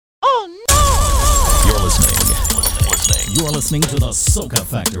You're listening to the Soca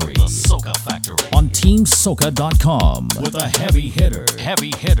Factory. The Soca Factory. On TeamSoca.com. With a heavy hitter,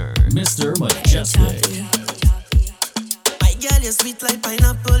 Mr. Mejustik. My girl, you're sweet like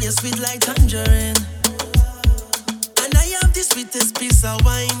pineapple, you're sweet like tangerine. And I have the sweetest piece of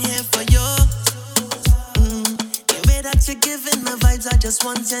wine here for you. The way that you're giving me vibes, I just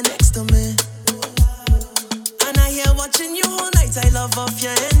want you next to me. And I hear watching you all night, I love off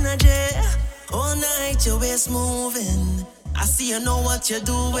your energy. All night, your waist moving. I see you know what you're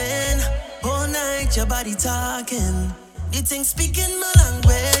doing. All night, your body talking. You think speaking my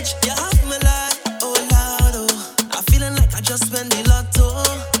language. You have me like, oh Lord, oh. I'm feeling like I just spent the lotto.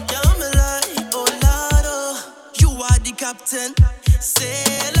 You have me like, oh Lord, oh. You are the captain.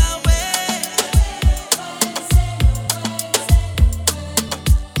 Sail away.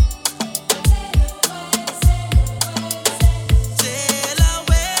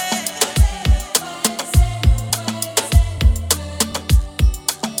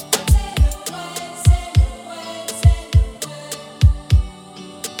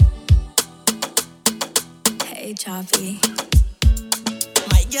 Choppy.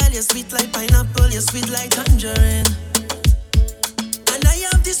 My girl, you're sweet like pineapple, you're sweet like tangerine. And I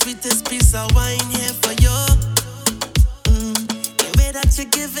have the sweetest piece of wine here for you. The way that you're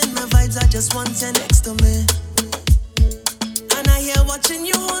giving me vibes, I just want you next to me. And I hear watching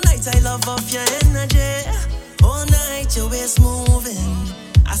you all night, I love off your energy. All night, your waist moving.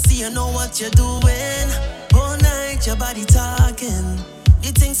 I see you know what you're doing. All night, your body talking.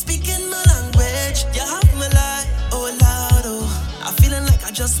 You think speaking my language. You have me like, oh Lord, oh. I'm feeling like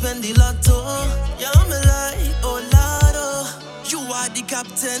I just spent the lotto. You have me like, oh Lord, oh. You are the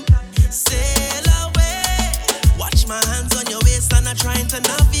captain. Sail away. Watch my hands on your waist and I'm trying to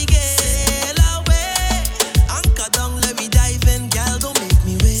navigate. Sail away. Anchor down, let me dive in. Girl, don't make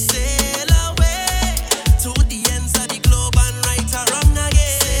me wait. Sail away. To the ends of the globe and right or wrong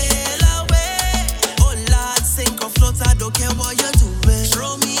again. Sail away. Oh Lord, sink or float, I don't care what you're doing.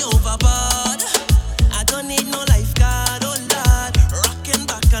 Throw me overboard. I don't need no lifeguard, oh Lord. Rocking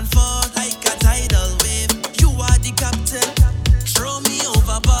back and forth like a tidal wave. You are the captain. Throw me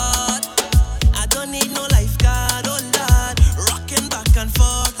overboard. I don't need no lifeguard, oh Lord. Rocking back and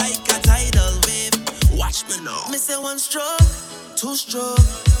forth like a tidal wave. Watch me now. Me say 1 stroke, 2 stroke,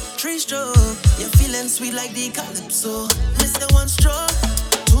 3 stroke. You're feeling sweet like the calypso. Me say 1 stroke,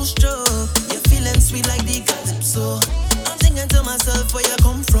 2 stroke. You're feeling sweet like the calypso. Thinking to myself where you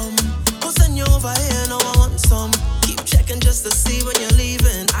come from. Who's send you over here, now I want some. Keep checking just to see when you're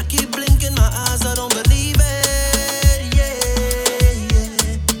leaving. I keep blinking my eyes, I don't believe it.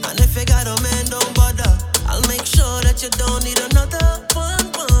 Yeah. And if you got a man, don't bother. I'll make sure that you don't need another one.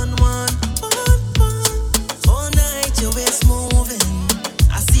 All night your waist moving.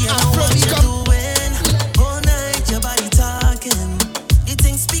 I see you know what you're doing. All night your body talking. You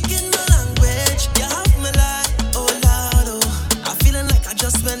think speaking my language. You have me like, oh Lord, oh. I'm feeling like I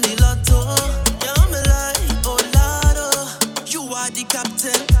just spent the lotto. You have me like, oh Lord, oh. You are the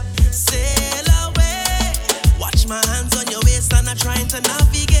captain. Sail away. Watch my hands on your waist and I'm trying to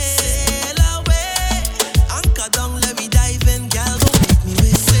navigate. Sail away. Anchor down, let me dive in. Girl, don't make me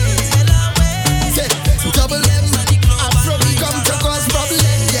wait. Sail away. Double M. Afro come to cause problem.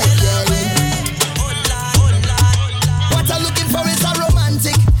 What I'm looking for is a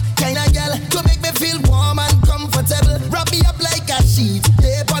romantic kind of girl to make me feel warm and comfortable. Wrap me up like a sheet,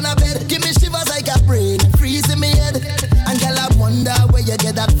 lay on a bed, give me shivers like a brain, freeze in me head. And girl, I wonder where you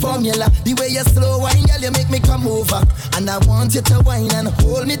get that formula. The way you slow wine, girl, you make me come over. And I want you to wine and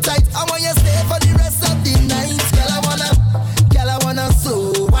hold me tight. I want you stay for the rest of the night. Girl, I wanna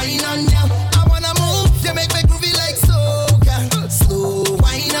slow wine on you. I wanna move, you make me groovy like soca. Slow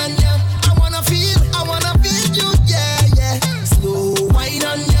wine on you. I wanna feel you, yeah. Slow wine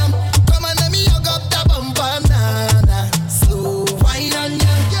on you. Come on, let me hug up the bumper, nah. Slow wine on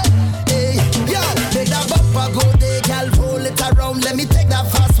you, hey, yo, make that bumper go there, girl. Roll it around, let me take that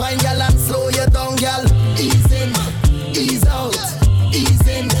fast wine, girl, and slow you down, girl. Ease in, ease out, ease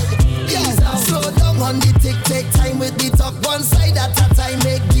in, ease out. Slow down on the tick, take time with the talk. One side at a time,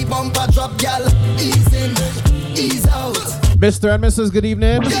 make the bumper drop, girl. Ease in, ease out. Mr. and Mrs., good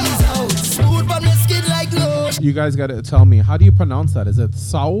evening. Ease out. Smooth on my skin like lotion. You guys gotta tell me, how do you pronounce that? Is it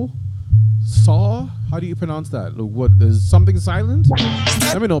Saw? Saw? How do you pronounce that? Look, what is something silent?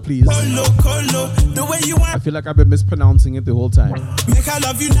 Let me know, please. The way you want. I feel like I've been mispronouncing it the whole time. Make I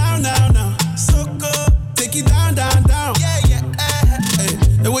love you now. So good. Take it down. Yeah. Hey.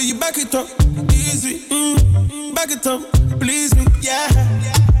 The way you back it up, easy. Back it up, please me, yeah.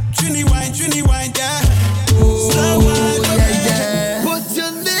 Trini wine, yeah. Slow wine, yeah. Put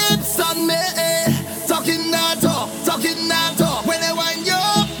your lips on me, talking that talk, talking that.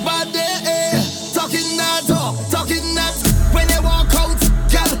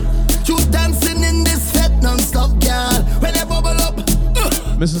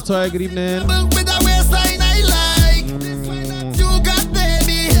 Mrs. Toya, good evening. With a waistline I like. You got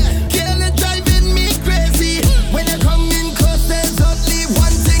baby. Girl, you're driving me crazy. When you come in close, there's only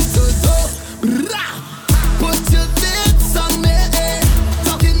one thing to do. Put your lips on me.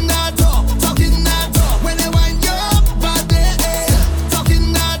 Talking that talk. When you wind your body.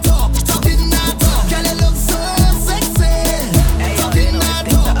 Talking that talk. Girl, you look so sexy. Talking that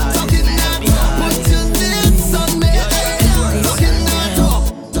talk. Put your lips on me. Talking that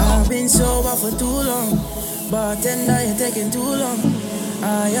talk. I've been sober for too long. Bartender, you're taking too long.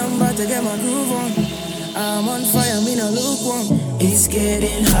 I am about to get my groove on. I'm on fire, me no lukewarm. It's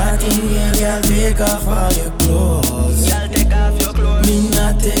getting hot in here, girl. Take off all your clothes. Girl, take off your clothes. Me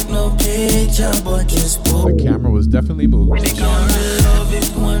not take no picture, but just pose. The camera was definitely moved. The camera love it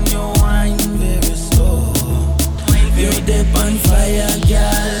when you whine very slow. You dip on fire,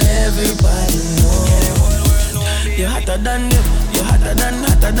 girl. Everybody know. You're hotter than them. You're hotter than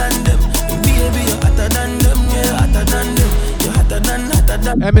them. Baby, you're hotter than them. You're hotter than them. You're hotter than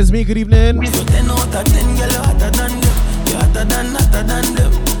Ms. Me, good evening. So 10 out of 10, girl, you're hotter than them. You're hotter than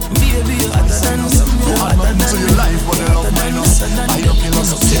them. Baby, you're hotter than them. You're hotter than them. Life, but they love minus. I don't kill us,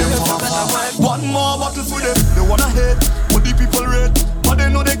 see them from afar. One more bottle for them. They wanna hate, what the people rate, but they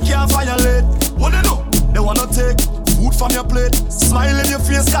know they can't violate. What they know? They wanna take food from your plate, smile in your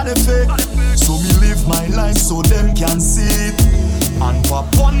face, got it fake. So me live my life so them can see it. And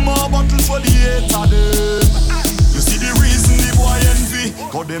pop one more bottle for the hater them. You see the reason the boy envy,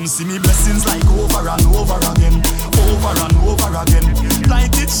 cause them see me blessings like over and over again. Over and over again.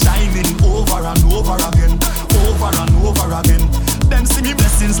 Like it's shining over and over again. Over and over again. Them see me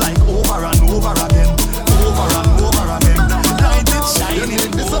blessings like over and over again. Over and over again. Like it's shining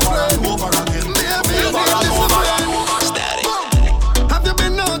over and over again. Over and over again. Have you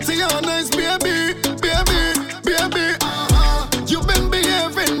been naughty or nice, baby? You've been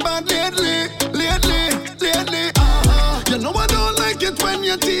behaving bad lately. You know I don't like it when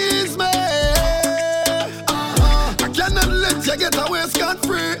you tease me. I cannot let you get away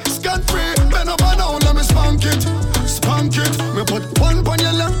scot-free. Bend over now, let me spank it. Me put one on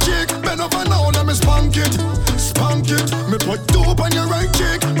your left cheek. Bend over now, let me spank it. Me put two on your right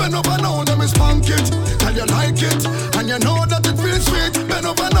cheek. Bend over now, let me spank it. Tell you like it, and you know that it feels sweet. Bend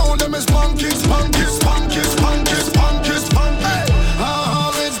over now, let me spank it. Hey, I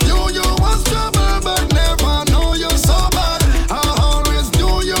always knew you was trouble, but never know you so bad. I always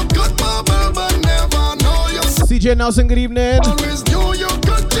knew you good bubble, but never know you so CJ Nelson, good evening. always knew you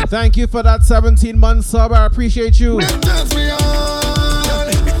good. Thank you for that 17-month sub. I appreciate you. It turns me on.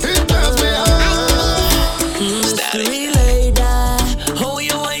 Mystery lady, how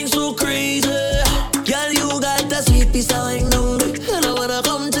you wine so crazy? Girl, you got that sweet piece of wine down there, and I wanna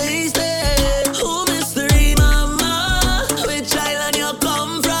come taste it. Oh, mystery mama, which island you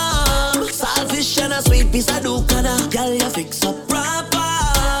come from? Saltfish and a sweet piece of dukkana. Girl, you fix up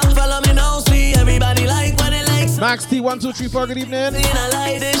proper. Follow me now, sweet. Everybody like what they like. Max T1234, good evening. In a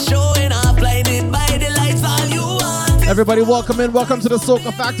light is showing up, blinded by the lights. All you want. Everybody, welcome to the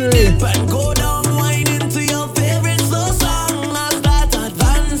Soca Factory. And go down, wine into your favorite slow song. I start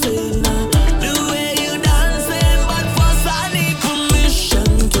advancing the way you dancing, but first I need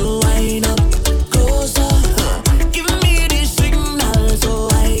permission to wind up closer. Give me the signal so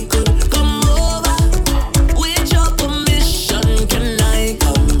I could come over. With your permission, can I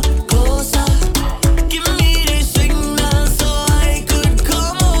come closer? Give me the signal so I could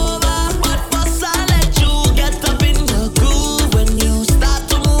come over. But first I let you get up in the groove. When you start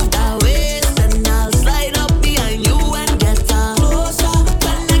to move that waist, and I'll slide up behind you and get a closer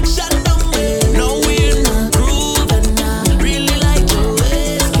connection down there. Now we're in a groove, and I really like your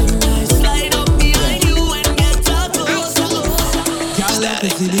waist. Can I slide up behind you and get a closer? Can't let me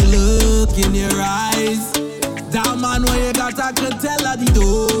see the look in your eyes. That man where you got, I could tell that he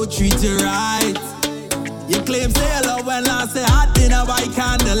don't treat you right. You claim say you love when I say hot dinner by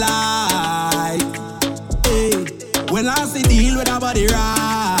candlelight. Hey, when I say deal with a body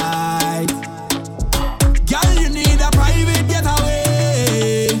right. Girl, you need a private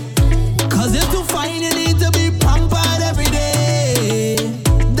getaway. Cause you're too fine, you need to be pampered every day.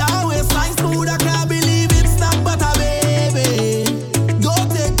 That waistline smooth, I can't believe it's not but a baby. Don't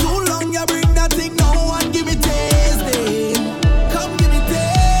take too long, you bring that thing now and give me tasty. Come give me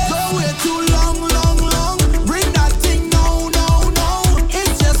taste. Don't wait too long. Bring that thing now.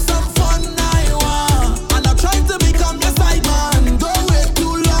 It's just some fun I want. And I'm trying to become your side man. Don't wait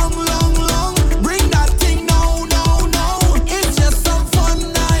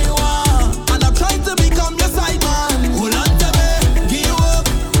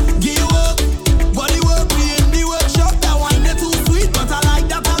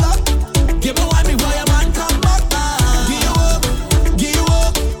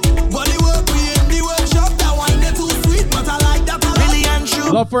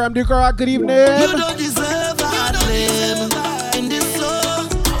for MD Correct. Good evening. You don't deserve a hard name in this song,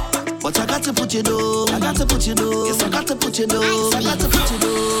 but I got to put you down. I got to put you down. Yes, I got to put you down. I got to put you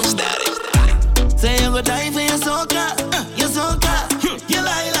down. Static. Say you go die for your soca, your soca. You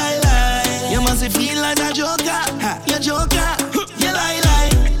lie, lie, lie. You must feel like a joker, your joker. You lie,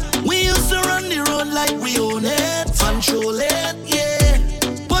 lie. We used to run the road like we own it, control it, yeah.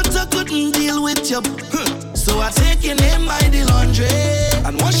 But I couldn't deal with you, so I take your name by the laundry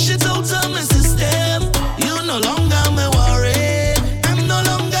and wash it out of my system. You no longer my worry. I'm no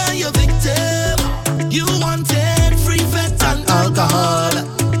longer your victim. You wanted free fat and alcohol.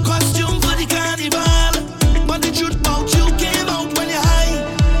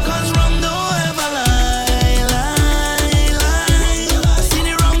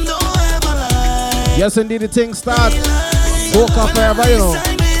 Yes, indeed, the thing starts. Soca forever, you know.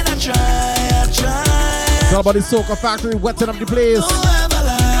 It's all about the Soca factory, wetting up the place.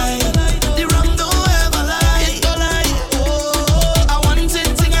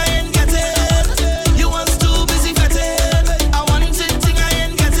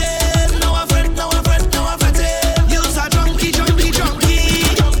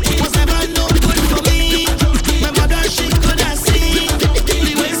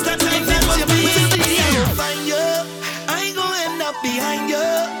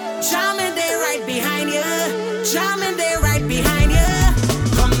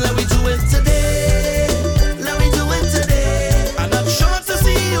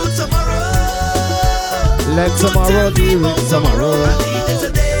 Let tomorrow deal with tomorrow. I need it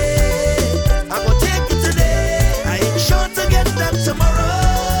today. I go take it today. I ain't sure to get that tomorrow.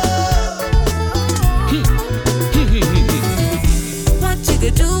 What you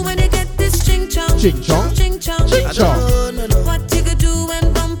could do when you get this ching chong? Ching chong? Ching chong. Ching chong. What you could do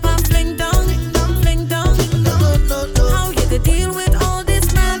when bumper fling dong? Fling dong. How you could deal with all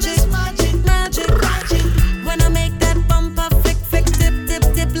this magic? Magic. When I make that bumper flick, flick, dip, dip,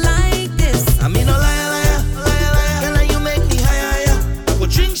 dip like this. I mean, no lie.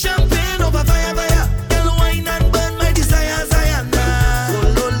 Drink champagne over fire. Girl, wine and burn my desires.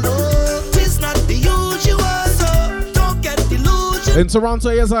 Tis not the usual, so don't get delusion. In Toronto,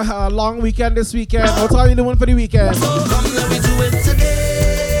 it's a long weekend this weekend. What are you doing for the weekend? Come, let me do it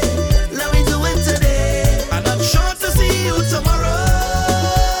today. Let me do it today. I'm not sure to see you tomorrow.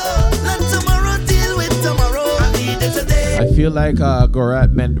 Let tomorrow deal with tomorrow. I need it today. I feel like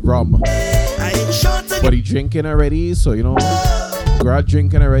Gorat meant rum. I ain't sure to But he drinking already, so you know. Gorat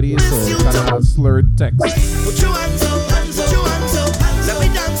drinking already, so kind of slurred text. put your hands up, hands up, your hands up. Let me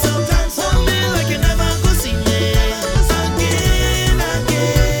dance up, dance up. Hold me like you never go see me.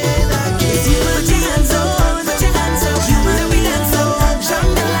 Again. Put your hands up, put your hands up. Let me dance up,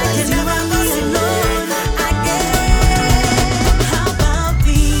 jump like you never go see me again. How about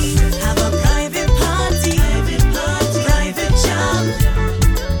we have a private party, private jam?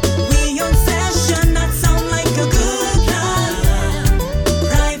 We on session, that sound like a good plan.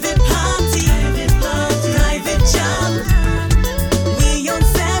 Private party, private jam. We on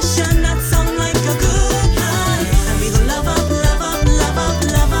session, that sound like a good plan. And we go love up, love up, love up,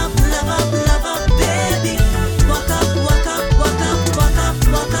 love up, love up, love up, baby. Walk up, walk up, walk up, walk up,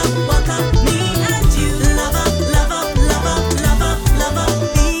 walk up, walk up. Me and you. Love up, love up, love up, love up, love up.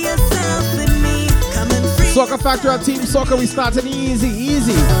 Be yourself with me. Come and free. Soca Factory at Team Soca, we starting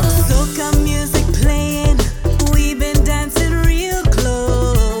easy. Soca music playing. We've been dancing real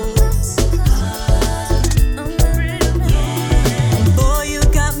close. Boy, you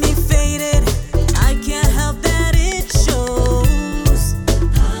got me faded. I can't help that it shows.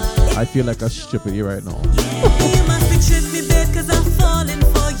 I feel like a stupid you right now. You must be tripping, babe, cause I'm falling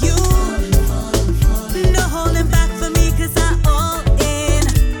for you. No holding back for me, cause I all in,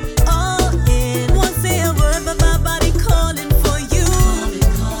 all in. Won't say a word, but my body calling for you.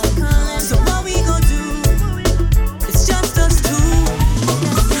 So what we gon' do? It's just us two.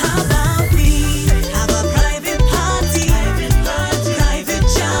 How about we have a private party, private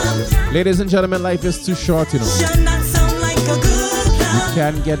jam? Ladies and gentlemen, life is too short, you know. Should not sound like a good plan.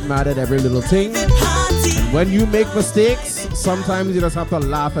 Can't get mad at every little thing. Party. When you make mistakes, sometimes you just have to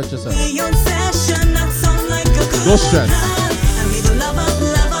laugh at yourself. We on session, that sound like a good No stress. plan. And we go love up,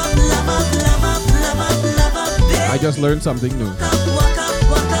 love up, love up, love up, love up, love up, baby. I just learned something new. Walk up, walk up,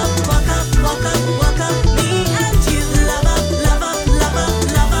 walk up, walk up, walk up, walk up. Me and you. Love up, love up, love up,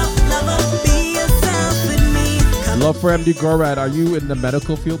 love up, love up. Be yourself with me. Come Love for MD Gorat, are you in the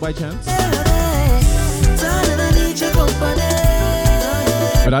medical field by chance? Darling, I need your company.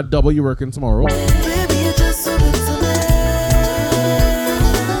 Or that double you working tomorrow? Baby, you're just so good to me.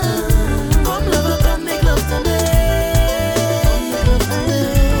 Come, lover, come make love to me.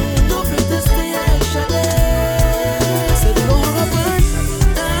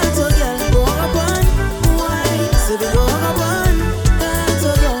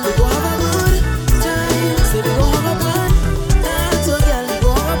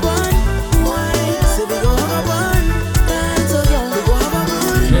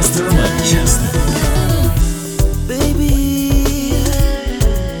 Mr. Mejustik. Baby,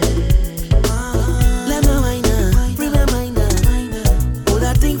 let me wine up, remind her, all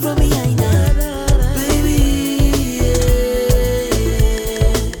that thing from behind her. Baby,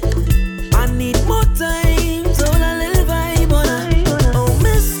 I need more time, so a little vibe on her. Oh,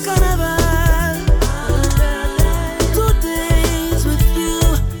 Miss Carnival, 2 days with you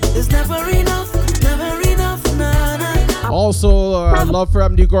is never enough, nah. Also, love for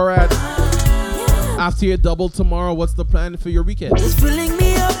MD Gorad. After your double tomorrow, what's the plan for your weekend? It's filling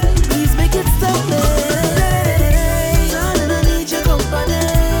me up, please make it stop. I need your company.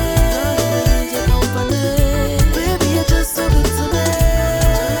 Baby, you're just so good to me.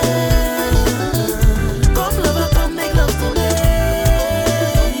 Come lover, come make love to me.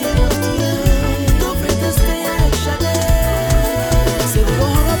 Don't break the stay extra day. Say we go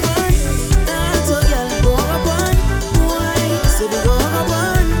have a fun, dance, oh girl, go have a fun. Why? Say we go have a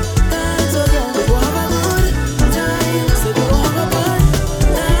fun, dance, oh girl, we go have a good time. Say we go have a fun,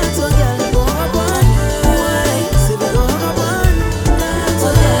 dance, oh girl, go have a fun. Why? Say we go have a fun, dance,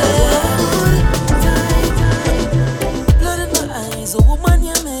 oh girl, go have a good time. Blood in my eyes, oh woman,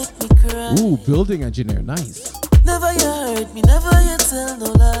 you make me cry. Ooh, building engineer, nice. Never you hurt me, never you tell no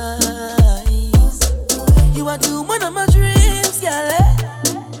lies. You are the woman of my dreams, girl.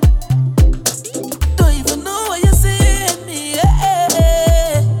 Don't even know what you're saying me.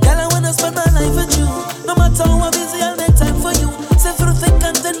 Girl, I wanna spend my life with you. No matter how busy, I'll make time for you. Say through thick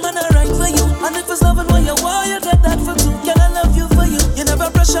and thin, man, I write for you. And if it's loving what you want, you get that for two. Girl, I love you for you. You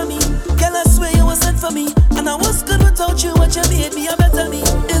never pressure me. Girl, I swear you were sent for me. And I was good without you. What you made me a better me.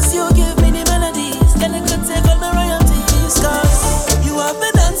 Is you give me the melodies. Girl, I could take all my royalties. Cause you have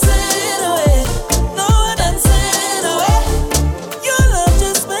been dancing away. No one dancing away. Your love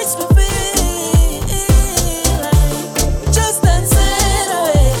just makes me feel like just dancing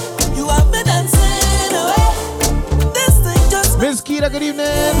away. You have been dancing away. This thing just makes Miss Keita, good evening.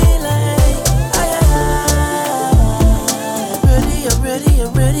 me like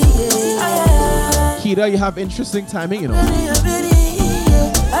I'm ready, yeah. Keita, you have interesting timing, you know.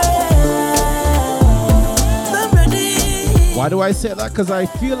 I'm ready. Why do I say that? Because I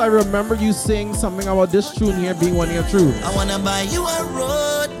feel I remember you saying something about this tune here being one of your tunes. I wanna buy you a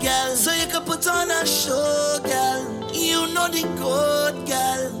road, girl, so you can put on a show, girl. You know the code,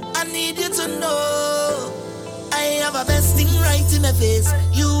 girl. I need you to know I have a best thing right in my face.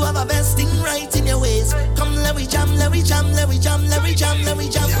 You have a best thing right in your ways. Come, let we jam, let we jam, let we jam, let we jam, let we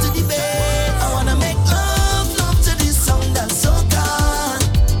jam to the bed. I wanna make love to this song that's so good.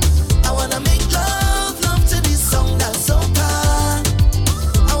 I wanna make love to this song that's so good.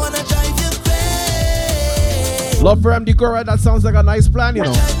 I wanna drive you crazy. Love for MD Gorad, that sounds like a nice plan, you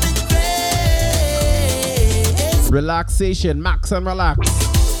know. Drive me crazy. Relaxation, max and relax.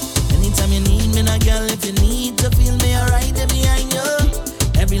 Anytime you need me, now girl, if you need to feel me, alright, there behind you.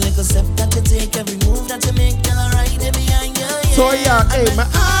 Every little step that you take, every move that you make, girl, alright, there behind you. Yeah. So yeah, hey, my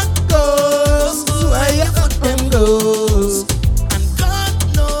heart goes where your foot them goes. And God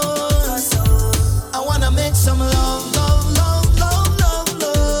knows, I wanna make some love. Hold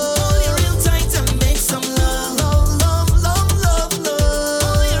you real tight and make some love. Hold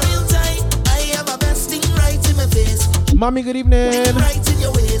you real tight. I have a best thing right in my face. Mommy, good evening. Right in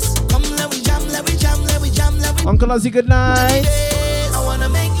your waist. Come, let we jam, let we jam, let we jam, let we Uncle Ozzy, good night. I wanna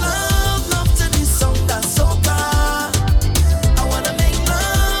make love to this song that's so good. I wanna make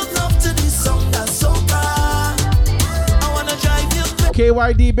love to this song that's so good. I wanna drive you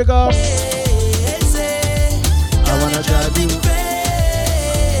KYD, big up. crazy. I wanna drive you. Crazy.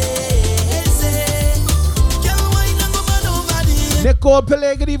 Girl, wine and go mad over this. Nicole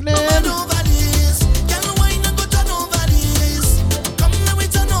Pele, good evening. Mad over this. Girl, wine and go turn over this. Come now we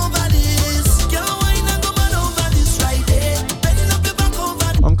turn over this. Girl, wine and go mad over this right there. Bend up your back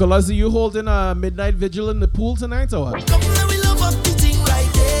over. Uncle Ozzy, you holding a midnight vigil in the pool tonight or what? Come now we love up the thing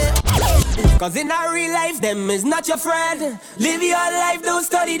right there. Cause in our real life, them is not your friend. Live your life, don't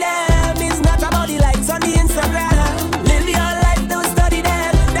study them. It's not about the likes on the Instagram. Live your life, don't study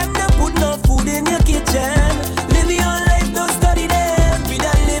them. Them don't put no food in your kitchen. Live your life, don't study them. We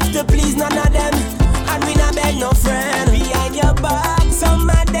don't live to please none of them. And we not beg no friend. Behind your back, some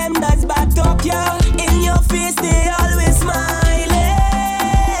of them that's back talk you. In your face, they always smiling.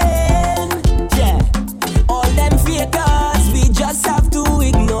 Yeah, all them fakers, we just have to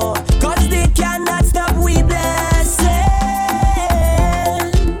ignore. Cause they cannot stop we blessing.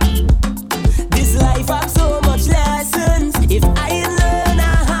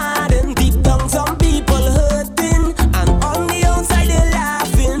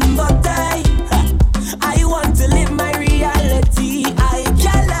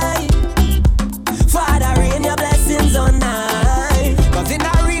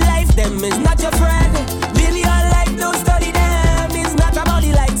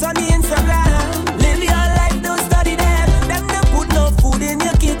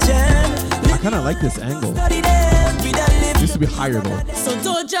 like this angle. Used to be higher though. So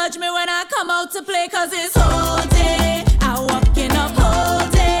don't judge me when I come out to play, cause it's whole day. I walking up whole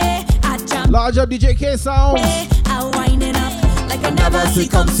day. I jump. Large up DJ K sound. I winding up like I never see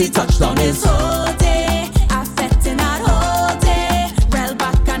come see touchdown is whole day. I fetting out whole day. Rail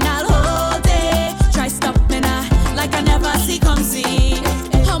back and I'll whole day. Try stop me now like I never see come see.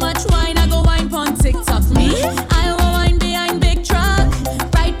 How much wine I go wine pon TikTok me? I go wine behind big truck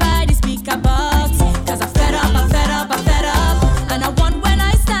right by the speaker box. Cause I fed up. And I want when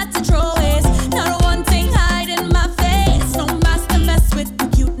I start to throw it. Not one thing hide in my face. No master mess with the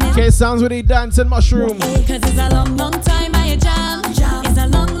cuteness. K sounds with a dancing mushroom. Cause it's a long time I jam. It's a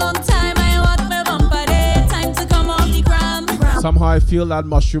long time I walk my bumper day. Time to come off the gram. Somehow I feel that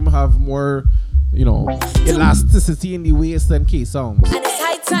mushroom have more, elasticity in the waist than K sounds. And it's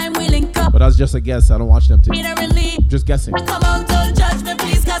high time we link up. But that's just a guess. I don't watch them too. Just guessing. Come on, don't judge me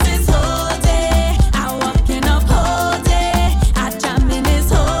please, cause it's whole day. I walking up whole day. I jamming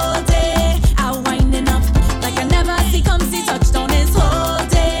this whole day. I winding up like I never see come see touchdown is whole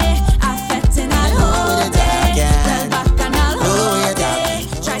day. I fetting out whole day. Tell back and I'll whole day.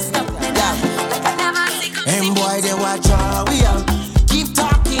 Try stop me now like I never see come see. And boy, they watch how we are. Keep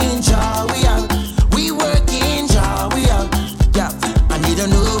talking, jaw we are. We working, jaw we are. Yeah, and you don't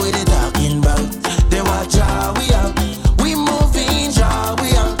know what they're talking about. They watch how we are. We moving, jaw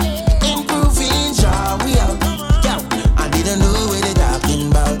we are. Improving, jaw we are. Yeah, and you don't know what they're talking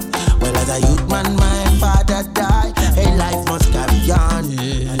about. Well, as a youth man, my father died. Hey, life must carry on.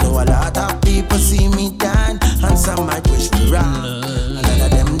 I know a lot of people see me down, and some might wish me wrong. And none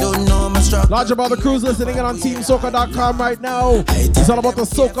of them don't know my struggle. Large about the crews listening in on TeamSoca.com right now. It's all about the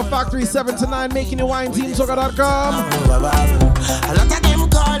Soca Factory 7 to 9, making you wine. TeamSoca.com. A lot of them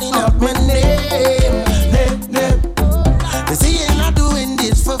calling up my name. They say you're not doing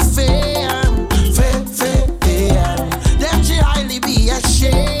this for fame. Them should highly be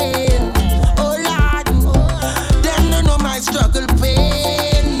ashamed. Oh Lord, them don't know my struggle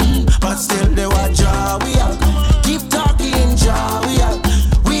pain. But still they watch how we are. Keep talking, jaw we are.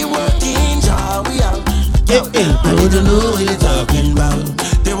 We working, jaw we are. I don't know what you're talking about.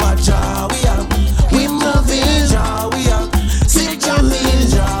 They watch how we are. We moving, jaw we are. Still jumping,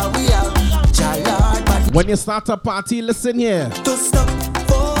 jaw we are. Child, but When you start a party, listen here. Don't stop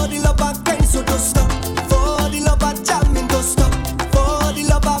for the love of kind, so don't stop for the love of jamming. Don't stop for the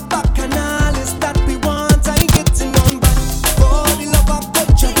love of bacchanal is that we want. I ain't getting on back for the love of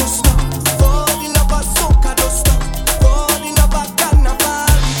culture. Don't stop for the love of soca. Don't stop for the love of carnival.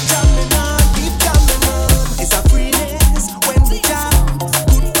 Jamming on, keep jamming on. It's a freeness when we jam.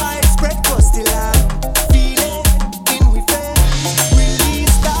 Good vibes spread across the land. Feel it in we face.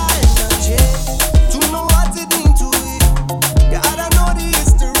 Release that energy to know what it means to it. Yeah, I don't know the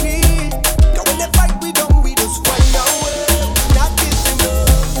history. Cause when they fight we don't, we just find our way. Not giving up.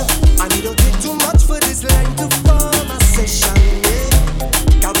 And it don't take too much for this line to form a session,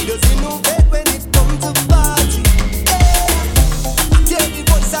 yeah. Cause we just innovate when it comes to party, yeah. I tell the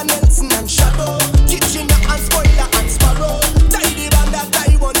voice and Nelson and Shadow, Kitchener and Spoiler and Sparrow. Tie the band that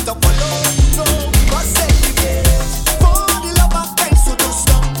I want to follow. No, we must celebrate. For the love of kind, so don't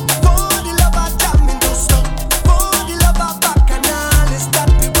stop. For the love of jamming, don't stop. For the love of bacchanal is that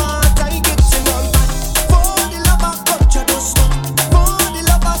we want. I get you on back. For the love of culture, don't stop. For the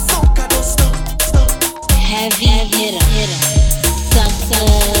love of soca, don't stop. Heavy hitter. Soca.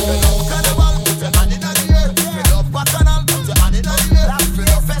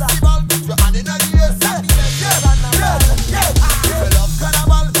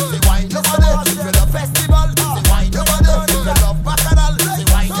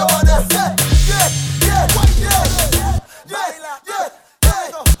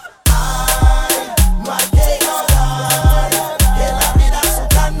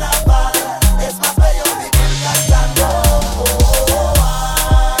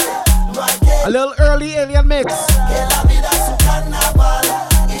 A little early alien mix.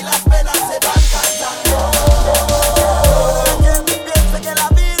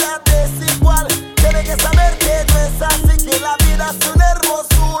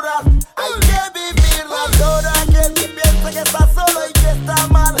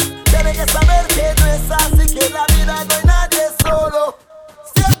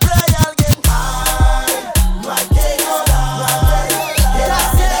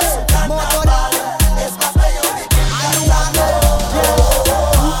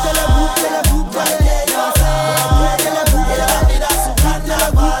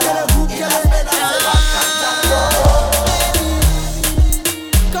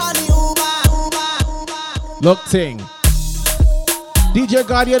 Look ting. DJ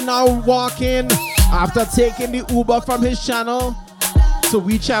Guardian now walking after taking the Uber from his channel to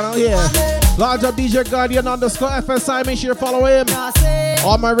we channel here. Large up DJ Guardian _ FSI. Make sure you follow him.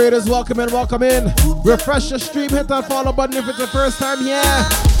 All my raiders, welcome in, welcome in. Refresh the stream, hit that follow button if it's the first time here.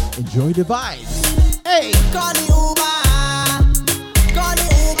 Enjoy the vibes. Hey! Call the Uber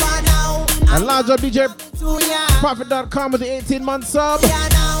now. And large up DJ Profit.com with the 18-month sub. Call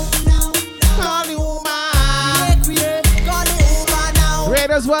the Uber.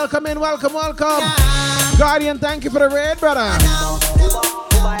 Raiders, welcome in, welcome, welcome. Guardian, thank you for the raid, brother.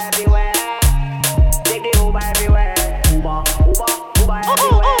 Uber everywhere. Take the Uber everywhere. Uber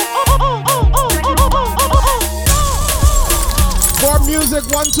everywhere. For music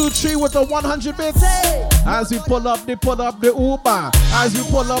 1, 2, 3 with the 100 bits. As we pull up the Uber. As we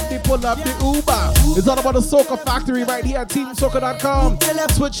pull up the Uber. It's all about the Soca Factory right here at TeamSoca.com.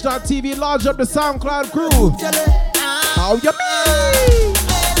 Twitch.tv. Large up the SoundCloud crew. How you mean?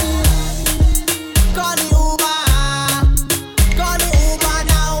 Call the Uber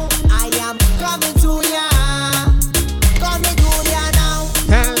now. I am coming to ya. Call me to ya now.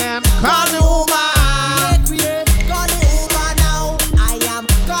 Tell them, call the Call the Uber now. I am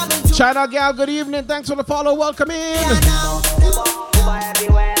coming to China Gal, good evening. Thanks for the follow. Welcome in. Uber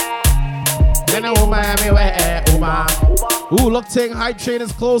everywhere. Uber everywhere. Uber. Ooh, look, Ting. Hype train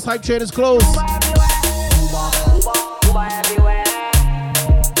is closed. Hype train is closed. Uber everywhere.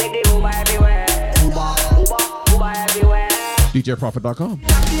 Take the Uber everywhere. Uber everywhere. DJProfit.com.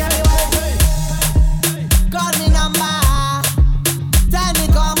 call me number. Tell me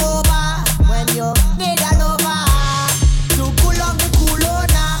come over when you need a lover. To pull up the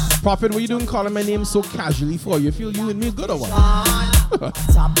coolona. Prophet, what you doing calling my name so casually for? You feel you and me good or what?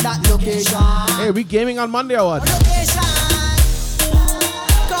 Tap that location. Hey, we gaming on Monday or what? Location.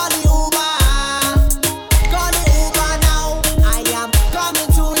 Call the Uber. Call the Uber now. I am coming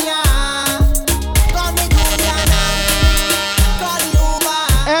to ya. Coming to ya now. Call the Uber.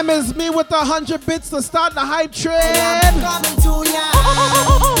 M is me with the 100 bits to start the hype train. I am coming to ya.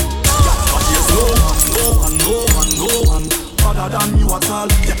 No one other than you at all.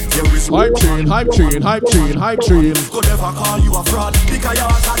 There is Hype train, hype train, hype train, hype train. could never call you a fraud because you're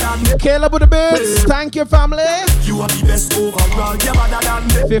hotter than them. Caleb with the bits. Thank you, family. You are the best overall. You're better than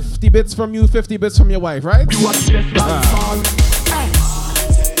them. 50 bits from you, 50 bits from your wife, right? You are the best by far.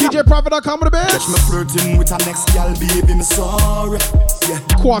 DJProfit.com with the Catch me bits. flirting with a next gal, baby, me sorry. Yeah.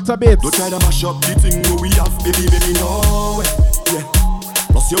 Quarter bits. Don't try to mash up the thing we have, baby, no. Yeah.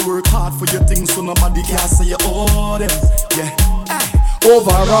 Plus you work hard for your things, so nobody can say you owe them. Yeah.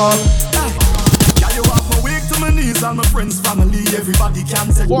 Overall. Yeah, you have my wake to my knees, all my friends, family, everybody can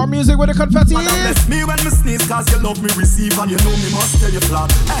tell. For music with the confetti. And bless me when me sneeze, cause you love me receive, and you know me must tell you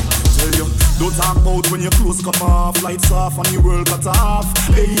flat. Tell you, don't talk about when your clothes come off, lights off and your world cut off.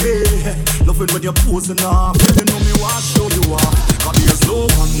 Hey, hey, love it when you're posing off. You know me want show you off. Cause there's no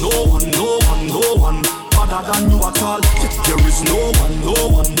one other than you at all. There is no one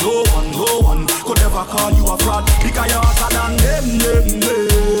could ever call you a fraud because you're hotter than them.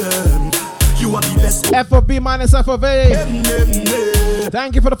 You are the best. F of B minus F of A.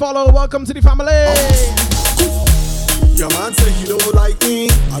 Thank you for the follow. Welcome to the family. Your man say he don't like me.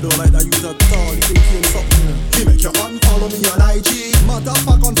 I don't like that you at all. He think you something. He make you unfollow me on IG. Matter of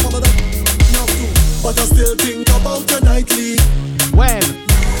fact, unfollow them. Not too. But I still think about you nightly. When?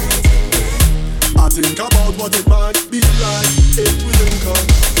 I think about what it might be like if we link up.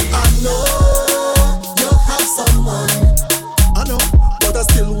 I know you have someone. I know, but I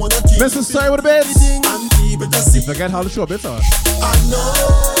still wanna keep Mr. Story with the bits. and keep it a secret. Forget how to show bits are. I know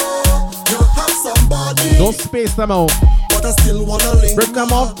you have somebody, Don't space them out. but I still wanna link. Bring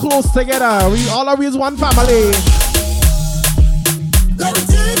them all close together. We all are one family. Let me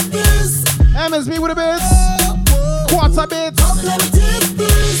take this. M is me with the bits. Quarter bits. Let me take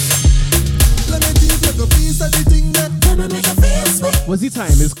this. Let me take like a piece of the thing that gonna make your face sweet. What's the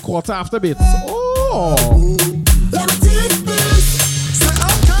time? It's quarter after bits. Oh. Let me take this. Say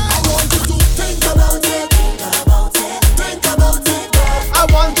okay. I want you to think about it. Think about it. Think about it, girl. I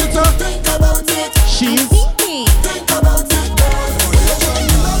want you to Think about it. She's Think about it,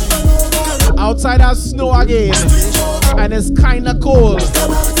 girl. outside has snow again. And it's kinda cold.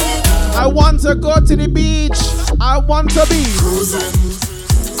 I want to go to the beach. I want to be Cruising.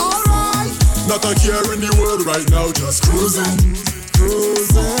 Alright. Not a care in the world right now, just cruising.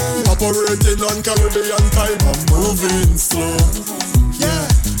 Cruising. Operating on Caribbean time, I'm moving slow. Yeah.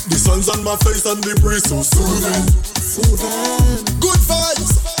 The sun's on my face and the breeze so soothing. Soothing. Good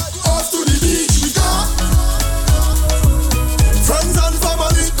vibes. Off to the beach we go. Friends and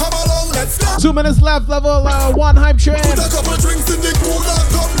family, come along, let's go. 2 minutes left, level 1 hype train. Put a couple drinks in the cooler,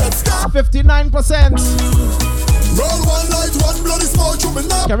 come let's go. 59%. Roll one light, one bloody smoke, you me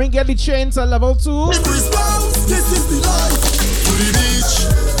now. Can we get the train to level 2? This is the life. To the beach.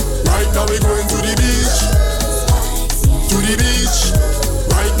 Right now we going to the beach. To the beach.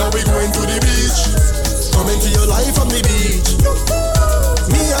 Right now we going to the beach. Come into your life on the beach.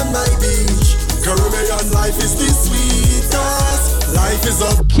 Me and my beach. Caribbean life is the sweetest. Life is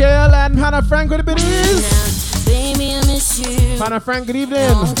up. Kill and Hannah Frank with the biddies. Baby, I miss you. Hannah Frank, good evening.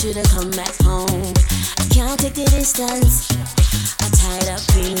 I want you to come back home. I can't take the distance. I'm tired of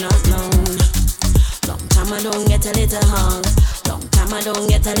being alone. Long time I don't get a little hug. Long time I don't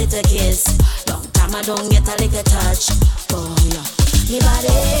get a little kiss. Long time I don't get a little touch. Oh yeah. Me body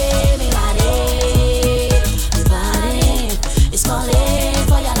is calling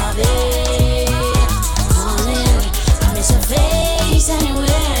for your loving. Calling, I miss your face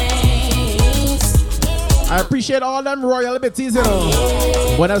anyways. I appreciate all them royalties, you know.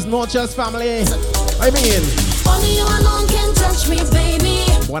 Buenas noches, family. I mean, only you alone can touch me, baby.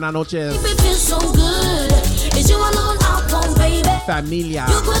 Buenas noches. It feels so good. It's you alone I want, baby. Familia.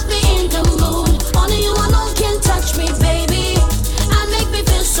 You put me in the mood. Only you alone can touch me, baby. And make me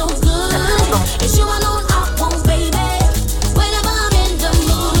feel so good. It's you alone I want, baby. Whenever I'm in the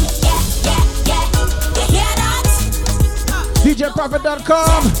mood. Yeah. You hear that?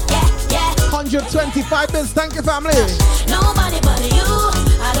 DJProfit.com. Yeah. 125 bits. Thank you, family. Nobody but you.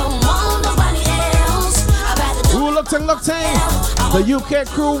 I don't want nobody else. I'd rather do Ooh, look ting. The UK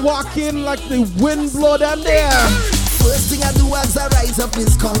crew walk in like the wind blow them there. First thing I do as I rise up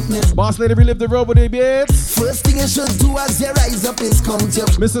is count me. Boss lady, relive the road with the bits. First thing I should do as I rise up is count you.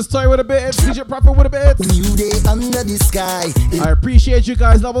 Mrs. Toy with a bit. DJ Prophet with a bit. New day under the sky. I appreciate you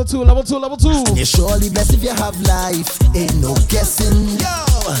guys. Level 2. You're surely blessed if you have life. Ain't no guessing. Yo,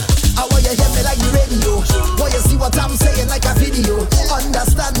 I want you hear me like the radio. Want you see what I'm saying like a video.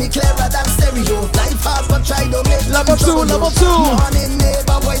 Understand me clearer than stereo. Life hard but try to make level 2. Morning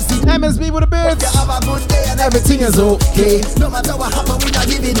neighbor voice. MSB with a bit. You have a good day and everything is okay. No matter what happens, we not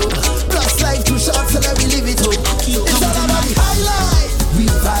give it up. Plus life too short, so let me live it up. It's all about the high life. We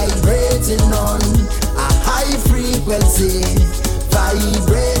vibrating on a high frequency.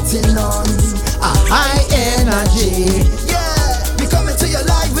 Vibrating on a high energy. Yeah, we coming to your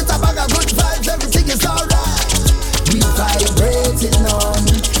life with a bag of good vibes. Everything is alright. We vibrating on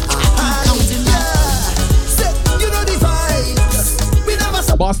a high. Yeah, you know the vibes. We never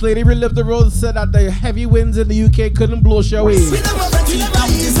stop. Boss lady relive the road said that the heavy winds in the UK couldn't blow you away. We never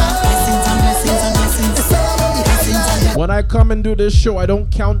ease up. When I come and do this show, I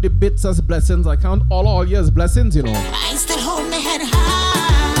don't count the bits as blessings. I count all you as blessings, you know. I still hold my head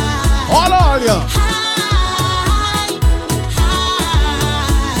high. All you. High.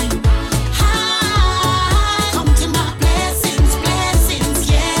 Come to my blessings,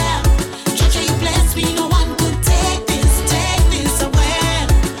 yeah. Judge you bless me, no one could take this away.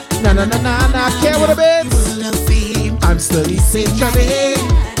 Nah, care what a bit. I'm still the same journey.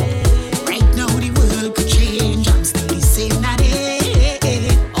 Right now the world could change. I'm still the same that day.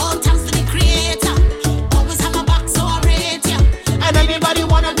 All thanks to the creator. Always have my back so I rate ya. And anybody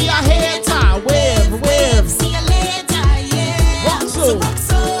wanna be a hater? Wave. See you later, yeah. Rock so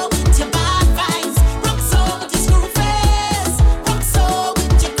with your bad vibes. Rock so with your screw face. Rock so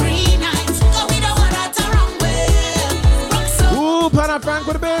with your green eyes. No, we don't want that the wrong way. Rock so. Ooh, Pana Frank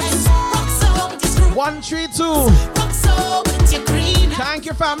with a bit. Rock so with your screw. 132. Rock so with your green eyes. Thank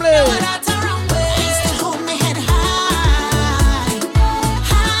you, family. No, we're not the wrong way. I still hold my head high.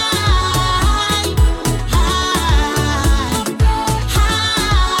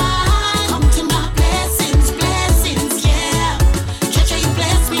 Come to my blessings, yeah. Judge you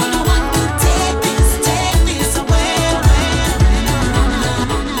bless me, no one could take this away.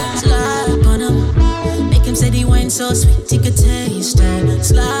 Slap on him, make him say the wine so sweet he could taste it.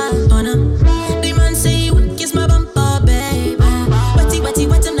 Slap on him, the man say he would kiss my bumper, baby.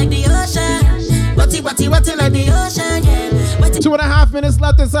 Wetty him like the ocean. Wetty like the ocean, yeah. Wetty. 2.5 minutes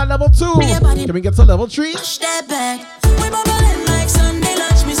left inside level 2. Can we get to level 3? Push that back. We bubbling like Sunday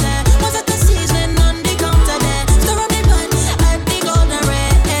lunch, me say. Was it the seasoning on the counter there? Stir up the pot, add the golden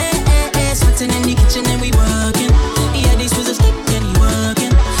red. Sweating in the kitchen and we working. Yeah, this was a stick and he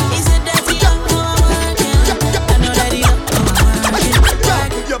working. He said that he up to my working. I know that he up to my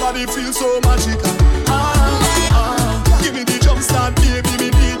working. Your body feels so magical. Give me the jump start, baby, me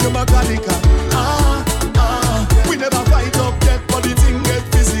need your mechanical. We never fight up yet, but the thing get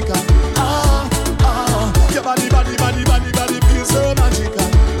physical. Your body feels so magical.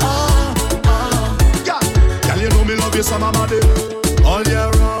 Yeah, girl, you know me love you, some of my day. All year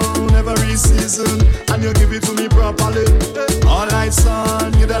round, every season.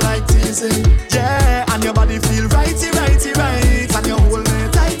 easy. Yeah, and your body feel righty, righty, right. And you hold me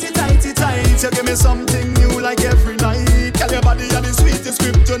tighty, tighty, tight. You give me something new like every night. Girl, your body are the sweetest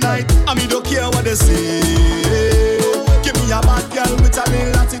kryptonite. And me don't care what they say. Give me a bad girl with a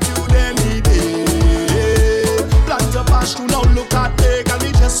little attitude any day. Plant your pash to now look at me. Girl,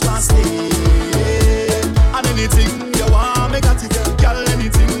 me just want stay. And anything you want, me got it. Girl,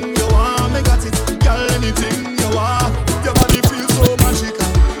 anything you want, me got it. Girl, anything you want. Your body feels so magical.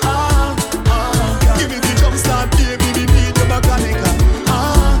 Give me the jump start, baby, me need the mechanical.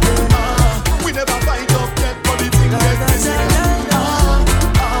 We never fight up yet, but the thing get physical.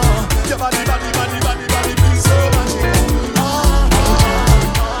 Your body, body, body, body, body feels so magical.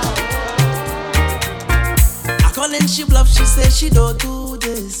 I call and she bluff, she says she don't do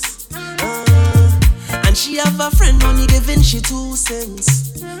this. And she have a friend only giving she 2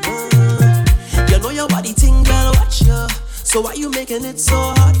 cents. You know your body thing, girl, watch ya. So why you making it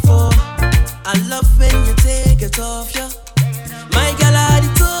so hard for? I love when you take it off, yeah. My girl are the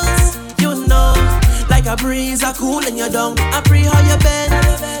tools, you know. Like a breeze, I cool in your down. I pray how you bend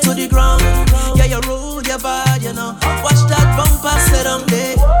to the ground. Yeah, you roll your body, you know. Watch that bumper sit on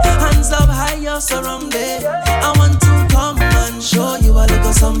there. Hands up high, you're surrounded. I want to come and show you a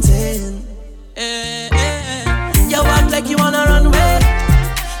little something. You walk like you wanna run away.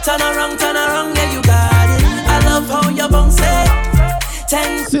 Turn around, yeah, you got it. I love how you bounce it.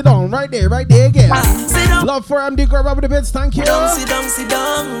 Sit down, right there again. Sit down. Love for MD Girl Rubber the Bits, thank you. Sit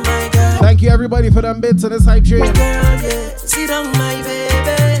down, my girl. Thank you everybody for them bits on this hype train. Girl, yeah. Sit down, my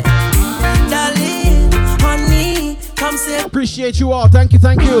baby. Darling, honey, come sit. Appreciate you all, thank you.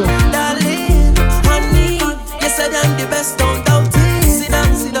 Darling, honey, you said I'm the best, don't doubt it. Sit down,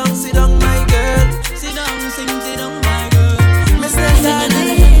 my girl. Sit down, my girl. Mr.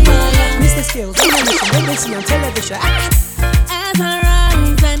 Darling, Mr. Skills, they miss me on television. As I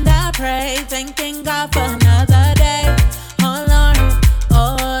rise and I pray, thanking God for another day.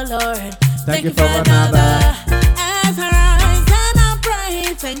 Oh Lord, thank you for another. As I rise and I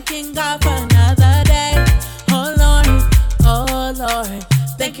pray, thanking God for another day. Oh Lord,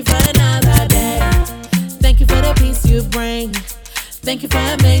 thank you for another day. Thank you for the peace you bring. Thank you for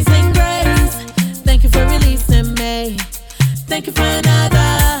amazing grace. Thank you for releasing me. Thank you for another.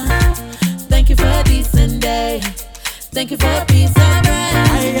 Thank you for a decent day. Thank you for peace and rest.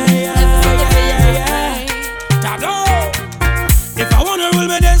 If I wanna rule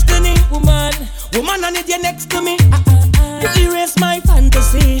my destiny, woman, I need you next to me. You erase my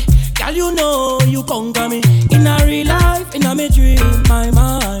fantasy. Girl, you know you conquer me. In a real life, in a me dream, my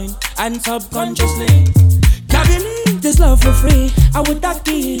mind, and subconsciously. Can't believe this love for free. I would not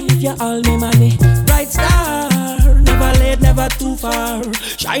give you all my money. Bright star, never late, never too far.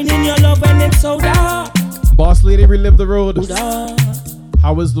 Shining your love when it's so dark. Boss lady, relive the road.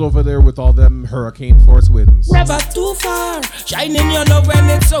 How is it over there with all them hurricane force winds? Never too far. Shining your love when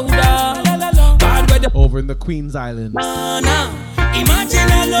it's so dark. Over in the Queen's Island. Imagine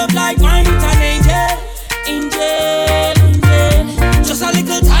a love like mine with an angel. Just a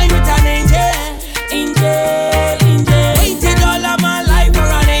little time with an angel. Waited all of my life for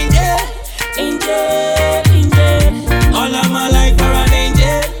an angel. All of my life for an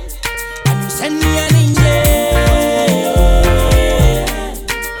angel. And you send me an angel.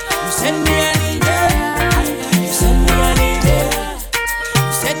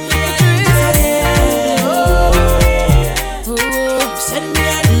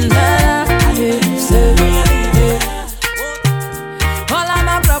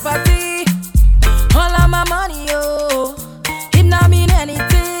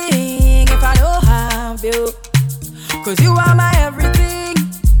 Cause you are my everything,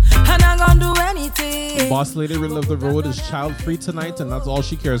 and I'm gonna do anything. Boss lady, relive the road is child free tonight, and that's all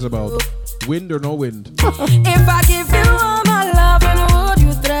she cares about. Wind or no wind. If I give you all my love, and would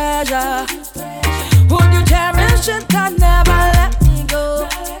you treasure? Would you cherish it and never let me go?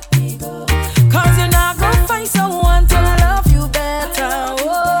 Cause you're not gonna find someone to love you better.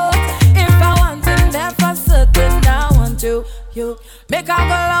 Oh, if I want to never certain, I want to. You make I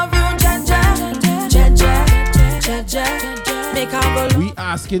go love you, make I go. We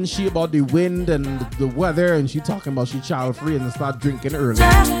asking she about the wind and the weather, and she talking about she child free and start drinking early.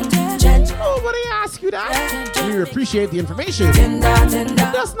 Nobody ask you that. We appreciate the information.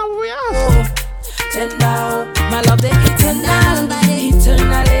 That's not what we asked. My love, they eternally.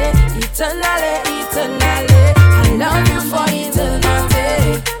 I love you for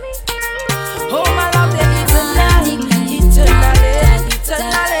eternity. Oh, my love, they eternally. I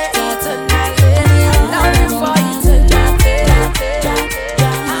love you for eternity.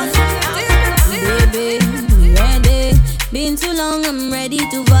 Baby, ready? Been too long, I'm ready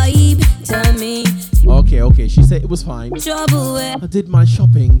to vibe. vibe. Tell me. Okay. She said it was fine. Trouble I did my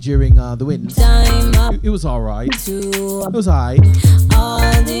shopping during the wind. It was alright. It was alright. All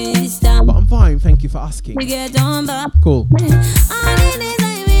this time. But I'm fine, thank you for asking. We get on back. Cool. All in this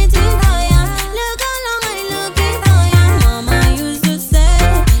I'm waiting for ya. Look how long I looking for ya. Mama used to say,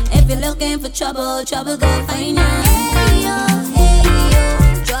 if you're looking for trouble, trouble go find ya. Hey yo,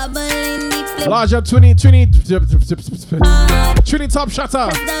 trouble in the place. Larger 20 top shutter.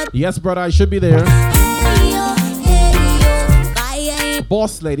 Yes, brother, I should be there.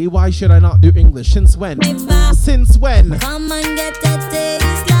 Boss lady, why should I not do English? Since when? Since when? Come and get that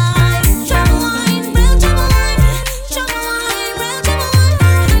taste like trouble wine, real trouble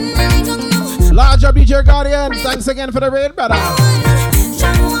wine. Large up, DJ Guardian. Thanks again for the raid, brother.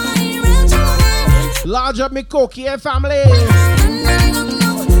 Large up, me cookie and family.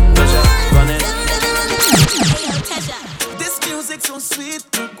 This music's so sweet.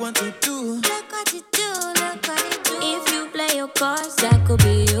 Look what you do. Look what you do. Look what you do. If you play your cards, that could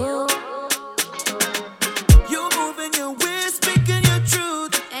be you. You're moving your ways, speaking your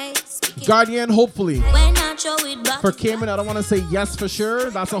truth. Hey, Guardian, hopefully. when I show it back. For Cayman, I don't want to say yes for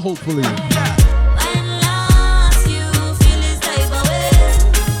sure. That's a hopefully. When last you feel this type of way.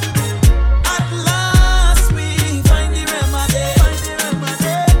 At last we find the remedy.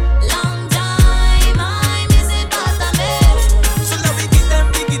 Long time I miss it past a bit. So now we give them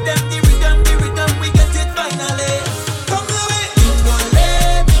the rhythm, we get it finally. Come away.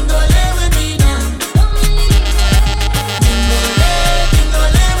 Dingole with me now.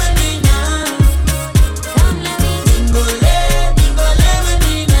 Dingole with me now. Come let me Dingole with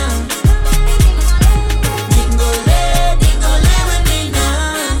me now. Dingole with me now.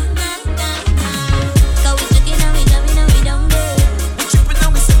 go we chicken and we jumping and we down there. We tripping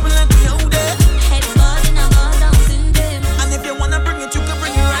and we sipping like we out there. Head ball in a ball dancing them. And if you wanna bring it, you can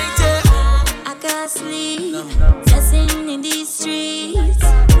bring it right here. I can't sleep, dancing in these streets.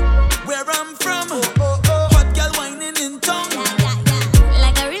 Where I'm from, hot girl whining in town.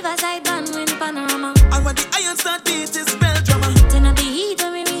 Like a riverside band with panorama. And when the iron start beat, it's spell drama. Turn up the heat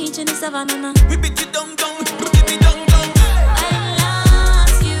when we reach in the savannah. We beat you down, beat me down. When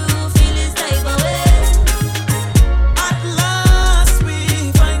last you feel this type of way. At last we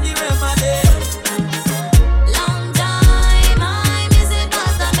find the remedy. Long time I miss it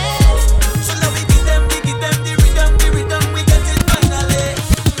past a bit. So now we give them the rhythm, we get it finally.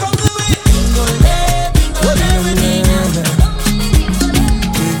 Come away. Dingole with me now.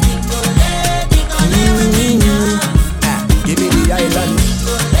 Dingole with me now. Give me the island.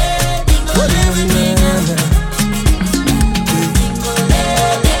 Dingole with me now.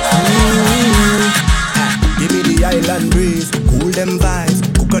 Give me the island breeze, cool them vibes.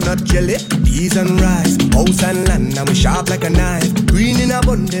 Coconut jelly, peas and rice. House and land, and we sharp like a knife. Green in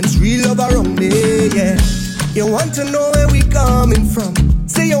abundance, real love around me, yeah. You want to know where we coming from?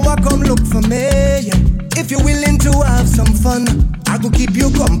 Say you want come look for me, yeah. If you're willing to have some fun, I go keep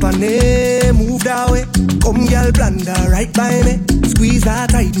you company. Move that way, come girl, blunder right by me. Squeeze that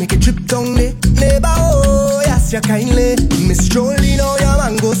tight, make it trip down me. Neighbor, oh, yes, you kindly. Miss Jolie, know your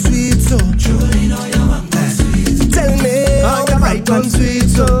mango sweet, so Jolie, know your mango sweet. Tell me how you right and sweet,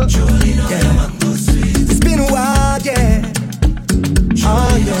 so Jolie, know your mango sweet. It's been a while, yeah.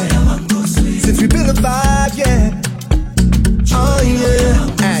 Oh, yeah. Since we built a vibe, yeah. Oh, yeah.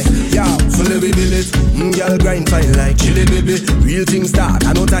 Hey, yo, so let me build it. Girl grind fine like chili, baby. Real things start,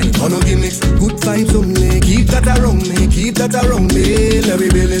 I no time for no gimmicks. Good vibes only, keep that around me. Keep that around me, let me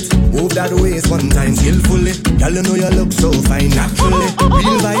build it. Move that waist one time skillfully. Girl, you know you look so fine naturally.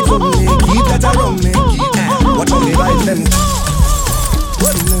 Real vibes only, keep that around me. Watch how me vibes them.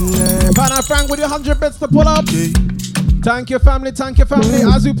 Vanna Frank with your 100 bits to pull up. Thank you, family.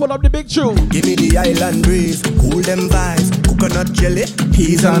 As we pull up the big tune. Give me the island breeze, cool them vibes. Coconut jelly,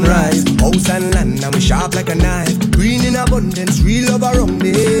 peas and rice. House and land, and we sharp like a knife. Green in abundance, real love around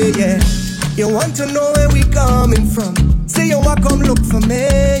me, yeah. You want to know where we coming from? Say you want come look for me,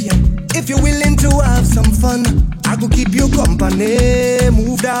 yeah. If you're willing to have some fun, I go keep you company.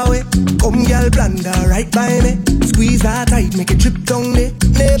 Move that way, come girl, blunder right by me. Squeeze that tight, make it trip down me.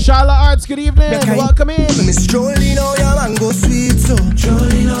 Charlotte Arts, good evening. Welcome in. Miss Jolie, know your mango sweet, so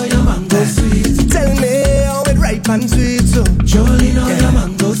Jolie, know your mango sweet. Tell me how it ripe and sweet, so Jolie, know your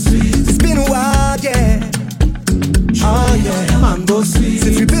mango sweet. It's been a while, yeah. Oh yeah, mango sweet.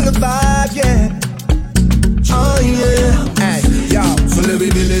 Since we built a vibe, yeah. Oh yeah. Hey, yo, so let me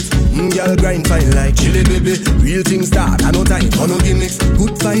bill it. Girl grind fine like chili baby. Real things start, I no time for no gimmicks.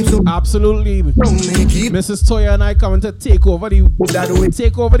 Good vibes up. Absolutely. Mrs. Toya and I coming to take over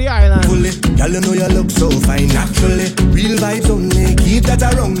the island. Fully. Girl, you know you look so fine naturally. Real vibes only. Keep that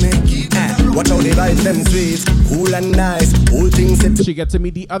around me. Watch how the vibes them sweet. Cool and nice. Whole thing set to. She get to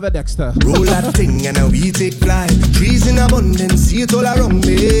meet the other Dexter. Roll that thing and now we take flight. Trees in abundance. See it all around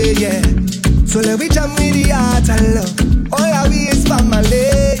me. Yeah. So let me jam with the heart and love. Oh yeah, we is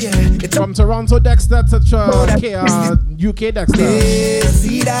family, yeah. It's from Toronto Dexter to UK Dexter.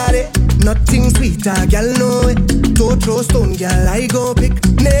 See that it? Nothing sweeter, girl know it. Don't throw stone, girl, I go pick.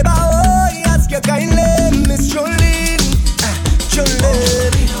 Neighbor, oh, he ask you kindly. Miss Jolene,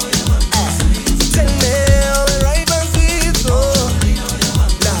 Jolene. Tell me how the right man feels, oh.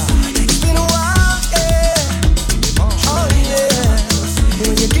 It's been a while, yeah. Oh yeah.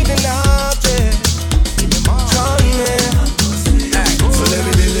 When you're giving up, yeah.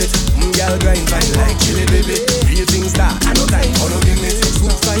 Girl grind fine like chili baby. Real things start, I no time for no gimmicks.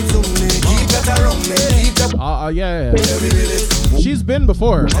 Good vibes only, keep that around me. Yeah. She's been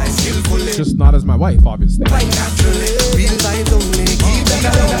before. Just not as my wife, obviously. Real vibes only, keep that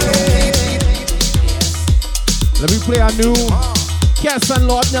around me. Let me play a new Cass and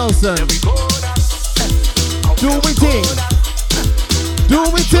Lord Nelson. Do we ting? Do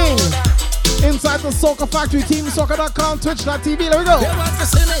we ting? Inside the Soca Factory, TeamSoca.com, Twitch.tv. There we go. They want to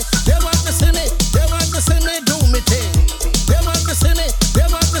see me, they want to see me, they want to see me do me thing. They want to see me, they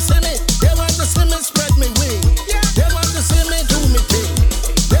want to see me, they want to see me spread me wing. They want to see me do me thing.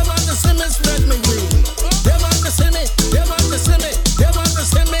 They want to see me spread me wing. They want to see me, they want to see me, they want to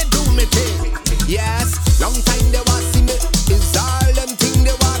see me do me thing. Yes, long time they want to see me. Is all them thing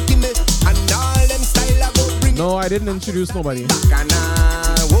they want to give me, and all them style I go bring. No, I didn't introduce nobody.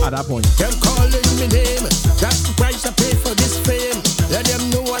 At that point. Them calling me name. That's the price I pay for this fame. Let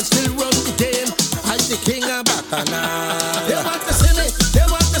them know I still run the game. I'm the king of Bacchanal. They want to see me. They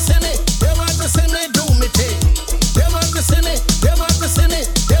want to see me. They want to see me do me thing. They want to see me. They want to see me.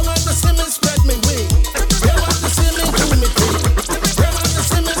 They want to see me spread me wing. They want to see me do me thing. They want to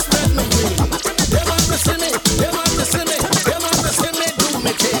see me spread me wing. They want to see me. They want to see me. They want to see me do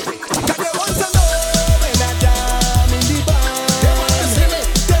me thing. Cause they want to know when I jam in the bar. They want to see me.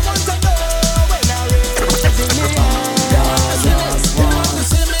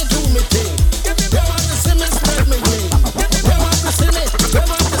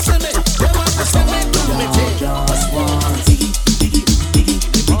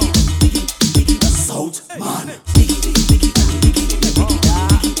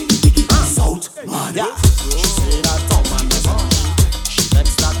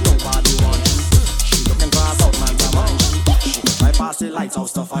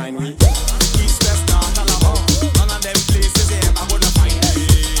 House to find me. East, west, north, and south. None of them places here I'm gonna find me.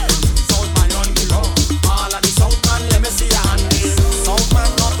 South man run the road. All of the South man, let me see your hand. South man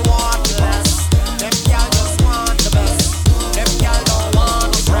not want less. Them y'all just want the best. Them y'all don't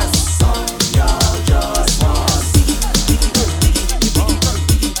want the stress. Some y'all just want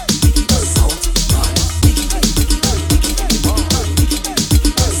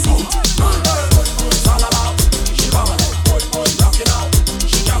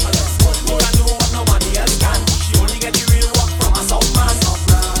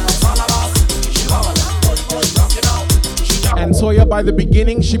It's all about she rocking out. And Toya, by the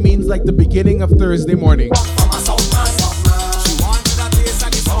beginning, she means like the beginning of Thursday morning.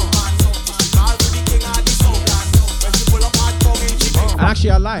 And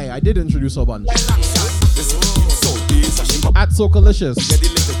actually, I lie. I did introduce her a bunch. At Socalicious.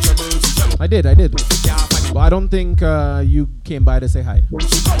 I did. But I don't think you came by to say hi.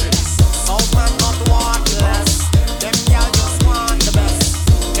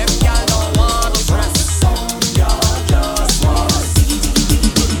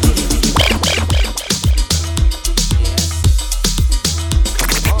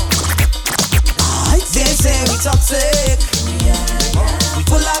 Toxic, we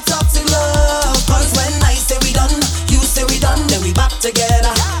full of toxic love. Cause when I say we done, you say we done, then we back together.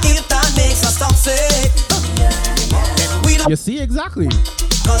 If that makes us toxic, we don't. You see, exactly.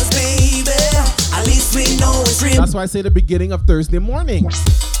 Cause baby, at least we know it's real. That's why I say the beginning of Thursday morning.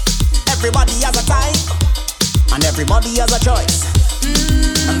 Everybody has a time, and everybody has a choice.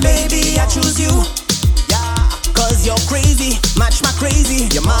 And baby, I choose you. Cause you're crazy, match my crazy.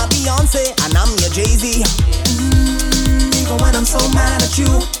 You're my Beyonce and I'm your Jay-Z. Even when I'm so mad at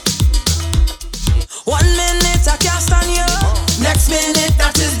you. 1 minute I can't stand you, next minute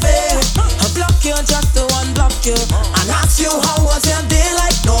that is bad. I block you just to unblock you, and ask you how was your day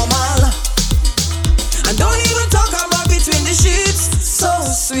like normal. And don't even talk about between the sheets. So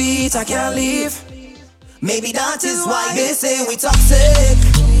sweet, I can't leave. Maybe that is why they say we toxic.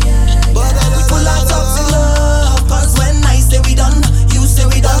 We full of toxic love. Cause when I say we done, you say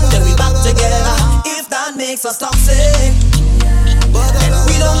we done, then we back together. If that makes us toxic, and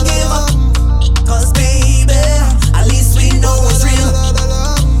we don't give up. Cause baby, at least we know it's real.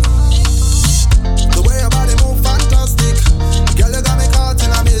 The way your body move fantastic. Girl, you got me caught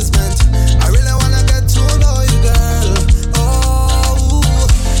in amazement. I really wanna get to know you, girl. Oh,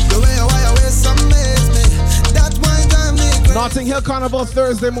 the way you wire waist amaze me. That's why time me great. Notting Hill Carnival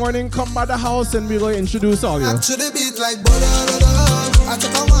Thursday morning. Come by the house and we're going to introduce all you. Rock to the beat like I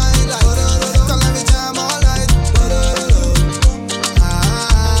take a wine like come let me jam all night.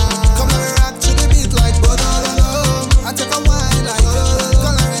 Come let me rock to the beat like I take a wine like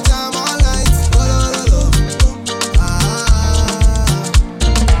come let me jam all night.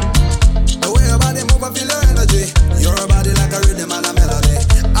 The way your body move, I feel your energy. Your body like a rhythm and a melody.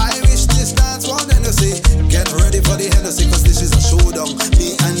 I wish this dance one Hennessy. Get ready for the Hennessy, cause this is a showdown.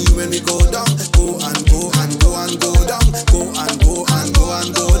 Me and you when we go down. Go and go and go and go down. Go and go and go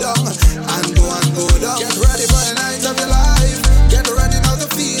and go down. And go and go down. Get ready for the night of your life. Get ready now to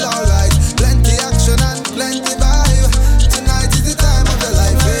feel alright. Plenty action and plenty vibe. Tonight is the time of your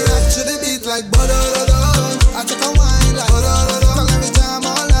life. Rock to the beat like I take a wine like come let me jam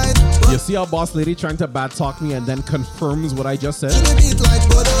all night. You see our boss lady trying to bad talk me and then confirms what I just said? To the beat like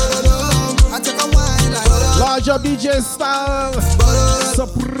I take a wine like Larger DJ style.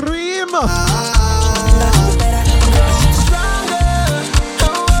 Supreme.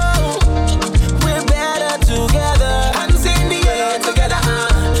 We're better together. Hands in the air together.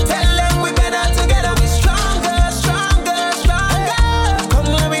 Tell them we're better together. We're stronger, stronger, stronger.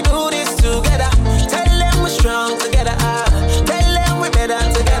 Come let me do this together. Tell them we're strong together. Tell them we're better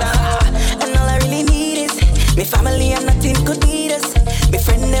together. And all I really need is me family and nothing could beat us. Me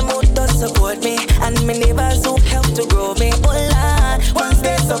friend them out to support me, and me neighbors who help to grow me. Oh Lord, once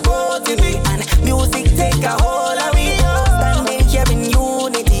they supporting me, and music take a hold of me. Standing here in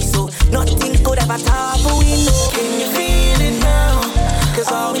unity, so nothing could ever topple we know. Can you feel it now?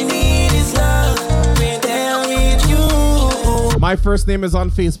 Cause all we need is love. We're there with you. My first name is on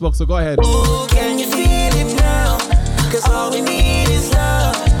Facebook, so go ahead. Ooh, can you feel it now? Cause all we need is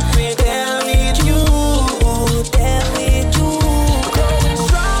love. We're there with you. There with you.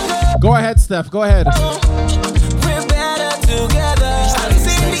 Go ahead, Steph. Go ahead. We're better together. Hands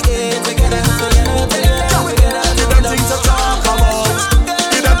in the air together. Give them things to talk about.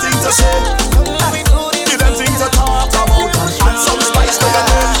 Give them things to say. Give them things to talk about. Add some spice to your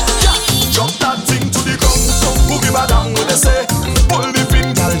name. Drop that thing to the ground. Who give a damn what they say? Pull the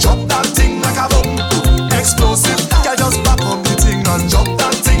pin, girl. Drop that thing like a bomb. Explosive, girl. Just back up the thing and drop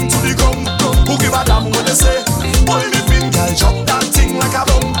that thing to the ground. Who give a damn what they say? Pull the pin, girl. Drop that thing like a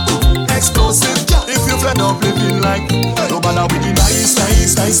bomb. Explosive, if you fed up living like no bother with the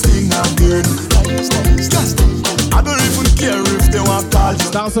nice thing I'm good. I don't even care if they want call you.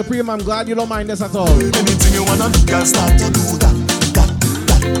 Style Supreme, I'm glad you don't mind this at all. Anything you wanna do, girl, start to do that.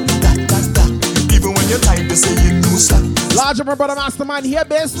 Even when you're tired, they say you do slack. Larger, my brother Mastermind here,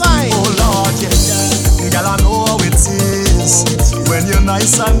 baseline. Oh Lord, yeah. Girl, I know how it is when you're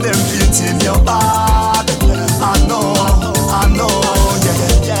nice and them feet in your bad. I know,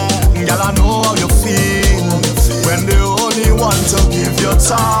 yeah. Girl, I know how you feel when they only want to give you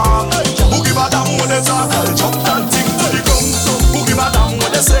talk. Who give a damn when they talk? Girl, drop that thing to the ground. Who give a damn when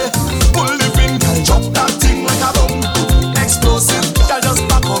they say? Pull the pin, girl, drop that thing like a bomb. Explosive, girl, just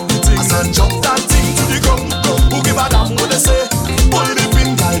back up the thing and drop that thing to the ground. Who give a damn when they say? Pull the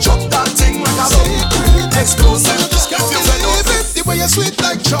pin, girl, drop that thing like a bomb. Explosive, if you fed up the way you sweet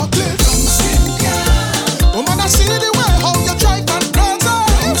like chocolate. Woman, I see the way how you drive and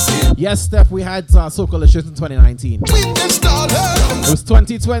crazy. Yes, Steph, we had Soca Licious in 2019. Witness, darling. It was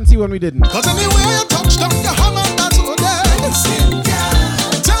 2020 when we didn't. Cause anywhere you touch down, you hammer that's all day.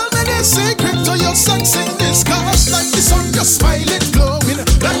 Tell me the secret to your sexiness. Cause like the sun, your smile is glowing.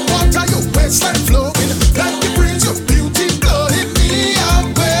 Like water, your waistline flowing. Like the breeze, your beauty blowing me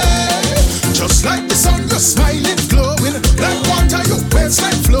away. Just like the sun, your smile is glowing. Like water, your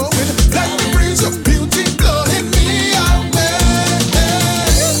waistline flowing. Like the breeze, your beauty blowing me away.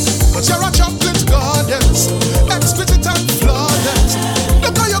 But you're a chocolate goddess, exquisite and flawless.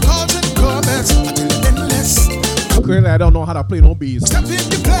 Look how you're causing comments until endless. Clearly, I don't know how to play no bees. Step in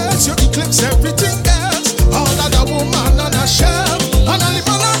the place, you eclipse everything else. All other woman on a shelf, and a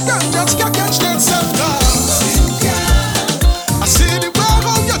little man and just can't catch themselves now. I see the way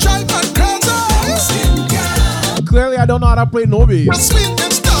how you drive and crazy. Clearly, I don't know how to play no bees.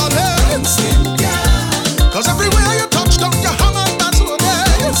 Sweetness, darling. Cause everywhere you touch down, you hammer that's all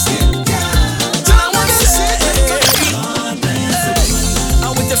day.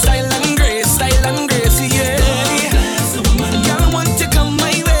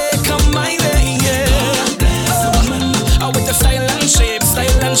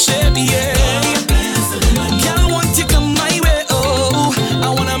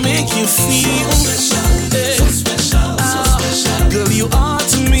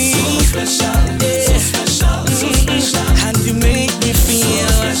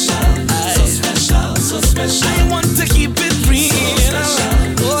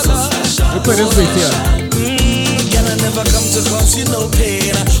 play this beat here. Girl, I never come to cause you no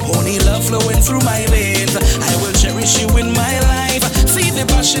pain. Only love flowing through my veins. I will cherish you in my life. See the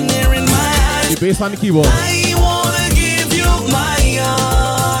passion there in my eyes. The bass on the keyboard. I wanna give you my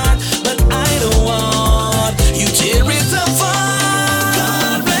heart, but I don't want you tear it apart.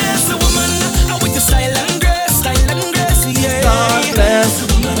 God bless the woman with the style and grace, yeah. God bless.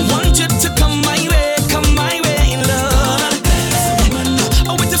 Want you to come my way in love.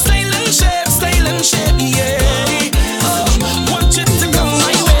 With the style and shape, yeah. Want you to come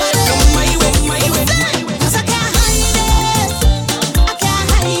my way. 'Cause I can't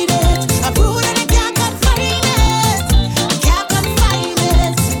hide it. I prove that I can't confine it. I can't confine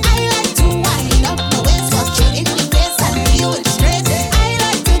it. I like to wind up my waist, watch you in the face and you it straight. I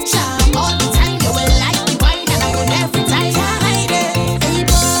like to charm all the time. You will like the wine and I will every time. Can't hide it. Hey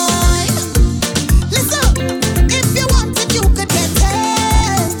boy, listen. If you want it, you could get it.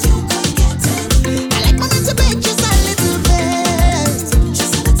 I like my man to beg just a little bit.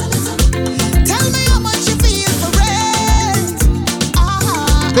 Tell me how much you feel for it.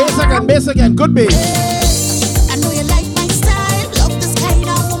 Bass again, good bass. I know you like my style, love this kind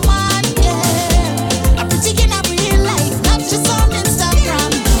of woman, yeah. I'm pretty in a real life, not just on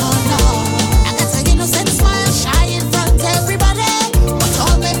Instagram, no. I got an innocent smile, shy in front of everybody. But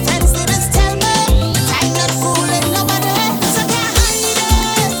all my friends, they just tell me that I'm not fooling nobody. 'Cause I can't hide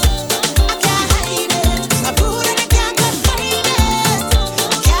it. I prove that I can't confine it.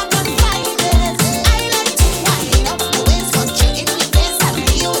 I can't confine it. I like to wind up the waist, watch you in the face and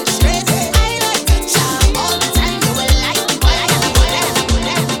you it straight. I like to charm all the time. You will like the way I love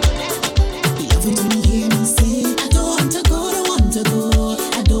it when you hear me say, I don't want to go, don't want to go.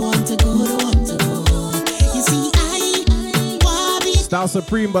 I don't want to go, don't want to go. You see, I want be Style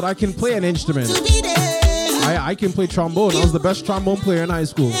supreme, but I can play an instrument. to be there. I can play trombone. I was the best trombone player in high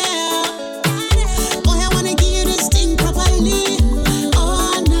school. Boy, I wanna give you this thing properly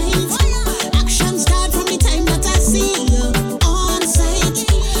all night. Action start from the time that I see you on sight,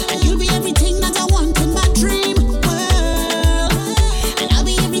 and you'll be everything that I want in my dream world, and I'll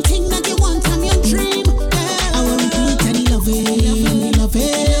be everything that you want from your dream girl. I wanna repeat and love it,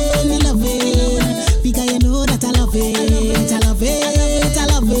 because you know that I love it.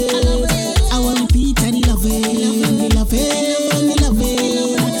 I wanna repeat and love it.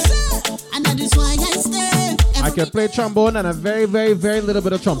 And that is why I stay. I can play trombone and a very, very, very little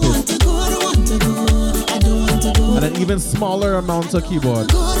bit of trumpet. I don't want to go. I don't want to go. And an even smaller amount of keyboard. I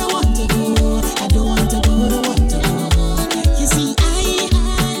don't want to go. I don't want to go. You see, I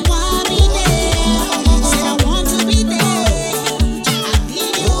want to be there. Said I want to be there. I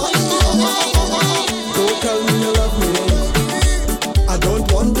need you. Don't tell me you love me. I don't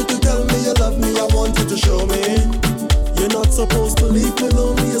want you to tell me you love me. I want you to show me. You're not supposed to leave me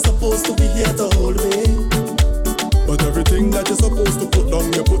lonely. You're supposed to be here to hold me. But everything that you're supposed to put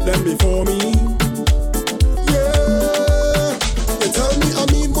down, you put them before me. Yeah. You tell me I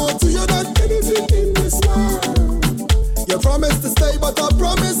mean more to you than anything in this world. You promise to stay, but I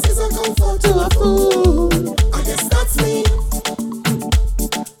promise is a comfort to a fool. I guess that's me.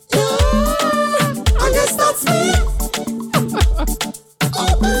 Yeah. I guess that's me.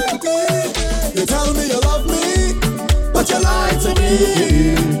 Oh baby, you tell me you love me, but you lied to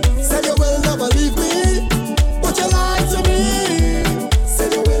me. Said you will never leave me, but you lied to me.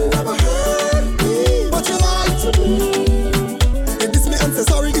 Said you will never hurt me, but you lied to me. You diss me and say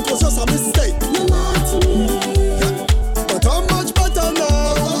sorry, it was just a mistake. You lied to me, yeah. But I'm much better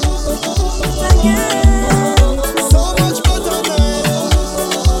now. So much better now.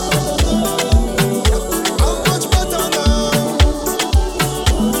 I'm much better now.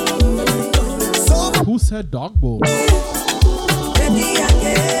 So Who said dog bowl? Ready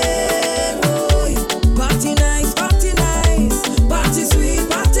again, boy. Party nice, party sweet,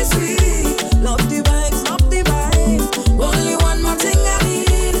 love the vibes. Only one more thing I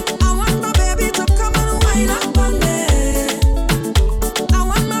need. I want my baby to come and wind up on me. I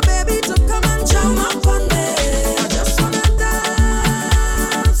want my baby to come and jump up on me. I just wanna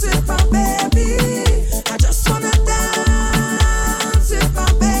dance with my baby. I just wanna dance with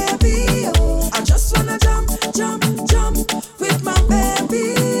my baby. I just wanna jump with my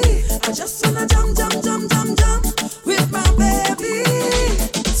baby. I just wanna jump with my baby.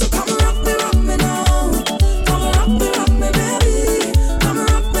 So come rock me now. Come rock me, baby. Come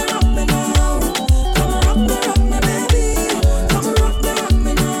rock me now. Come rock me, baby. Come rock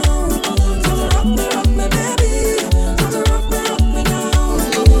me now. Come rock me, baby. Come rock me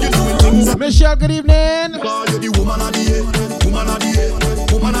now. Michelle, good evening. Call you the woman of the year, woman of the year,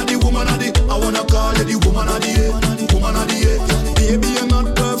 woman of the, woman of the. I wanna call you the woman of the year, woman of the year. Baby, you're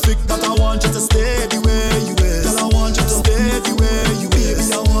not perfect, but I want you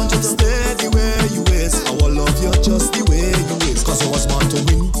to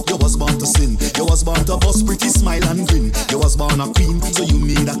win, you was born to sin. You was born to bust pretty smile and grin. You was born a queen, so you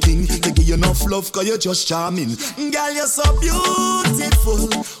need a king. To give you enough love, cause you're just charming. Girl, you're so beautiful.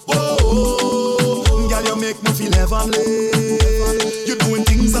 Whoa, girl, you make me feel heavenly. You're doing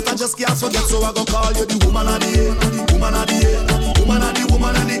things that I just can't forget, so I gonna call you the woman of the year. Woman of the year. Woman of the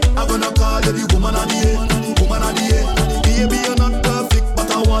woman of the. I'm gonna call you the woman of the year. Woman of the year. Baby, you're not perfect,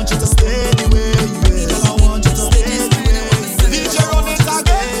 but I want you to stay the way you are. Girl, I want you to stay the way you are. DJ run it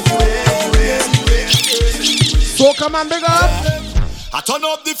again. So come on, big up. I turn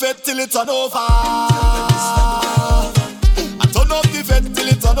up the fed till it turn over. I turn up the fed till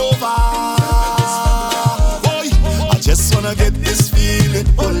it turn over. Boy, I just wanna get this feeling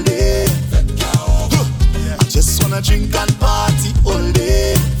all day. I just wanna drink and party all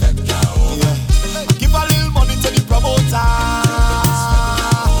day. Yeah. Give a little money to the promoter.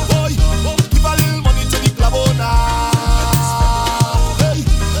 Boy, give a little money to the club owner. Hey,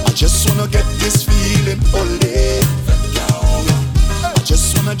 I just wanna get this feeling all day. I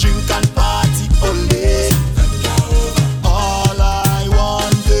just wanna drink and party all day. All I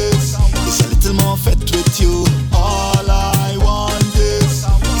want is a little more fat with you. All I want is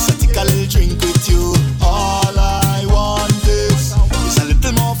a take a little drink with you. All I want is a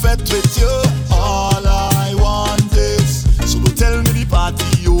little more fat with you. All I want is, so don't tell me the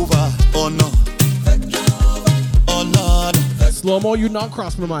party over. Oh no, oh Lord. Slow-mo, you not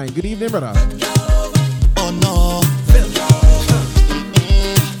cross my mind. Good evening, brother. Oh no.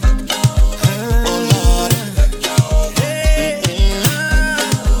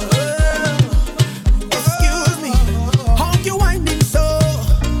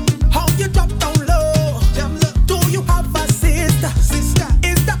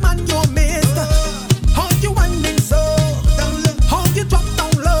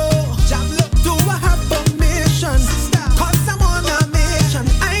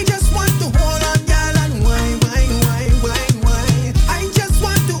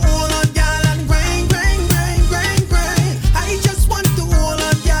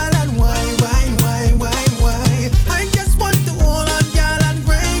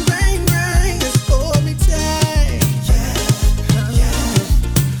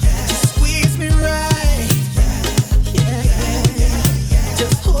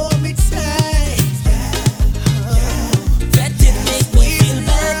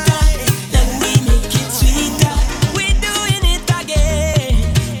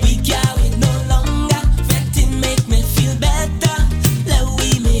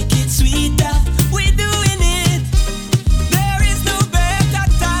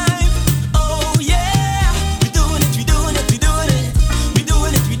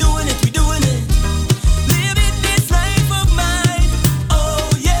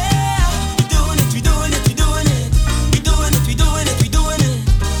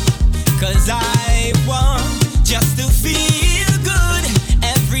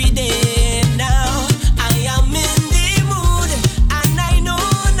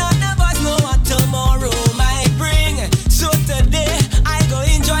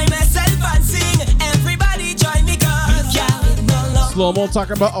 Slow-mo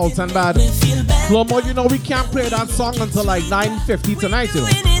talking about out and bad. Slow-mo, you know we can't play that song until like 9:50 tonight, you know.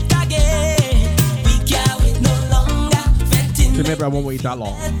 So maybe I won't wait that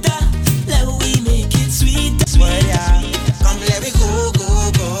long. Come let me go,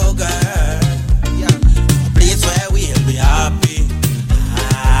 go, go, girl. Yeah. A place where we'll be happy.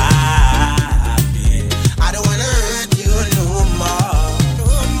 Happy. I don't wanna hurt you no more.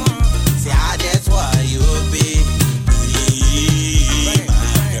 See, I just want you be my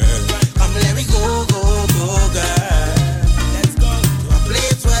girl. Come let me go, go, go, girl. Let's go to a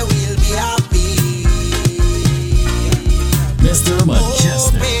place where we'll be happy. Mr. Mejustik.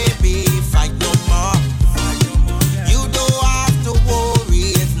 Oh, baby, fight no more. You don't have to worry,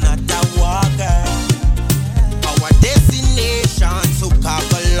 it's not a walker. Our destination, Soca.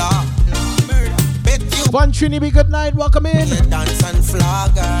 Bet you Fun Trini, be good night. Welcome in. dance and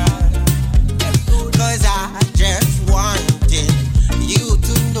flogger. Cause I just wanted you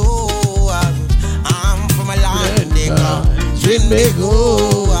to know I'm from a land they call Trinbago,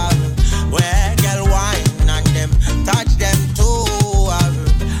 where girl wine and them touch them too.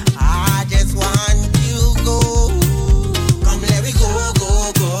 I just want you go. Come let me go,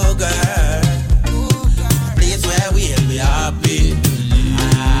 go, go, girl. A place where we'll be happy.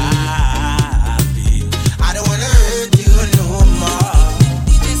 Happy. I don't wanna hurt you no more.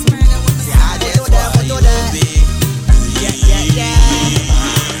 See, I just want you to be.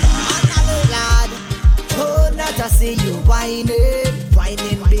 Oh, not to see you whining, whining.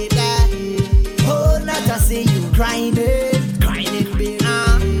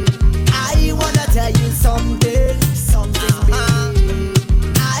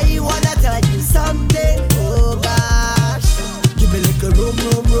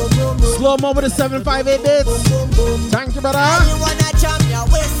 Slow mo with the 758 bits. Thank you, brother. I wanna jump your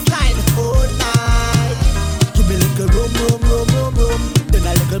waistline all night. Give me a little boom, boom, boom, boom, boom. Then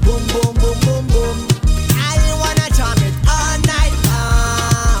a little boom, boom, boom, boom, boom. I wanna jump it all night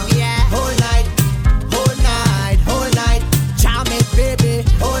long. Yeah, whole night, whole night, whole night. Jam it, baby,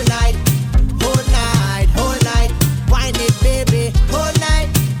 whole night, whole night, whole night. Wind it, baby, whole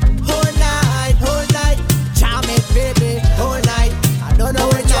night, whole night, whole night. Jam it, baby, whole night. I don't know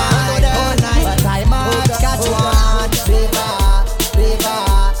which one, whole night, but I must catch one. Flavor, flavor,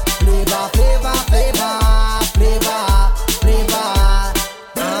 flavor, flavor, flavor, flavor, flavor.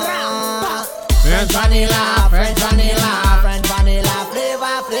 French vanilla, French vanilla, French vanilla,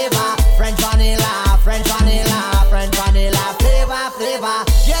 flavor, flavor. French vanilla, French vanilla, French vanilla, flavor, flavor.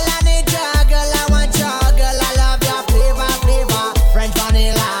 Girl, I need your girl, I want your girl, I love your flavor, flavor. French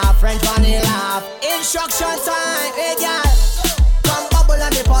vanilla, French vanilla. Instruction time, hey girl. Come bubble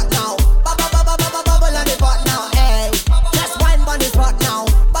on the pot now. Bubble on the pot now, hey. Just wine on the spot now.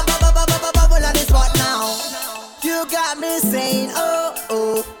 Bubble on the spot now. You got me saying, oh,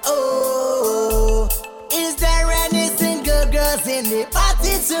 oh, oh. Is there any single girls in the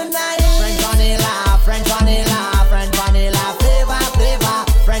party tonight? French vanilla, French vanilla, French vanilla, flavor, flavor.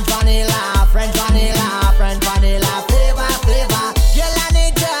 French vanilla, French vanilla, French vanilla, flavor, flavor. Girl, I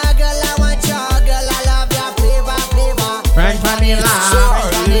need your girl, I want your girl, I love your flavor, flavor. French vanilla.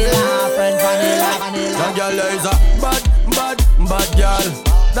 French vanilla, French vanilla, vanilla. That girl is a bad, bad, bad girl.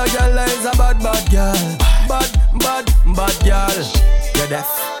 That girl is a bad, bad girl. Bad, bad, bad girl. You're deaf.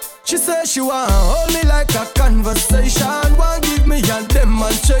 She says she want hold me like a conversation. Want give me a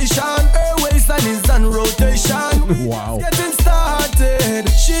demonstration. Her waistline is on rotation. Wow. Getting started.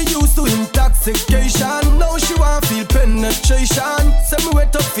 She used to intoxication. Now she want feel penetration. Send me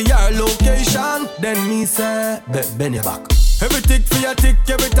wait up for your location. Then me say, bend your back. Every tick for your tick,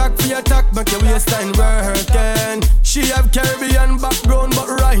 every tack for your tack. Make your waistline working. She have Caribbean background, but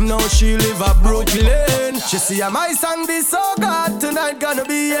right now she live a Brooklyn. She see my song this so good tonight gonna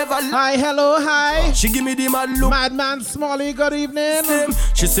be ever. Hi, hello, hi. She give me the mad look. Madman Smalley, good evening.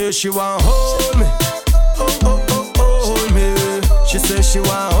 She says she want hold me. Oh, oh, oh, oh, hold me. She says she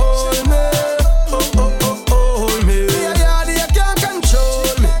want hold me. Oh, oh, oh, oh, hold me. Yeah, you can't control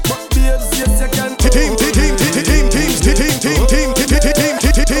me. But babes, yes, you can.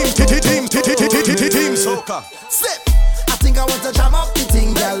 Team Soca. Sip. I think I want to jam up the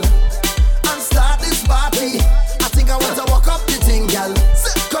thing, girl, and start this party. I think I want to walk up the thing, girl.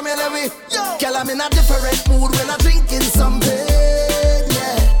 Sip. Come here, let me. Girl, I'm in a different mood when I'm drinking something.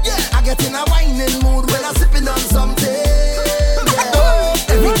 Yeah, yeah. I get in a whining mood when I'm sipping on something. Yeah.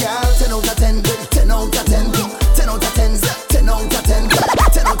 Every girl, 10 out of 10, 10 out of 10, 10 out of 10, 10 out of 10,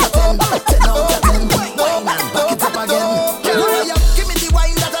 10 out of 10, 10 out of 10. Wine and back it up again. Girl, give me the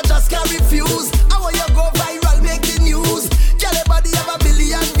wine that I just can't refuse. I want you go viral, make the news. Girl, everybody have a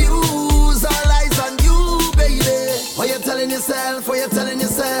billion views. All eyes on you, baby. What you telling yourself? What you telling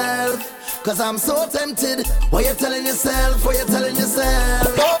yourself? Cause I'm so tempted. What you telling yourself? What you telling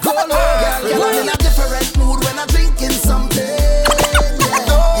yourself? Go low, girl. Girl, I'm in a different mood when I'm drinking something.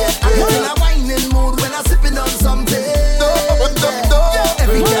 Yeah, I get in a whining mood when I'm sipping on something. Yeah.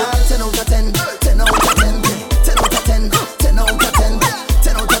 Every girl, 10 out of 10, 10 out of 10, 10 out of 10, 10 out of 10,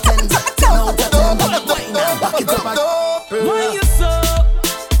 10 out of 10, 10 out of 10. Wine and back it up again. Why you so?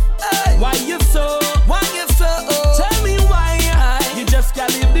 Why you so? Why you so? Tell me why you just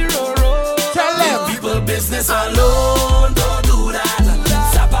can't leave the road. Tell them. People business alone, don't do that.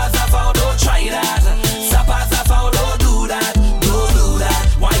 Sapas are foul, don't try that. Sapas are foul, don't do that. Don't do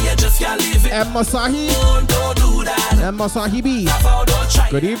that. Why you just can't leave it? Emma Sahi. Don't do that. Emma Sahi B. Foul, don't try.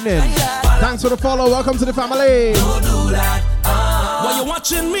 Good evening. Thanks for the follow. Welcome to the family. Don't do that. What you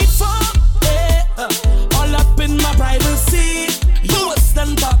watching me for? All up in my privacy. You a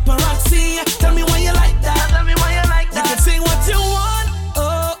stand paparazzi. Tell me why you like that. Tell me why you like that. You can say what you want.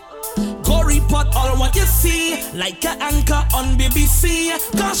 Go report all what you see. Like an anchor on BBC.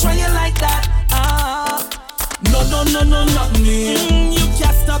 Gosh, why you like that? No, not me. You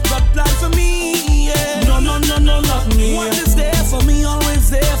can't stop a plan for me. Yeah. No, not me. What is there for me? Always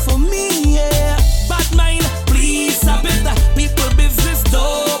there for me. Yeah. Bad mind, please stop it. People business,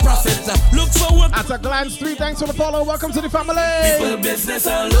 don't profit. Look for what. At a glance, 3 thanks for the follow. Welcome to the family. People business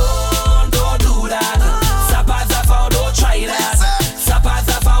alone, don't do that. Sapas are foul, don't try that. Sapas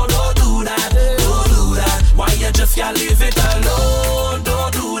are foul, don't do that. Don't do that. Why you just can't leave it alone?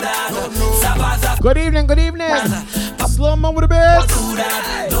 Don't do that. Sapas are. Good evening, good evening. Slow mo with a bit. Don't do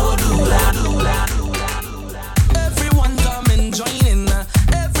that. Don't do that. Do that. Everyone come and join in.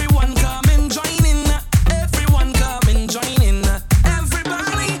 Everyone come and join in. Everyone come and join in.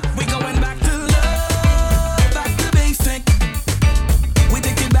 Everybody, we going back.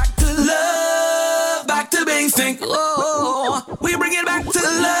 basic. Oh, we bring it back to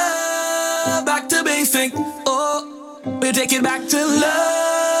love, back to basic. Oh, we take it back to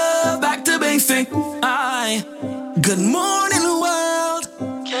love, back to basic. Aye. Good morning, world.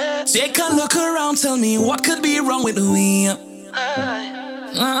 Take a look around, tell me what could be wrong with we.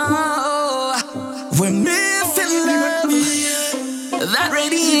 Oh, we're missing love, that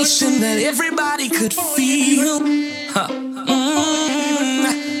radiation that everybody could feel.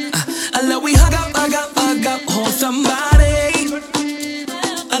 I love we hug up, hold somebody,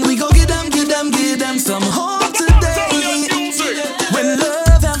 and we go get them some hope today. When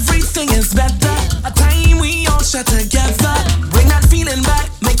love, everything is better. A time we all share together. Bring that feeling back,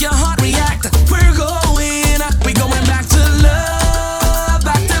 make your heart react. We're going back to love,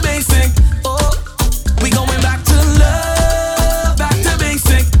 back to basic. Oh, we going back to love, back to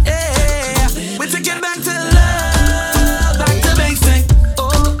basic. Yeah, we take it back to love, back to basic.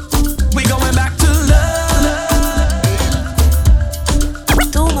 Oh, we going back to love.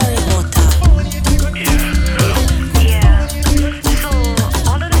 Don't worry about that. Yeah. So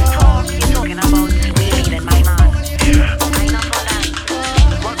all of this talk you're talking about me leaving my man. I know for that.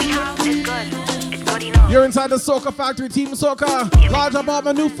 What we have is good. It's good enough. You're inside the Soca Factory, Team Soca. Large about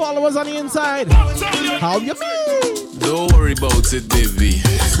my new followers on the inside. How you mean? Don't worry about it, baby.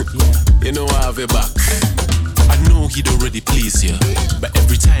 You know I have your back. I know he'd already please you, but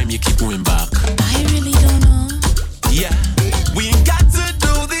every time you keep going back. I really don't know. Yeah, we ain't got to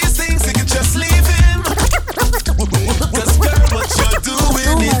do these things, you can just leave him. Cause girl, what you're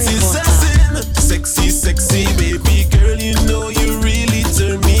doing, it is a sin. Sexy, sexy, baby girl, you know you really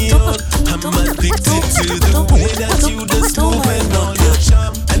turn me on. I'm addicted to the way that you just move and all your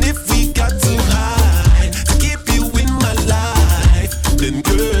charm. And if we got to hide to keep you in my life, then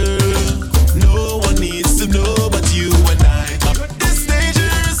girl, no one needs to know but you and I. This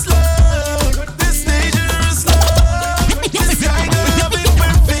dangerous love, this dangerous love. This kind of love is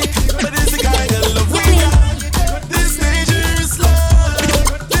perfect, but it's the kind of love we got. This dangerous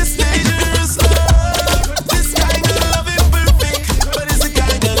love, this dangerous love. This kind of love is perfect, but it's the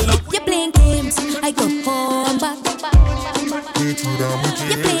kind of love. You're playing games, I go home back.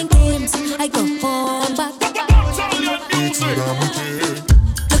 You're playing games, I go home back.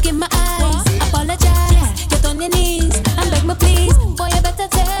 Look in my eyes, apologize. Get on your knees and beg me please. Boy, you better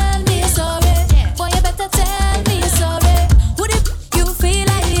tell me sorry. Boy, you better tell me sorry. Would it you feel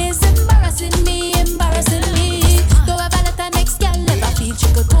like it's embarrassing me? Go have a letter next girl, never feel she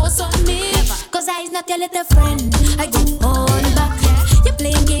could toss on me. Cause I's not your little friend, I go on back. You're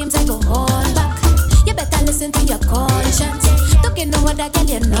playing games, I go on back. You better listen to your conscience. Don't get no other girl,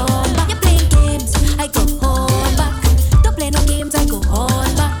 you know back. You're playing games, I go on back. Don't play no games, I go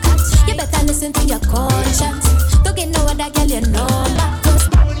on back. You better listen to your conscience. Don't get no other girl, you know back.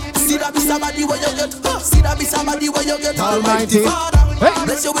 See that be somebody where you get. See that be somebody where you get. Almighty. Hey.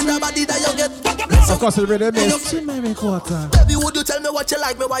 Bless you with the body that you get. Of course, the rhythm is Jimmy Quarter. Baby, would you tell me what you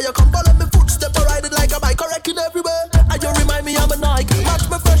like me? Why you come follow me footstep or ride it like a bike? Correcting everywhere. And you remind me I'm a Nike. Match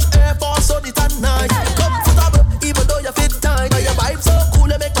me fresh air for sun it at night. Comfortable, even though you fit tight. And your vibe so cool,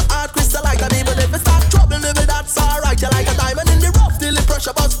 you make my heart crystalline. And even if you start troubling me, that's alright. You like a diamond in the rough, till the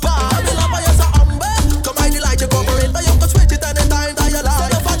pressure buzz by. I love how you're so humble. Come ride it like you cover it, but you can switch it anytime that you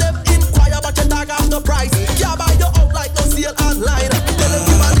like. Some of them inquire, but you tag off the price. Can't buy you out like no sale online. Tell them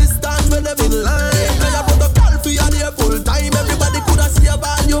give a distance when them in line. Now you put the call for you there full time. Everybody could have see a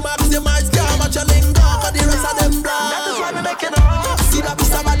value maximize. Can't match your link down, and the rest of them blind. That is why we make it up. See that be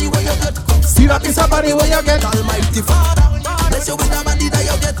somebody where you get. See that be somebody where you get. Almighty Father, bless you with the body that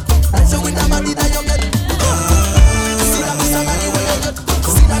you get. Bless you with the body that you get. See that be somebody where you get.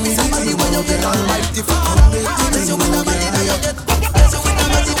 See that be somebody where you get. Almighty Father, bless you with the body that you get. Bless you with the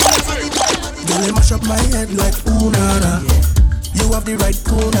body that you get. Girl, you mash up my head like Unada. You have the right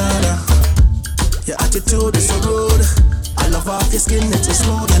Punada. Your attitude is so rude. I love off your skin, it's so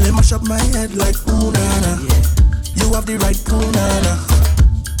smooth. Girl, you mash up my head like Unada. You have the right Punada.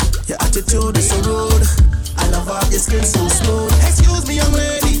 Your attitude is so rude. I love how your skin so smooth. Excuse me, young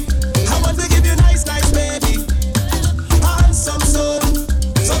lady, I want to give you nice, baby. Handsome son.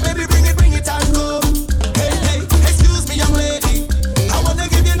 So baby, bring it and go. Hey, excuse me, young lady, I want to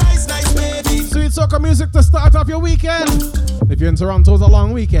give you nice, baby. Sweet soca music to start off your weekend. If you're in Toronto, it's a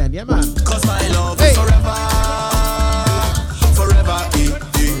long weekend, yeah man. Cause my love is forever. Forever,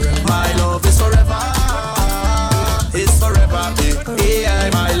 my love is forever. It's forever,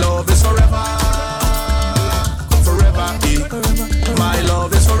 my love is forever. Forever, my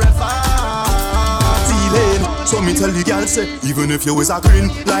love is forever. Feeling, so me tell the girl say, even if you was a green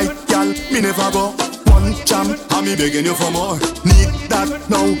light girl, me never go. One jam, and me begging you for more. Need that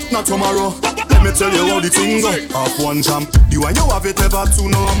now, not tomorrow. Let let me tell you how the thing go. Half one jam, the one you have it never too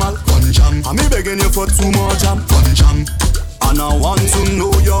normal. One jam, I'm begging you for two more jam. One jam, and I want to know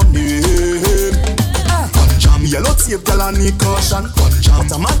your name. One jam, yellow tape, girl, I need caution. One jam,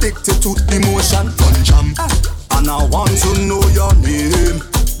 but I'm addicted to emotion. One jam, and I want to know your name.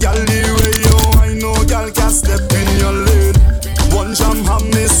 Girl, the way you I know, girl, can step in your lane. One jam have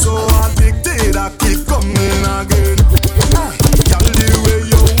me so addicted, I keep coming again. Girl, the way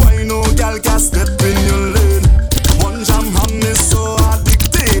you I know, girl, can step in your lane. One jam have me so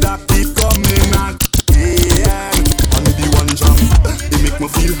addicted, I keep coming again. And the one jam, it make me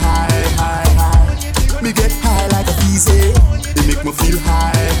feel high, high, high. Me get high like a easy. It make me feel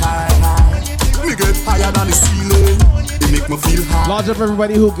high, high, high. Me get higher than the ceiling. Make me feel high. Large up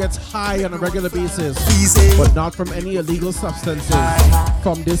everybody who gets high on a regular basis, but not from any illegal substances.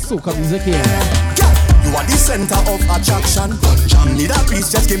 From this soca music here. You are the center of attraction. Need a piece,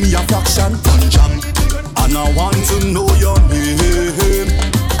 just give me a fraction. And I want to know your name.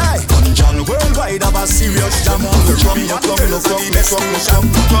 Hey, John, worldwide have a serious jam. From your tongue, look from the best from.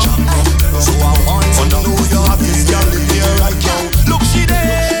 So I want to know your this girl in here right now. Look, she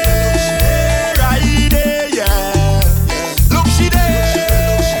there, right there, yeah.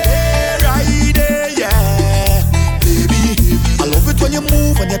 When you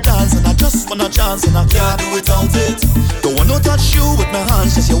move and you dance and I just wanna chance and I can't do without it. Don't wanna touch you with my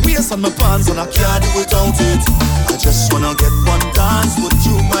hands, just your waist and my pants and I can't do without it. I just wanna get one dance, would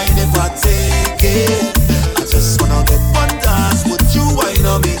you mind if I take it? I just wanna get one dance, would you wine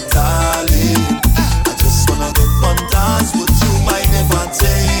on me, darling? I just wanna get one dance, would you mind if I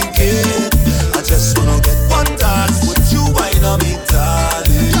take it? I just wanna get one dance, would you wine on me,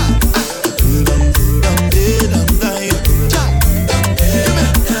 darling?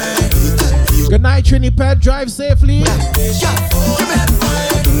 Good night, Triniped. Drive safely.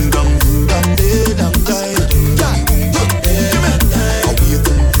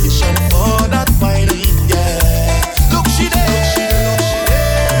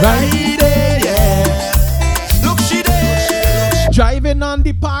 Driving on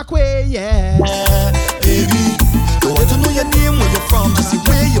the parkway, yeah. Baby, don't want to know your name, where you're from, just the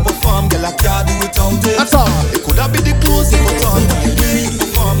way you perform, girl, I can't do without it. That's all. It could have been the clothes you put on, but the way you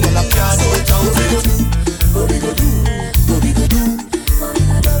perform, girl, I can't do without it. What we gonna do? What we gonna do?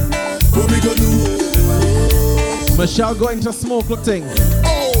 What we gonna do? Michelle going to smoke, look thing.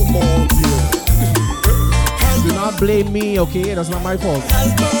 Oh, my dear. Do not blame me, okay? That's not my fault.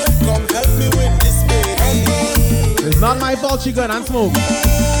 Come help me with this, baby. It's not my fault she going and smoke.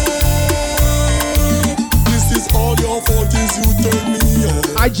 This is all your fault, is you turn me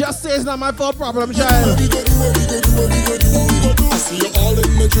on. I just say it's not my fault problem, child. What we gonna do? What we gonna do? What we gonna do? What we gonna do? I see you all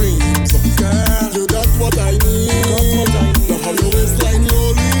in my dreams. Girl, you got what I need. You have your waistline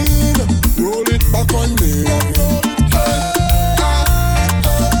rolling. Roll it back on me.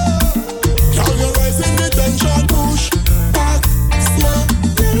 Girl, you're rising the tension. Push back, slow.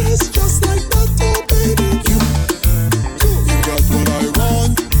 Yes, just like that, oh baby. You got what I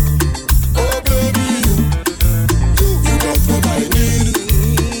want. Oh baby, you got what I need.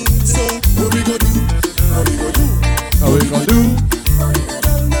 So what we gonna do? What we gonna do? How we gonna do?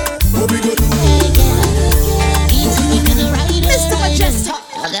 What we gonna do? Mr. Majestic,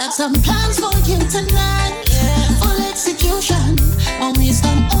 I got some plans for you tonight. Full execution. Only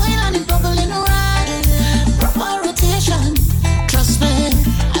some oil and it bubbling right. Proper rotation. Trust me,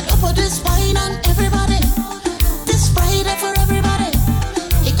 I don't put this wine on everybody. This Friday for everybody.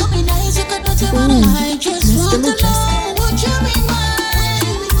 It could be nice, it could not your body. I just want to know, would you be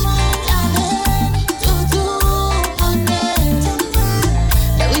mine, darling?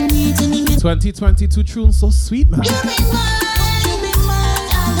 That we need to meet. 2022 tune so sweet, man. You be mine, darling.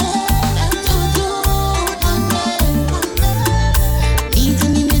 Meet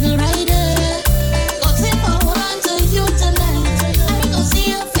in the middle right there. Go take my one to you tonight. I go see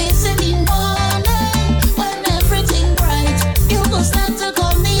your face in the morning when everything bright. You go start to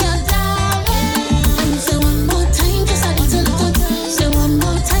call me a darling. And say one more time, just a little. Say one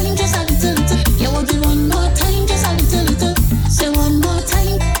more time, just a little. You want it one more time, just a little. Say one more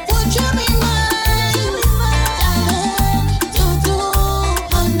time. Would you be mine, darling?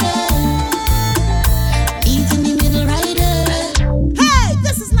 Meet in the middle right there. Hey,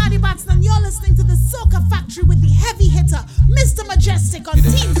 this is Nadi Baxton. You're listening to the Soca Factory with the heavy hitter, Mr. Majestic on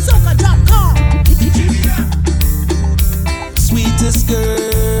TeamSoca.com. Sweetest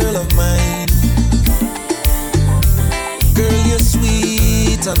girl of mine. Girl, you're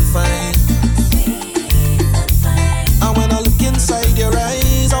sweet and fine. And when I look inside your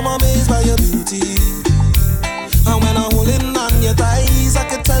eyes, I'm amazed by your beauty. And when I'm holding on your thighs, I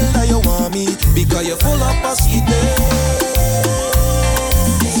can tell that you want me. you're full of a sweetness.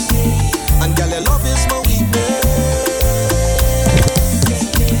 And girl, your love is my weakness.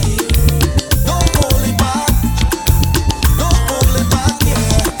 Don't hold it back. Don't hold it back, yeah.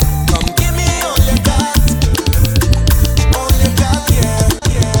 Come give me all you got. All you got, yeah.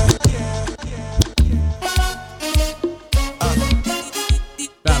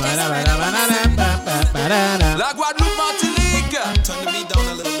 La Guadeloupe, Martinique. Turn the beat down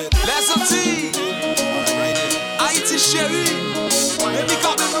a little bit. Let's see. Right here. Haïti chérie. Baby,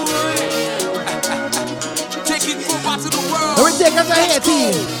 come and move it. Take it from part of the world. Let me take us to Haiti.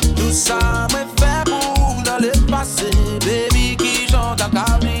 Tout ça me fait pour dans le passé. Baby, qui chante à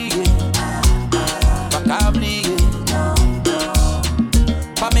cablier. Pas cablier.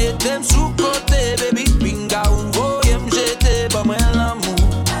 Pas mettre sous côté, baby. Pinga ou voye me jeter. Pas moi l'amour.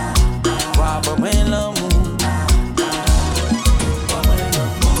 Pas moi l'amour.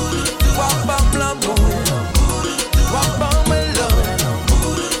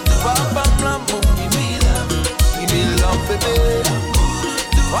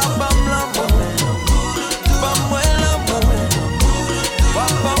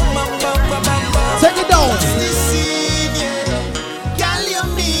 Take it down. Girl, you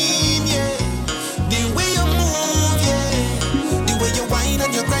mean, yeah. The way you move, yeah. The way you whine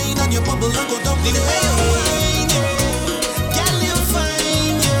and you grind and you bubble and go down. The way you whine, yeah. Girl, you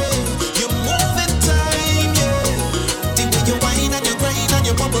fine, yeah. You move in time, yeah. The way you whine and you grind and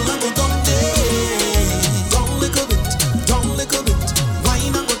you bubble and go down there. Down little bit, down little bit.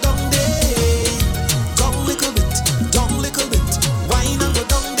 Whine and go down there. Down little bit, down little bit. Whine and go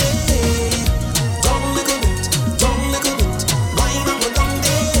down there.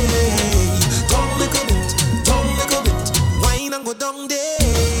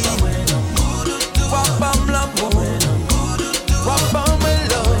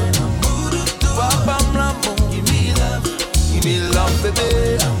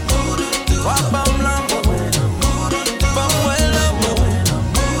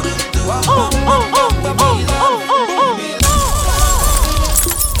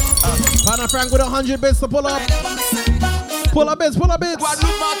 Partner Frank with 100 bits to pull up. Pull up bits, pull up bits.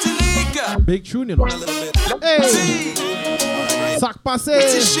 Big tune, you know. Hey. Sac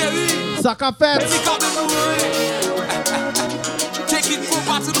passé. Sac à fête. Take it from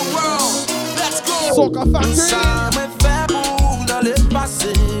part of the world. Let's go. Soca Factory. Ça me fait pour dans le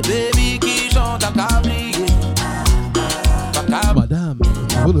passé. Baby qui chante à cablier. Madame,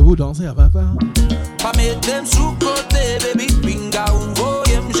 voulez-vous danser avec moi? Pas mettre sous côté, baby. Pinga ou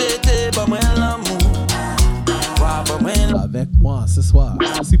voye me jeter. Pas moi l'amour. Avec moi ce soir,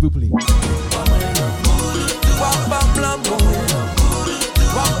 s'il vous plaît.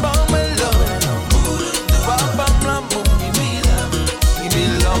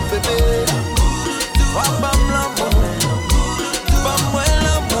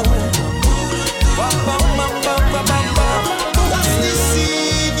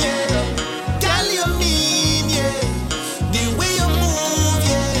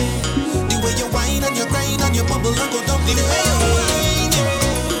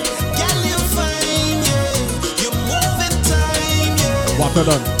 Water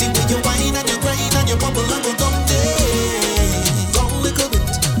done. You whine and you grind and you bubble and go down there. Down little bit,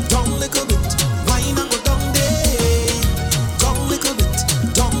 down little bit. Whine and go down there. Down little bit,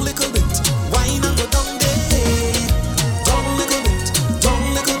 down little bit. Whine and go down there. Down little bit, down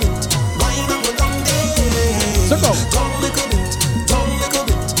little bit. Whine and go down there. So go. Down little bit, down little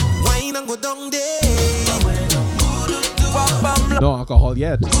bit. Whine and go down there. No alcohol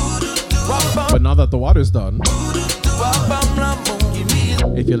yet. But now that the water's done,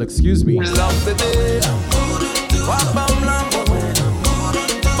 if you'll excuse me.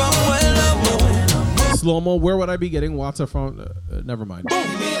 Slow-mo, where would I be getting water from? Never mind.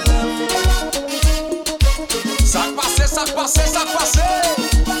 Sac passé, sac passé, sac passé.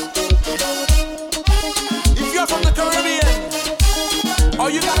 If you're from the Caribbean, or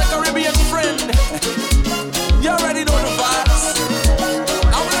you got a Caribbean friend, you already know the vibes.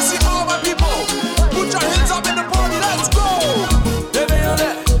 I wanna see all my people. Put your hands up in the party, let's go.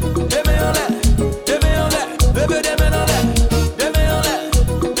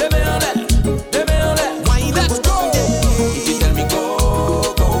 Let's go. If you tell me go,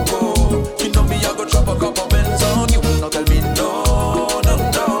 go, go, you know me, I go drop a couple bells on you. No tell me no, no,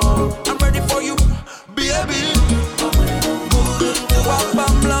 no. I'm ready for you, baby.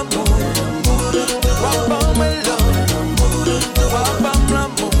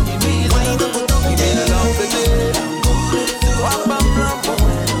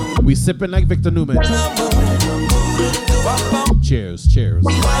 We sipping like Victor Newman. Cheers, cheers.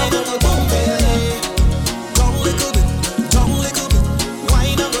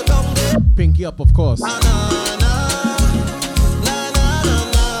 Pinky up, of course.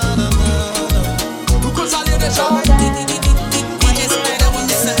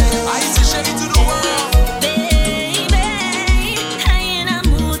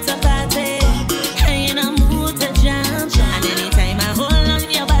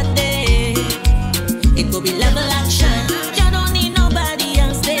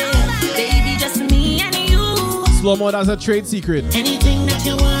 Slow mo, that's a trade secret. Anything that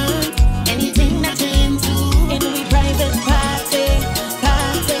you want, anything that you're into, in we private party.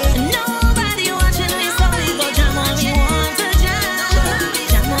 Nobody watching me, so we go jam on we want to jam.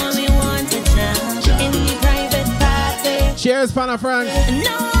 Jam on we want to jam. In we private party. Cheers, Pana Frank.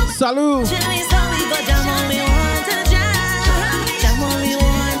 Salud. Watching me, so we go jam on we want to jam. Jam on we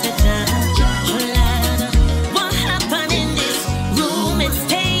want to jam. What happened in this room? It's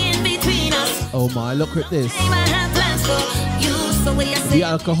staying between us. Oh my, look at this. The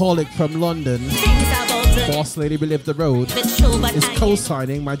alcoholic from London, boss lady believe the road, is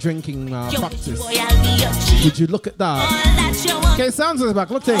co-signing my drinking practice. Would you look at that? Okay, sounds is back.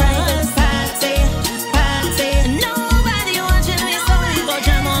 Look at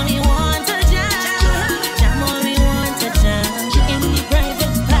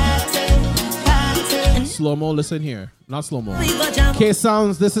slow-mo, listen here. Not slow-mo. Okay,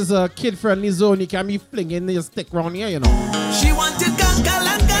 sounds, this is a kid-friendly zone. You can't be flinging your stick around here, you know. She wanted kanka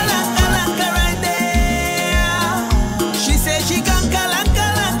lanka lanka lanka right there. She said she kanka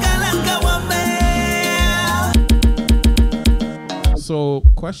lanka lanka lanka woman. So,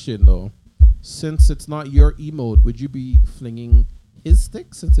 question though. Since it's not your emote, would you be flinging his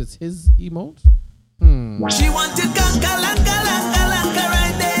stick since it's his emote? She wanted kanka lanka lanka lanka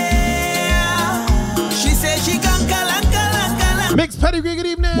right there. She said she kanka lanka lanka lanka. Mixed pedigree, good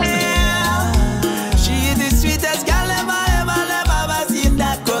evening. She is the sweetest girl ever seen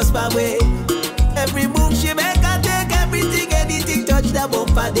that cross my way. Every move she make, I take everything, anything touch the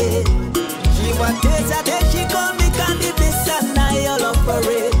bumper day. She want taste, I take, she call me candy bliss and I all up for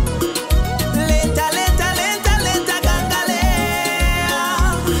it. Later, gangale.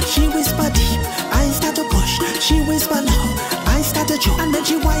 She whisper deep, I start to push. She whisper loud, I start to choke. And then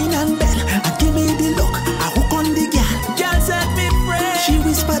she whine and bend and give me the look. I hook on the girl, girl set me free. She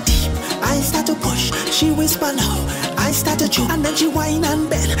whisper deep, I start to push. She whisper loud, I start to choke. And then she whine and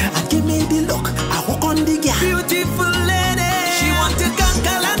bend and give me the look. I hook on the girl, beautiful lady. She wanted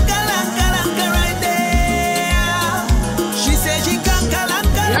kanka lanka lanka lanka right there. She said she kanka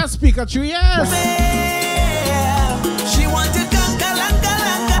lanka. Yes, Pikachu, yes. She wanted kanka lanka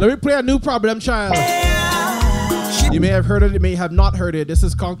lanka. Let me play a new problem child. You may have heard it, you may have not heard it. This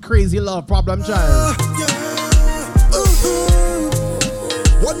is called Crazy Love Problem Child.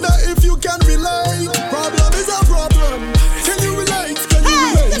 Wonder if you can relate. Problem is a problem. Can you relate? Can you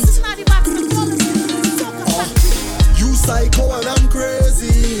relate? This is not about the You psycho and I'm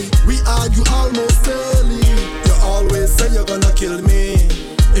crazy. We argue almost daily. You always say you're gonna kill me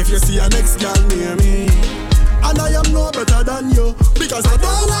if you see an ex girl near me. And I am no better than you because I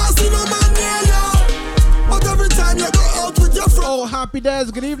don't want to see no man near you. But every time you go out with your friends. Oh, happy days,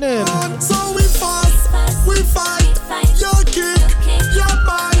 good evening. So we fuss, we fight, you kick, you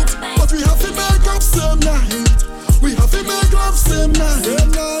bite. But we have to make up same night. We have to make up same night.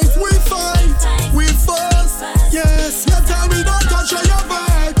 We fight, we fuss. Yes, you tell me don't touch your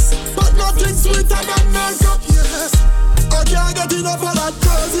backs. But nothing sweeter than makeup, yes. I can't get enough of that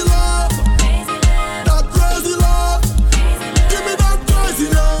crazy love. That crazy love. Give me that crazy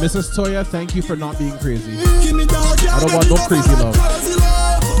love. Mrs. Toya, thank you for not being crazy. Give me that, I don't want no crazy love. crazy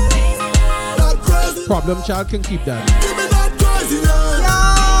love. That crazy Problem child can keep that. Give me that crazy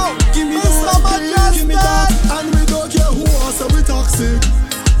love. Give me that, give me that. And we don't care who else, so we toxic.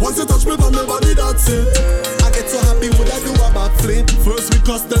 Once you touch me on my body, that's it. I get so happy when I do a backflip. First we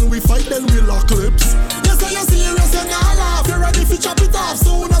cuss, then we fight, then we lock lips. Yes, are you serious? You're not laugh. You're ready to chop it off.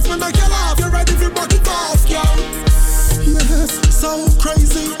 Soon as we make you laugh, you're ready to break it off, girl. Yes, so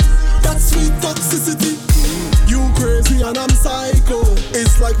crazy. That sweet toxicity. You crazy and I'm psycho.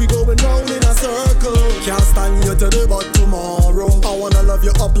 It's like we going round in a circle. Can't stand you today but tomorrow. I wanna love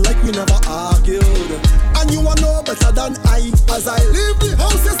you up like we never argued. And you are no better than I. As I leave the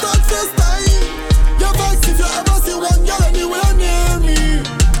house you start first time. Your vex if you ever see one girl anywhere near me.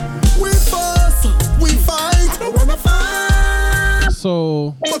 We fuss, we fight. I don't wanna fight.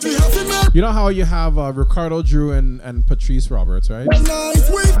 So, But we have to make you know how you have Ricardo Drew and Patrice Roberts, right? night.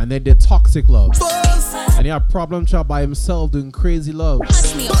 We And they did Toxic Love. fuss. and you have Problem Child by himself doing Crazy Love,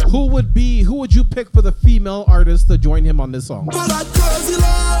 who would you pick for the female artist to join him on this song?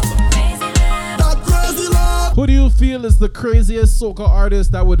 Who do you feel is the craziest soca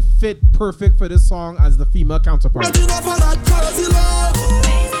artist that would fit perfect for this song as the female counterpart?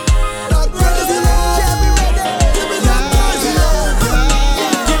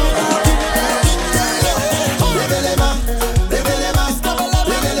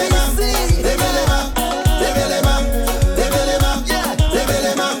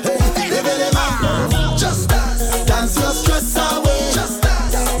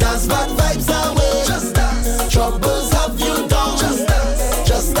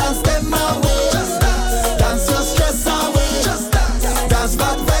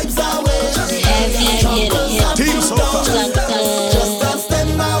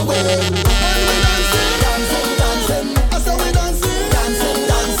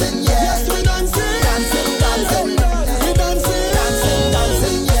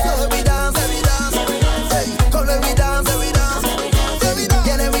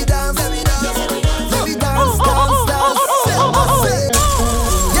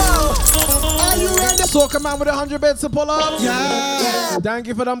 Soca man with 100 bits to pull up. Yeah. Thank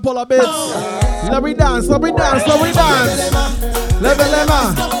you for them pull up bits. Let me dance, let me dance, let me dance.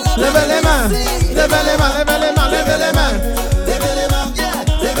 Levelema, levelema, levelema, levelema,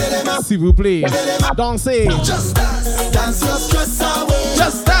 levelema. S'il vous plaît, dansez. Just dance, dance your stress away.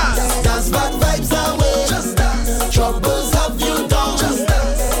 Just dance, dance bad vibes away. Just dance, troubles have you down.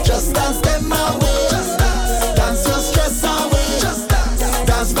 Just dance them away. Just dance your stress away. Just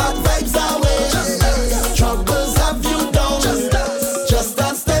dance bad vibes away. Troubles have you down. Just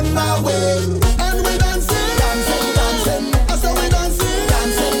dance them away. And we dancing, dancing, dancing. I saw we dancing,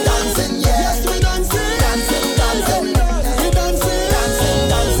 dancing, dancing. Yes, we dancing, dancing, dancing. We dancing, dancing,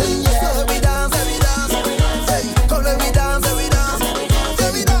 dancing. Yeah, we dance, we dance. Hey, come let me dance, we dance.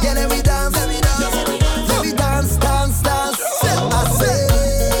 Yeah, let me dance, we dance. Let me dance, dance, dance. I say,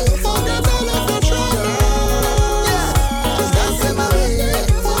 forget all of your trouble. Yeah, just dance them away.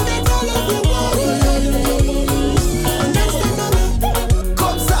 Forget all of your worries.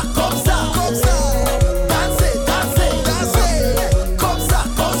 Comme ça, comme ça, comme ça. Dansez, dansez, dansez. Comme ça,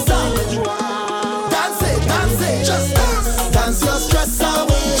 comme ça. Dansez, dansez. Just dance, dance your stress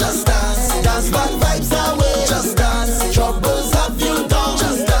away. Just dance, dance bad vibes away. Just dance, troubles have you down.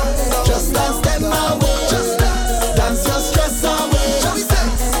 Just dance them away. Just dance your stress away. Just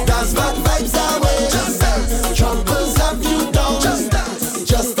dance bad vibes away. Just troubles have you down. Just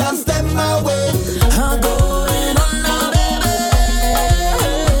dance them away. I'm going on now, baby.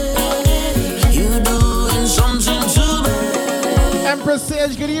 You're doing something to me. Empress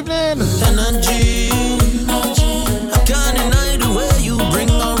Sage, good evening. Energy, I can't deny the way you bring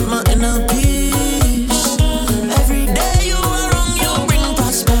out my inner peace. Every day you are wrong, you bring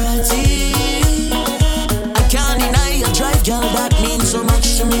prosperity. I can't deny your drive, girl, that means so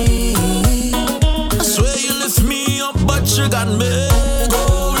much to me. I swear you lift me up, but you got me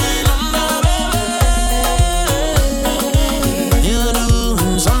going under, baby. You're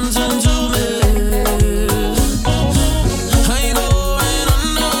doing something to me. I going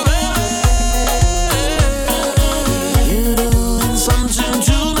under, baby. You're doing something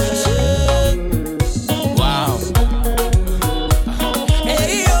to me. Wow.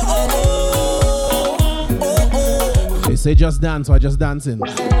 Hey, oh, oh, oh, oh. They say just dance, so I just dancing.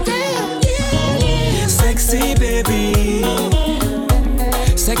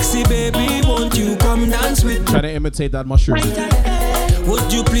 Sexy baby, won't you come dance with me? Trying to imitate that mushroom.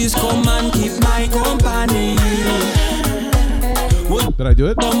 Would you please come and keep my company? Would Did I do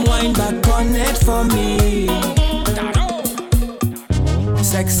it? come wine back on it for me?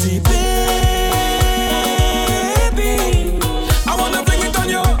 Sexy baby, I wanna bring it on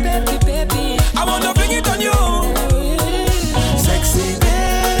you. Baby, I wanna bring it on you. Sexy baby,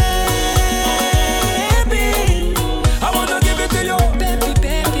 I wanna give it to you.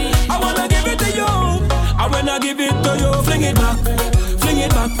 Baby, I wanna give it to you. I wanna give it to you. Fling it back, fling it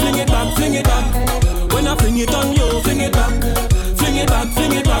back, fling it back, fling it back. When I fling it on you, fling it back, fling it back,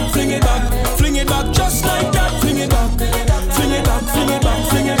 fling it back, fling it back, fling it back, just like that. Fling it back, fling it back, fling it back,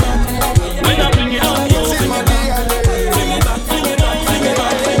 fling it back. When I fling it on you, fling it back, fling it back, fling it back, fling it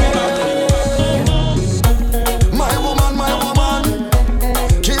back, fling it back. My woman,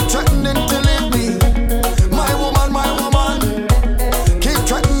 keep threatening to leave me. My woman, keep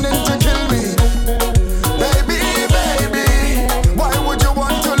threatening to kill me. Baby, why would you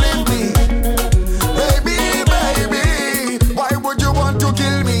want to leave me? Baby, why would you want to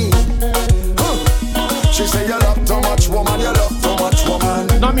kill me? She say you love too much woman, you love too much woman.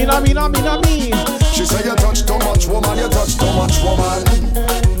 Not me. She say you touch too much, woman, you touch too much, woman.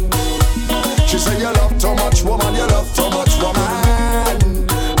 She say you love too much, woman, you love too much, woman.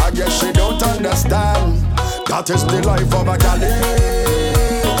 I guess she don't understand. That is the life of a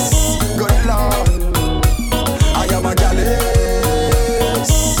gallus. Good Lord, I am a gallus.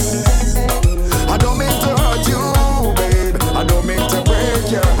 I don't mean to hurt you, babe. I don't mean to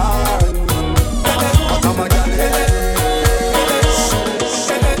break your heart, but I'm a gallus.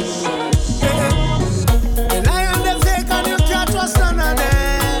 The lion they fake and you can't trust none of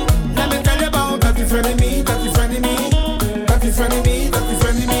them. Let me tell you about that frenemy, that frenemy, that frenemy, that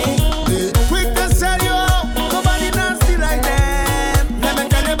frenemy. Quick to sell you out, nobody nasty like them. Let me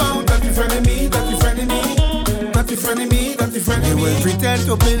tell you about that frenemy, that frenemy, that frenemy, that frenemy. They will pretend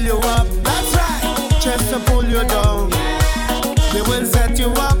to build you up, that's right, just to pull you down. They will set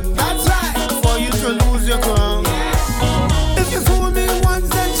you up, that's right, for you to lose your crown. If you fool me once,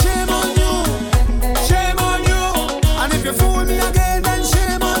 then shame on you, shame on you. And if you fool me again, then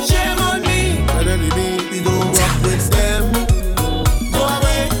shame on me. But anyway, we go rock with them. Go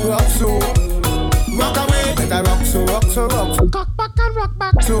away, rock so, rock away. Better rock so, rock so, rock so. Cock back and rock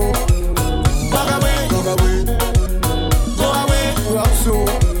back so. Rock away, rock away. Go away, rock so,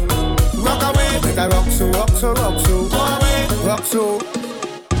 rock away. Better rock so, rock so, rock so. Go away, rock so,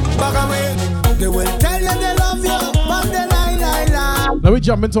 rock away. They will tell you they love you, but they lie, lie, lie. Now we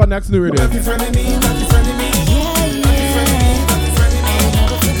jump into our next new rhythm.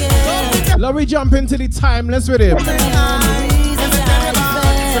 Now we jump into the timeless rhythm.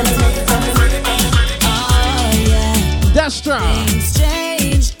 Destra. Things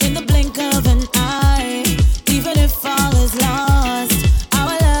change in the blink of an eye. Even if all is lost,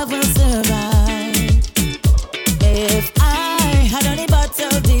 our love will survive. If I had only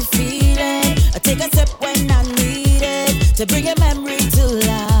bottled the feeling, I'd take a sip when I need it to bring a memory to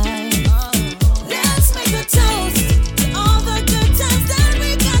life. Let's make a toast to all the good times that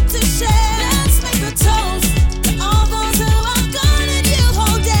we got to share. Let's make a toast to all those who are gone and you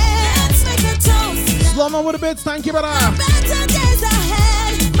hold it. Let's make a toast. Slow down with the bits, thank you, brother. Better days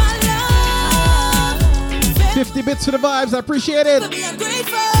ahead, my love. 50 bits for the vibes, I appreciate it. We are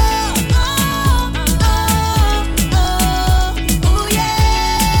grateful.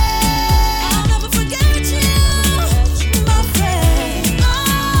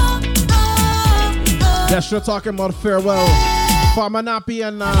 Destra talking about farewell. Farmer Nappy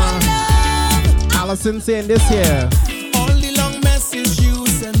and Allison saying this here. Only long message you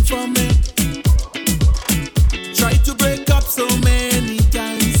send from me. Try to break up so many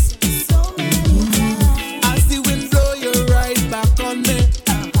times. As the wind blow you right back on me.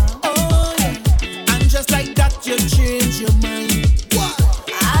 Oh yeah. And just like that you change your mind.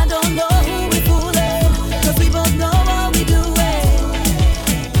 I don't know who we fooling, 'cause we both know what we doing.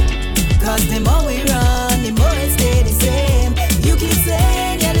 'Cause the more we run, the more it stay the same. You keep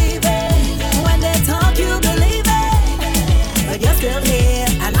saying you're leaving, when they talk you believe it. But you're still here,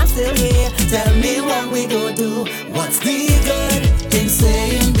 and I'm still here. Tell me what we go do. What's the good in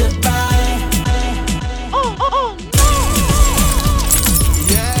saying goodbye? Oh,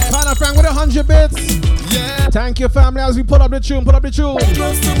 Yeah. Hannah Frank with 100 bits. Yeah. Thank you, family, as we pull up the tune, pull up the tune.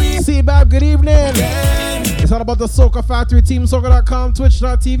 See Bab, good evening. It's all about the Soca Factory, TeamSoca.com,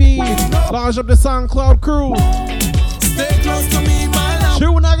 Twitch.tv. Launch up the SoundCloud crew. Stay close to me, my love.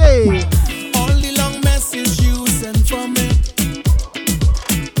 Tune again. Only long message you send from me.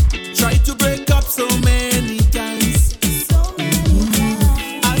 Try to break up so many times.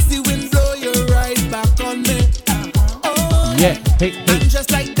 As the wind blow you right back on me. Oh Yeah, hey, hey. And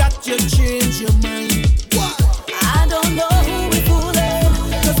just like that you change your mind. I don't know who we fooling,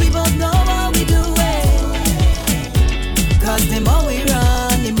 'cause we both know what we doing. 'Cause the more we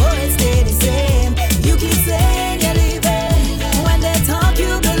run, the more it stay the same. You keep saying you're leaving, when they talk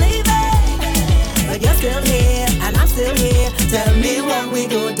you believe it. But you're still here, and I'm still here. Tell me what we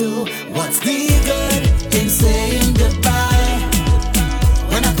go do. What's the good in saying goodbye?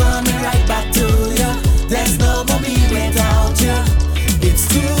 When I'm coming right back to you, there's no more me without you. It's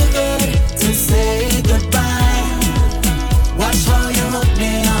too good to say goodbye. Watch how you hook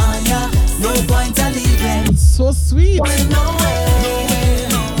me on ya. No point of leaving. So sweet. Going nowhere.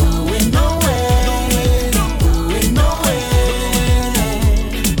 Going nowhere. Going nowhere.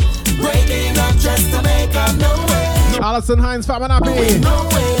 Breaking up just to make up nowhere. Allison Hines, Farmer Nappy.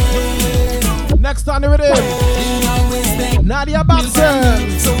 Nowhere. Next on the rhythm. Nadia Baxter.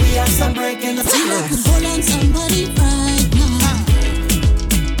 So we have some breaking up. Feel I could hold on somebody right now.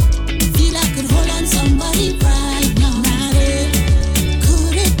 Feel I could hold on somebody right now.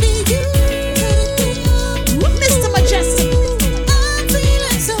 Could it be you? Mr. Majestic. I'm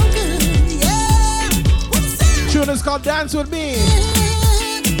feeling so good, yeah. dance with me.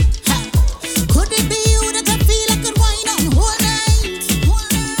 Could it be you that I feel I could whine on whole night?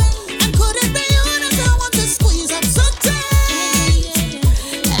 And could it be you that I want to squeeze up so tight?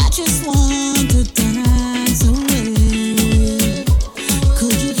 I just want to dance away.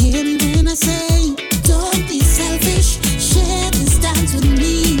 Could you hear me when I say, don't be selfish, share this dance with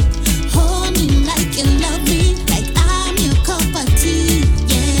me. Hold me like you love me, like I'm your cup of tea.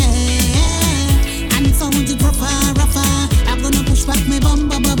 Yeah. And if I want to rougher, I'm gonna push back my bum.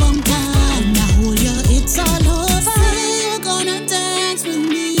 And I hold you, it's all over. Say you're gonna dance with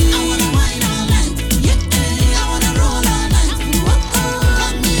me. I wanna wine all night, yeah. I wanna roll all night.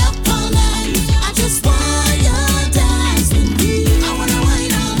 Lock me up all night. I just want you dance with me. I wanna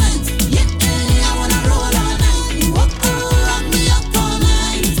wine all night, yeah. I wanna roll all night. Lock me up all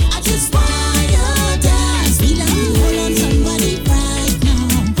night. I just want you dance. Feel like you hold on somebody right now.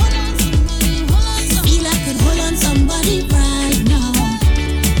 Feel like I could hold on somebody right now.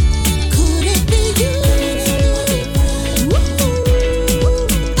 Could it be you?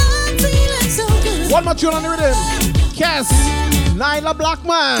 I'm feeling so good. One more tune on the rhythm. Cass, Nyla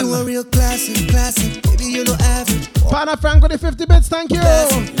Blackman. You a real classic, baby, you know average. Pana Frank with the 50 bits, thank you.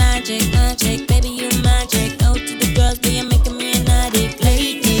 Magic, baby, you magic. Go to the girls, but you're making me an addict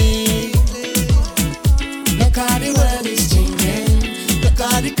lately. Look how the world is changing. Look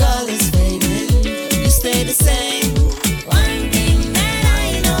how the colors fading. You stay the same. One thing that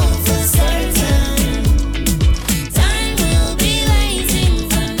I know for certain, time will be waiting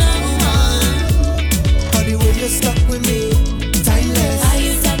for no one. How the way you stuck with me, timeless. How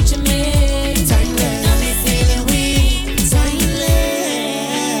you touching me, timeless. got me feeling weak, timeless.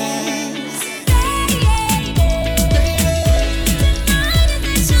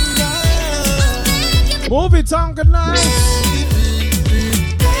 Move it on, good night.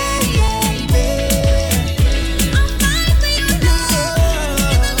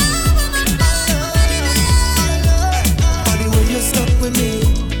 How the way you stuck with me,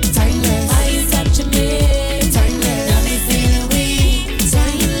 timeless. How you touching me, timeless. got me feeling weak,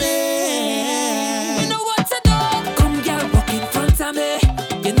 timeless. You know what to do. Come girl, walk in front of me.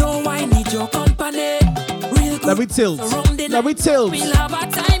 You know I need your company. Real good. Let me tilt. Let me tilt. We'll have a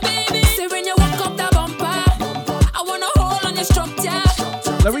time, baby. See when you walk up the bumper, I wanna hold on your structure.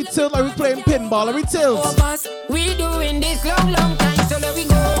 Let me tilt like we playing pinball. Let me tilt. Us, we doing this long time, so let we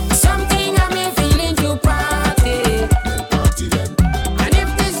go. Something got me feeling to party. And if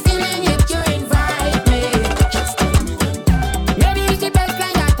this feeling hit you, invite me. Maybe it's the best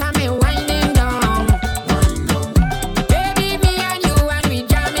thing that time me winding down. Baby, me and you and we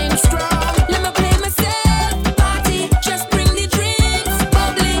jamming strong. Let me play myself, party. Just bring the drinks,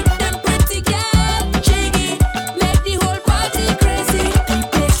 bubbly, them pretty girl, shake it, make the whole party crazy. Keep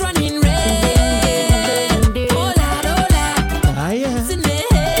place running red. Hola, hola. Ah, yeah. It's in the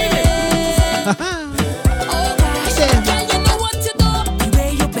head. Oh gosh, girl, you know what to do. The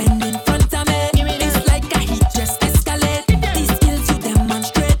way you bend in front of me, it's like a heat just escalate. These skills you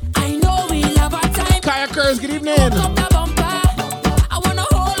demonstrate, I know we'll have our time. Kaya Kurz, good evening. Walk up the bumper, I wanna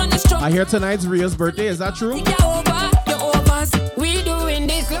hold on the strong. I hear tonight's Ria's birthday. Is that true? You're over, we doing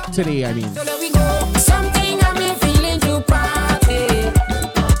this long. Today, I mean. So let we go. Something got me feeling to party.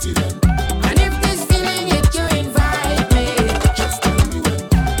 And if this feeling hit you, invite me.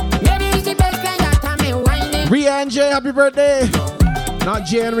 Maybe it's the best thing that time me winding. Ria and Jay, happy birthday. Not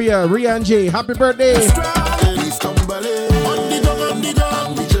Jay and Ria, Ria and Jay, happy birthday. We stumble on the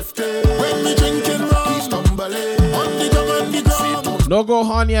ground, we drifting. When we drinking rum, we stumble on the ground. No go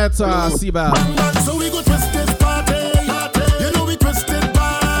on yet, Seabell. So we go twist this party. You know we twisted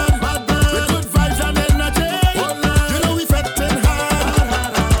bad. With good vibes and energy. You know we fetting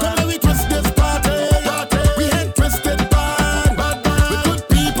hard. When we twist this party. We head twisted bad. With good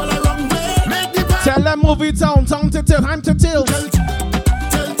people around me. Make the party Tell them move it down, tongue to tilt, time to tilt. tilt.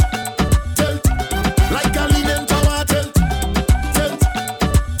 Like a leaning tower tilt.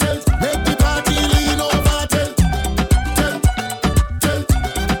 Make the party lean over tilt.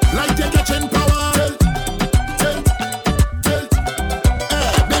 Like you're catching power.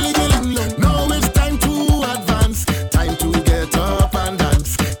 Billy Billy, now it's time to advance. Time to get up and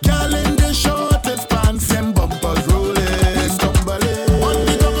dance. Girl in the shortest pants, them bumpers rolling. We stumbling on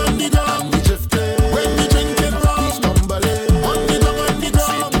the ground, we drifting. When we drinking rum, we stumbling on the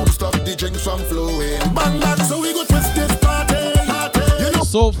ground. Don't stop the drinks from flowing. Bang bang, so we go twist this party. You know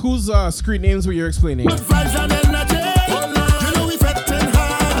So whose screen names were you explaining? good vibes and energy. You know we fetting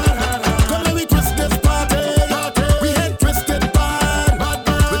hard. Come let me twist this party. We head twisted bad.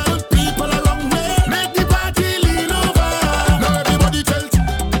 With good people around me. Make the party lean over. Now everybody tilt.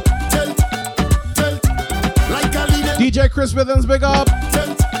 Like a leaning Chris Rhythms, big up.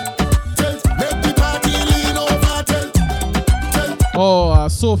 Oh,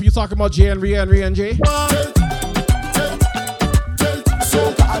 so if you talking about J and Ria and J?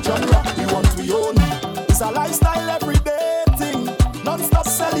 Soca a genre, we want we own. It's a lifestyle everyday thing, non-stop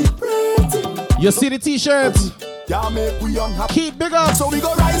celebrating. You see the t-shirts? Yeah, make we unhappy. Keep big up. So we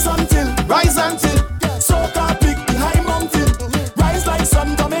go rise until. Soca big behind mountain. Rise like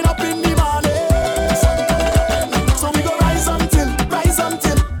sun coming up in the morning. So we go rise until.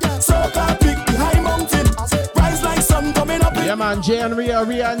 Soca big behind mountain. Rise like sun coming up in. Yeah man, J and Ria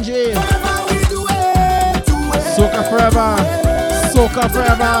and J. Forever we do it. Soca forever. Soca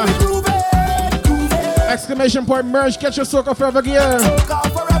forever. Exclamation point merge, get your Soca forever gear. Soca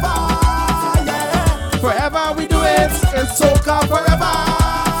forever, yeah. Forever we do it. It's Soca forever.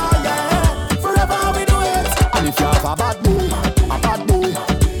 Yeah. Forever we do it. And if you have a bad day,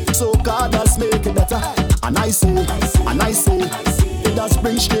 Soca does make it better. And I say, it does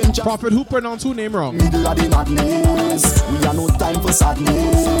bring strange. Prophet, who pronounced who name wrong? Middle of the madness, we are no time for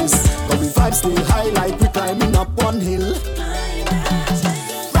sadness. But we vibes stay high like we climbing up one hill.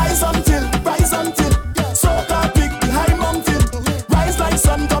 Rise until, Soca big behind mountain. Rise like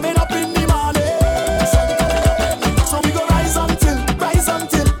sun coming up in the morning. So we go rise until,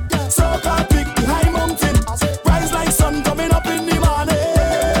 Soca big behind mountain. Rise like sun coming up in the morning.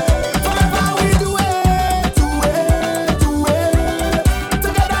 Forever we do it.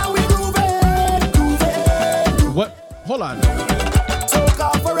 Together we groove it. What? Hold on.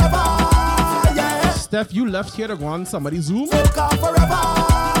 Soca forever, yeah. Steph, you left here to go on somebody's Zoom? Soca forever,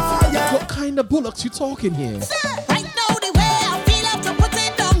 yeah. What kind of bullocks you talking here? Right now the way I feel up to put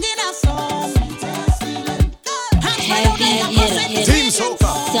it down in a song. Team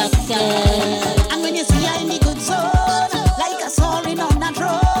Soca. And when you see I in the good zone, like a soaring on that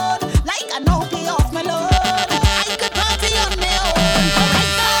road, like I know pay off my load, I could party on my own.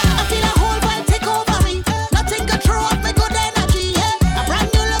 Right now I feel a whole world take over me. Nothing could throw off my good energy. Yeah. A brand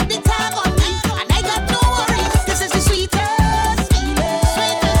new look the tag on me, and I got no worries. This is the sweetest feeling.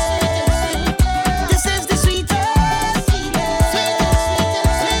 This is the sweetest feeling.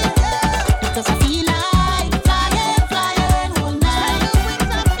 Because I feel like flying all night,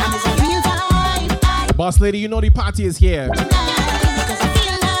 and it's a real vibe. Boss lady, you know the party is here. Because I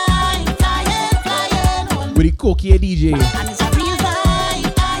feel like flying all night, With the Cokie DJ. and it's a real vibe.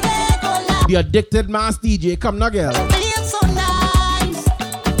 The addicted mass DJ. Come now, girl. Feel so nice,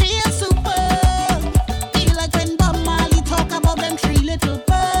 feel super. Feel like when Bob Marley talk about them three little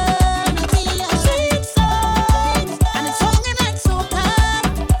birds. Sweet songs, and it's singing like soca.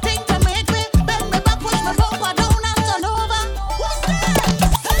 Think to make me bend me back, push my bumper down and turn over. What's that?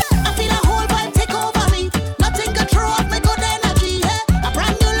 I feel a whole vibe take over me. Nothing can throw off my good energy. A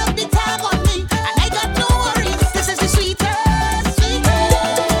brand new look the tag on me, and I got no worries. This is the sweetest.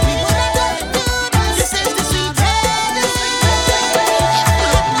 This is the sweetest.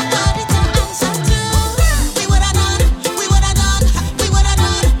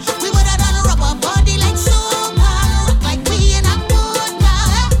 We would have done rubber body like soca, like we in a boat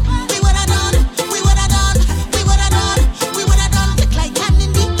now. We would have done click like hand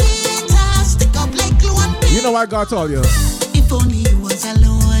in the guitar, stick up like glue and pin. You know what God told you. If only you was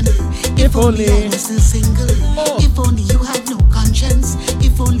alone. If only I was still single. If only you had no conscience.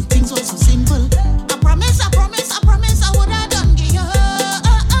 If only things were so simple. I promise I would have done you. I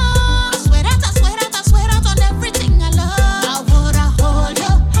swear that on everything I love. I would have hold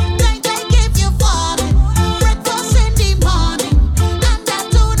you like I gave you falling. Breakfast in the morning. And that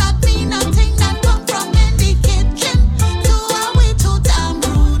do not mean nothing that come from in the kitchen. Do are we too damn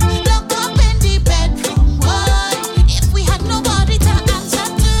rude? Lock up in the bedroom. Why? If we had nobody to answer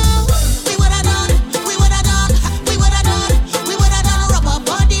to, we would have done rubber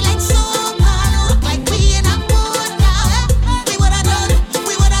body like soca, like we in a boat now. We would have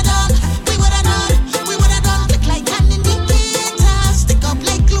done click like hand in the guitar, stick up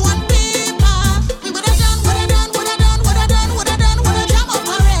like glue and paper. We would have done jam up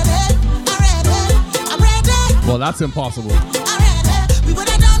already. I'm ready. Well, that's impossible. We would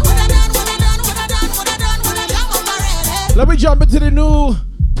have done jam up already. Let me jump into the new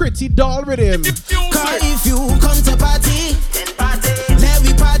Pretty Doll rhythm. Cause if you come to party, let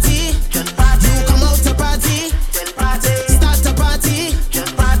we party. You come out to party, start to party. You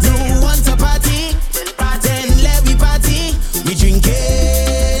want to party, then let we party. We drinking.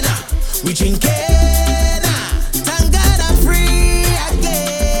 Thank God I'm free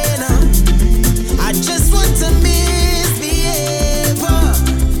again. I just want to misbehave.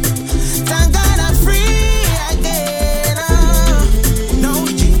 Thank God I'm free again. No,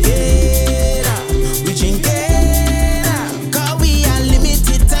 we drinking.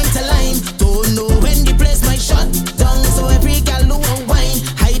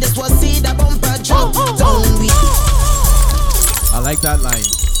 like that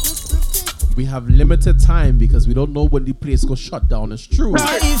line. We have limited time because we don't know when the place goes shut down. It's true.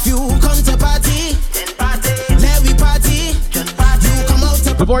 If you come to party, let we party. You come out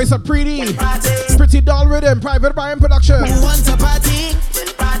to the voice of Pretty Doll Rhythm, Private Brian Production. You want to party?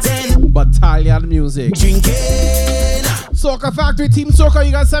 Battalion Music. Drinking. Soca Factory, Team Soca,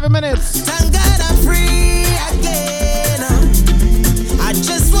 you got 7 minutes. Thank God I'm free again. I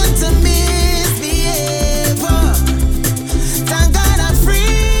just want to misbehave. Thank God I'm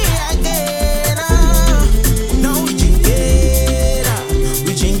free again. Now we drinking.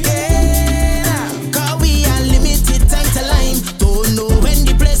 We drinking. Cause we are limited time to line. Don't know when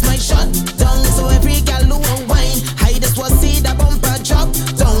the place might shut down. So every gal who won't wine. I just want to see the bumper drop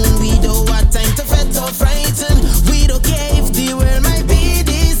down. We don't want time to fret or frighten. We don't care if the world might be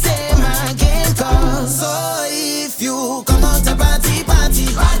the same again. Cause so if you come out to party,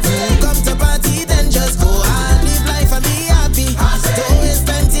 you come to party, then just go and live life and be happy. Don't waste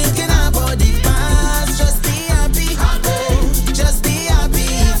time thinking about the past. Just be happy. Just be happy.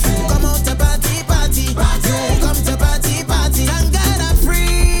 If you come out to party, you come to party. Thank God I'm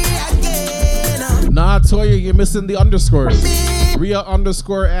free again. Nah, I told you, you're missing the underscores. Rhea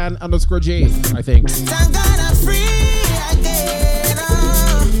underscore and underscore J, I think. Thank God I'm free again.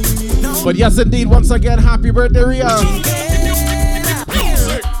 But yes, indeed, once again, happy birthday, Rhea.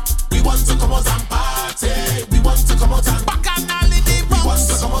 We want to come out and party. We want to come out and bacchanal in the box. We want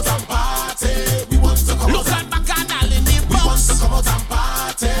to come out and party. We want to come out. Look at bacchanal in the box. We want to come out and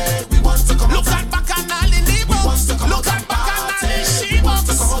party. We want to come out. Look at bacchanal in the box. Look at bacchanal in the box.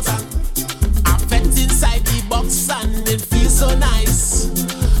 I fed inside the box and it feels so nice.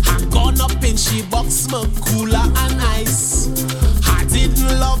 I gone up in she box, smoke cooler and ice. I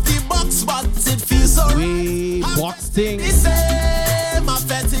didn't love the box, but it feels so we box thing.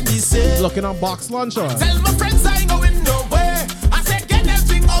 Looking on box luncher. Tell my friends I ain't going nowhere. I said get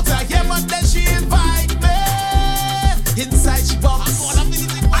everything out of here, but then she invite me inside she box.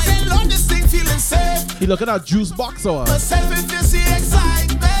 I said Lord, this thing feeling safe. He looking at juice box or myself if you see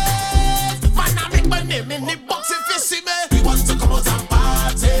excitement. Man, I make my name in the box if you see me. We want to come out and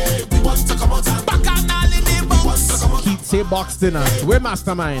party. We want to come out and bacchanal in the box. Keep say box dinner. We're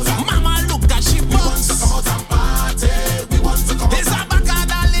mastermind. Mama look at she box. We want to come out and party. We want to come out. It's a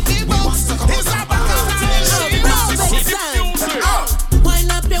bacchanal in the box. It's a bacchanal in the box.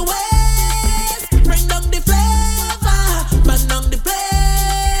 Wind up your waist, bring down the flavor, burn down the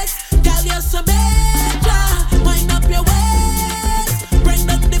place. Girl, you're so better. Wind up your waist, bring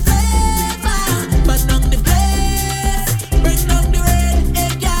down the flavor, burn down the place. Bring down the red,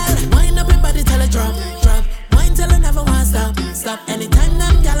 hey girl. Wind up your body till it drop. Wind till it never want stop. Anytime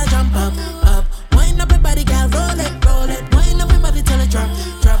them gyal jump up. Wind up your body, girl, roll it. Wind up your body till it drop.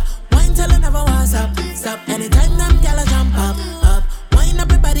 Wind till it never want stop. Anytime them gyal jump up. Wind up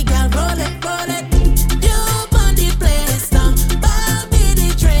your body, girl, roll it. You on the place now, buy me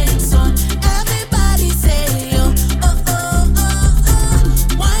the drinks on. Everybody say yo, oh.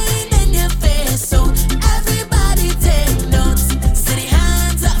 Wind in your face so everybody take notes. City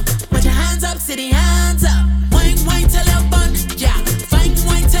hands up, put your hands up, city hands up. Wine till you're bun, yeah. Fine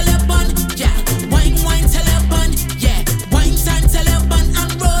wine till you're bun, yeah. Wine till you're bun, yeah. Wine time till you're bun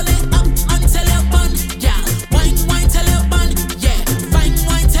and roll it up until you're bun, yeah. Wine till you're bun, yeah. Fine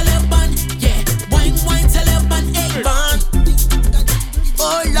wine till you're bun, yeah. Wine till you're bun, hey bun.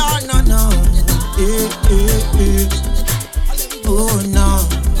 Oh Lord, no. Oh no.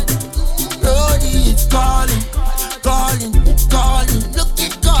 Lord, it's calling. Look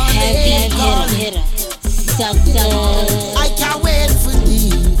it calling. Hitter. Soca. I can't wait for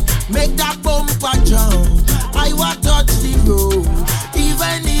thee. Make that bumper jump. I want touch the road.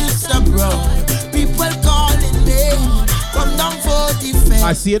 Even if it's a brown. People calling me. Come down for the fence.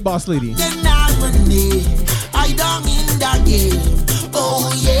 I see it, boss lady. Then I don't in the game.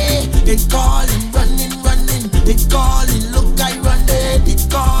 Oh yeah. It's calling, running. It's calling, look I run it. It's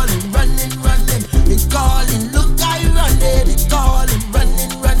calling, running. It's calling, look I run it. It's calling,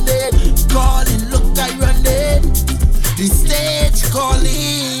 running. It's calling, look I run it. The stage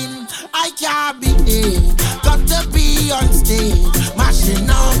calling, I can't be here. Got to be on stage, mashing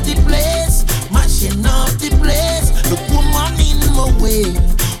up the place. The woman in my way,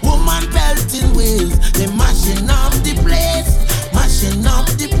 woman belting ways. They mashing up the place.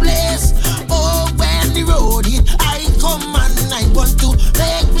 Oh, when the road hit, I come and I want to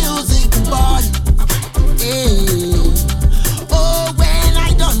make music, boy. Hey. Oh, when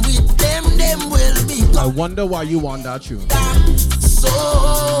I done with them will be gone. I wonder why you want that tune. So,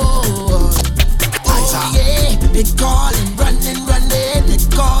 oh yeah, they calling, running. They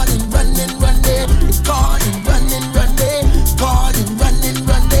calling, running. They calling, running. Calling,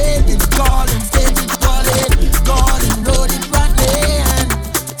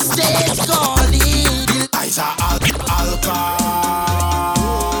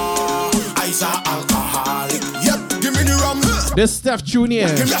 This Steph tune here.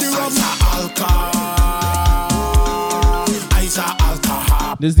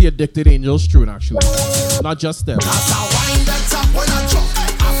 This is the Addicted Angels tune, actually. Not just Steph.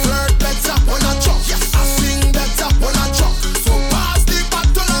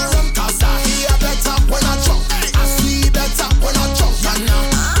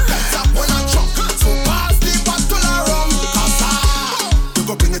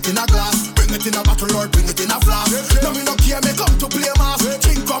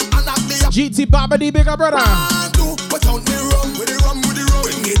 GT Baba D, bigger brother.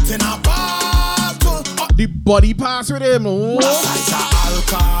 The body pass with him. Oh.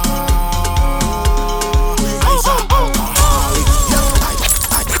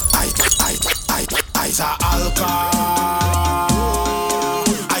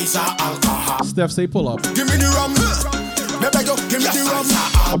 Steph say pull up. Give me the rum. Give me the rum.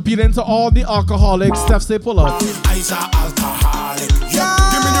 Appealing to all the alcoholics, Steph say pull up. I's a alcoholic. Yeah.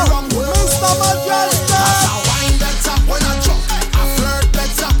 Give me the rum. Mr. Majestic. I wine better when I drunk. I flirt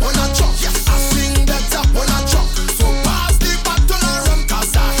better when I drunk. I sing better when I drunk. So pass the bottle of rum,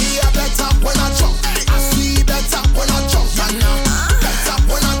 'cause I hear better when I drunk. I see better when I drunk. Better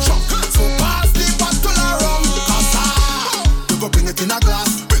when I drunk. So pass the bottle of rum, 'cause you go bring it in a glass,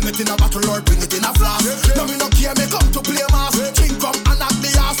 bring it in a bottle or bring it in a flask. No me no care, me come to play mass. Drink up and knock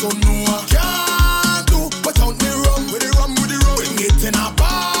the ass, so no I can't do without me rum. With the rum, with the rum. Bring it in a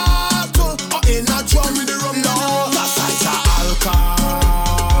bottle or in a drum with the rum. No, that's I's a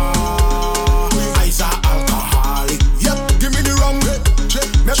alcohol. I's a alcoholic. Yep, give me the rum. Me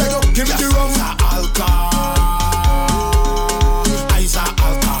beg you, give me the rum. I's a alcohol. I's a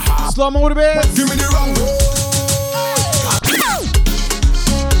alcohol. Slow mo with the bass. Give me the rum.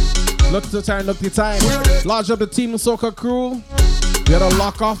 Look the time, look the time. Large up the Team Soca crew. We had to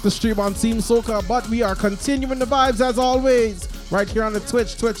lock off the stream on Team Soca, but we are continuing the vibes as always. Right here on the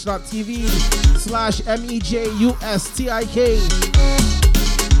Twitch, twitch.tv/MEJUSTIK.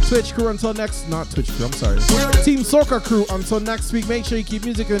 Twitch crew until next, not Twitch crew, I'm sorry. Team Soca crew until next week. Make sure you keep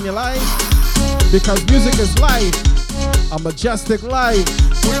music in your life, because music is life. A Majestic life.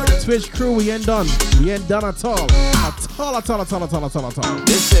 Twitch crew, we ain't done. We ain't done at all. At all. They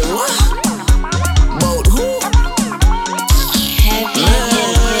say what? About who?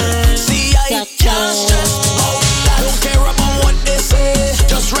 See, I can't stress about that. Don't care about what they say.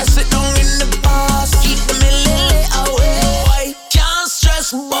 Just rest it down in the past. Keep the millilly away. I can't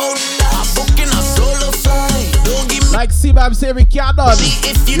stress about that. I'm booking a solo flight. Don't give me like C-Bab say we can't done.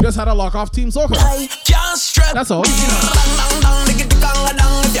 You just had to lock off Team Soca. I can't stress. That's all.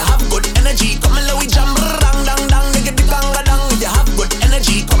 If you have good energy, come and let we jam. If you have good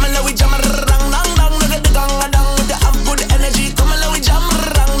energy, come and let we jam. If you have good energy, come and let we jam. I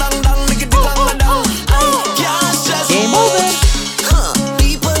can't stress.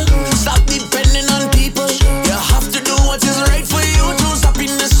 People, stop depending on people. You have to do what is right for you. Choose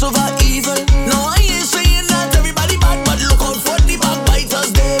happiness over evil. No, I ain't saying that everybody bad, but look out for the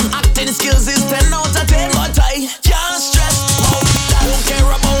backbiters. Them acting skills is 10 out of 10, but I can't stress. I don't care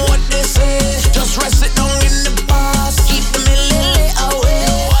about what they say. Just rest it down in the past. Keep the millilly away.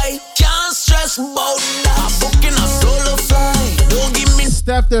 I can't stress about that. I'm booking a solo flight. Don't give me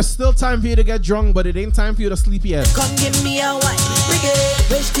Steph, there's still time for you to get drunk, but it ain't time for you to sleep yet. Come give me a wine, bring it.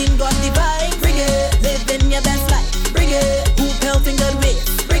 Wish team got the vibe, bring it. Living your best life, bring it. Who pelting good ways,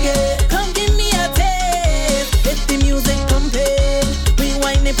 bring it. Come give me a taste. If the music pumping,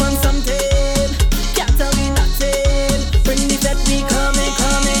 rewind it on something. Can't tell me nothing. Bring the set, me coming.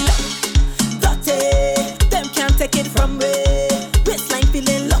 Dirty, them can't take it from me. Waistline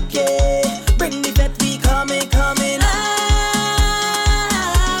feeling lucky. Bring the set, we coming.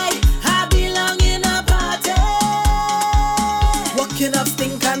 I belong in a party. Walking up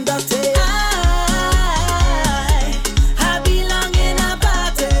stink and dirty. I belong in a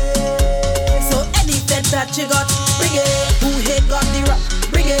party. So any set that you got, bring it. Who hate got the rock,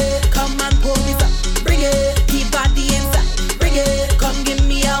 bring it. Come and pull me up, bring it. Keep body inside, bring it. Come give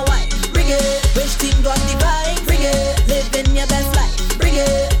me a wine, bring it. Which team got the vibe, bring it. Living your best life, bring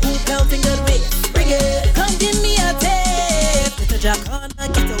it. Who pelting good ways, bring it. Come give me a taste. Little Jack on a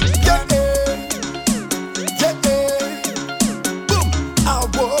get away. Boom. I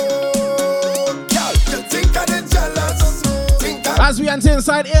won't. Girl, you think I did jealous? As we enter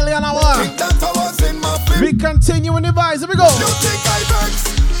inside Alien Hour, Think that I was in my feet? we continue in the vibes. Here we go. You think I vex?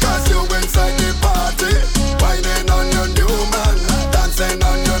 'Cause you inside the party, whining on your new man, dancing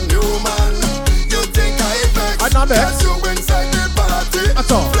on your new man. You think I vex? I'm not vex. 'Cause you inside the party,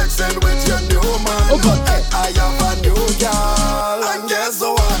 That's all. flexing with your new man. Okay. But hey, I have a new girl, and guess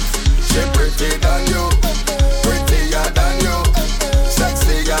what? She prettier than you, prettier than you.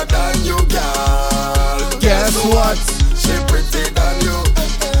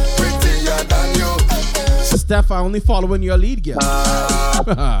 Steph, I only following your lead, girl.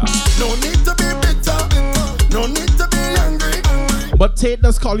 No need to be bitter, no need to be angry. But Tate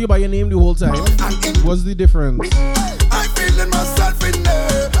does call you by your name the whole time. What's the difference? I'm feeling myself in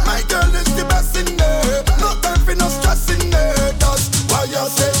there. My girl is the best in there. No time for no stress in there. That's why you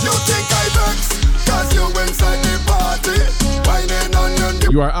say you think I vex, cause you inside the party. Whining on your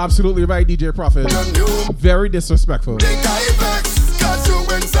new. You are absolutely right, DJ Prophet. Very disrespectful. Think I vex, cause you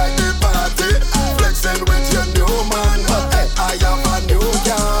inside the party. Flexing with your new man. But hey, I have a new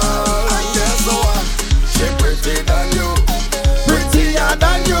girl. And guess what? She pretty than you. Prettier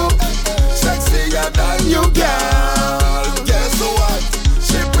than you. Sexier than you, girl. Guess what?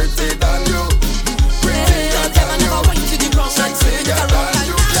 She pretty than you. Prettier than you. Sexier than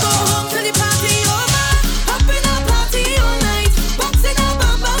you, girl. To the party over, up in a party all night, boxing a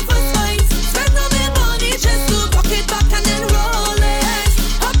bamba for spice. Spend all my money just to rock it back and then roll it.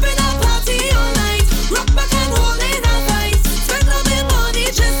 Up in a party all night, rock back and hold it a vice. Spend all my money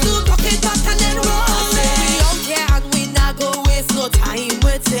just to rock it back and then roll it. We don't care and we not go waste no time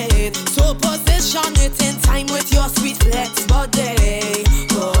with it. So position it in time with your sweet flex body.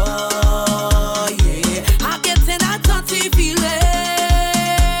 Oh yeah, I get in a dirty feeling.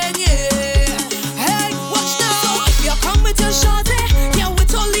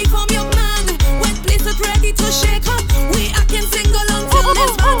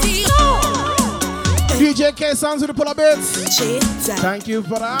 DJ K sounds with the pull up bits. Thank you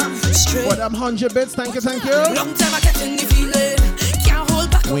for that. For them 100 bits. Thank you, thank you. Long time I get in the feeling. Can't hold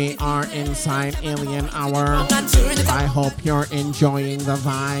back. We are inside Alien Hour. I hope you're enjoying the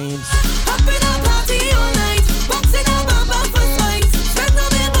vibes. Up in a party all night, boxing a bamba for spice. Spend all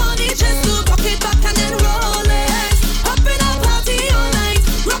my money just to rock it back and then roll it. Up in a party all night,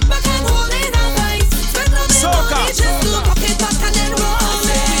 rock back and hold it a vice. Spend all my money just to rock it back and then roll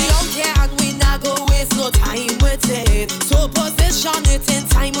it. We don't care and we not go waste no time with it. So position it in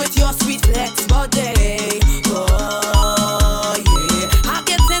time with your sweet flex body. Oh yeah, I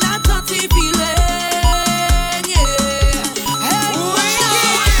get in a dirty feeling. Yeah, hey, watch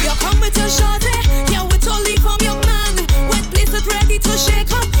now. If you come with your shorty, yeah, we totally from your man. When place it ready to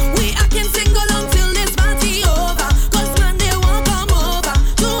shake up, we I can sing along till this party over. Cause man they won't come over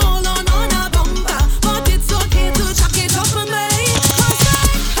to hold on a bumper, but it's okay to chuck it up for me. Cause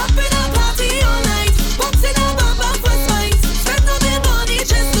I up in a party all night, boxing a bumper for spice. Spend all my money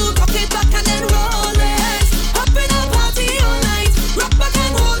just to rock it back and then roll it. Up in a party all night, rock back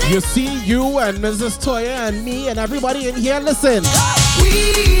and hold it. You see, you and Mrs. Toya and me and everybody in here, listen.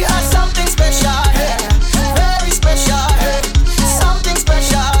 We are something special here, very special here, something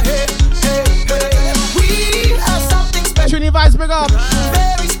special here, hey, hey. We are something special. Trini Vice, big up.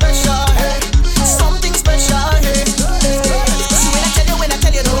 Very special here, something special here. See when I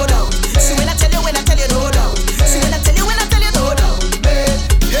tell you no doubt. See when I tell you no doubt. See when I tell you no doubt.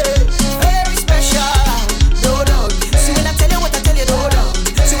 Very special, no doubt. See when I tell you no doubt.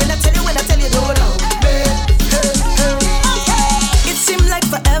 See when I tell you no doubt. It seemed like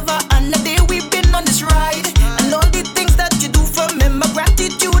forever and the day we've been on this ride, and all the things that you do for me, my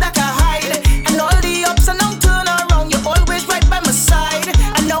gratitude I can hide, and all the ups and downs turn around, you're always right by my side.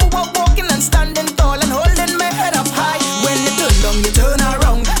 And now I'm walking and standing tall and holding my head up high. When you turn down, you turn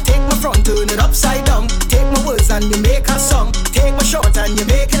around. Take my front, turn it upside down. Take my words and you make a song. Take my short and you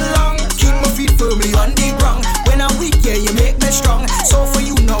make it long. Keep my feet firmly on the ground. When I'm weak, yeah, you make me strong. So for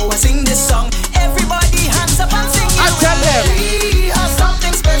you now, I sing this song. Everybody hands up and sing it. I tell them. We are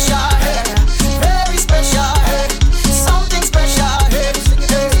something special here, very special here, something special here.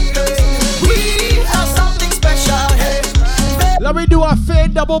 We are something special here. Let me do a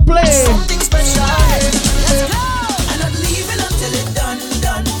fade double play. Something special here. Let's go. I'm not leaving until it's done.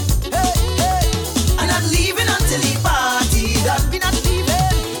 Hey, hey. I'm not leaving until the party done. We not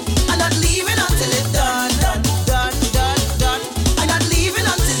leaving. I'm not leaving until it's done. I'm not leaving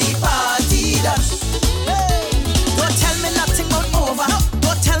until the party done. Hey. Don't tell me nothing about over.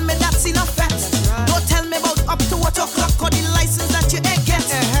 Don't tell me that's enough facts. Don't tell me about up to what o'clock or the license that you ain't get.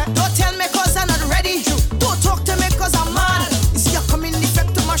 Don't tell me cause I'm not ready. Don't talk to me cause I'm mad. You see I come in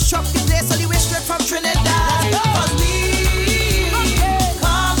effect to my shop the place all the way straight from Trinidad. Cause we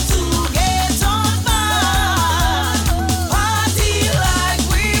come to get on bad. Party like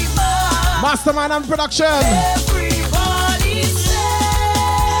we must. Mastermind and production. Everybody say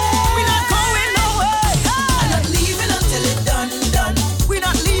we're not going nowhere. I'm not leaving until it's done. We're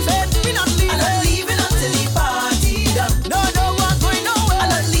not leaving. I'm not leaving until the party done. No, I'm going nowhere. I'm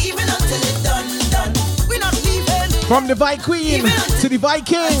not leaving until it's done. We're not leaving. From the Vi Queen to the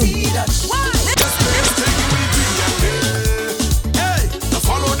Viking. Hey, now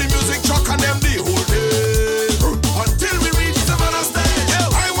follow the music truck and them the whole day.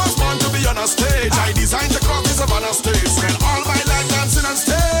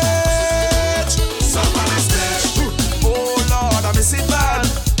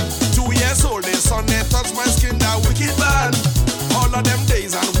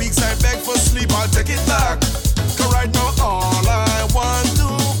 days and weeks I beg for sleep, I'll take it back. Cause right now all I want to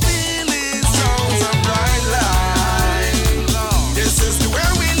feel is sounds of bright light. This is the way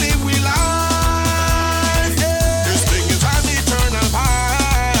we live, we life. This thing is an eternal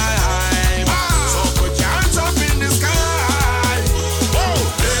vibe. So put your hands up in the sky. Oh,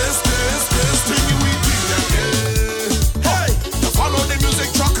 this thing we do again. Hey, to follow the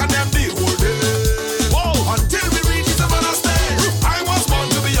music truck and them the whole day. Whoa, until we reach the other stage. I was born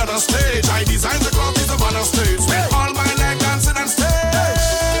to be on a stage. I designed the cloth is on a stage. Spent all my life dancing on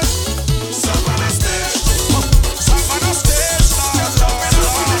stage. Some on a stage. Some on a stage. Some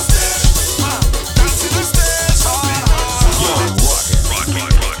on a stage. Dancing on stage.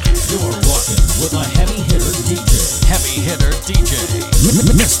 You're rocking with a heavy hitter DJ. Heavy hitter DJ.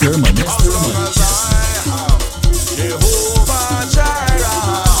 Mr. Majestic. Jehovah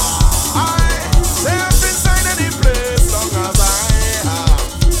Jireh. I safe inside any place long as I have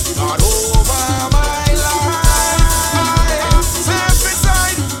God over my life. I safe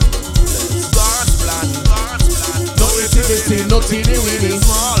inside God's plan. No itty-bitty, no teeny-weeny.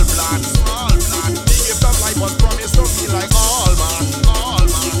 Small plan. The gift of life was promised to me like all man.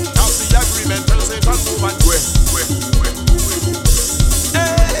 That's the agreement, tell Satan move and go.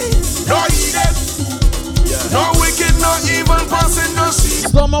 Hey, no Eden. No wicked, no evil person, no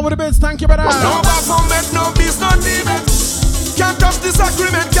sheep. Slowmo with the bits, thank you, brother. No Baphomet, no beast, no demon. Can't touch this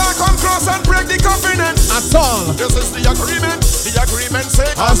agreement, can't come cross and break the covenant. At all. This is the agreement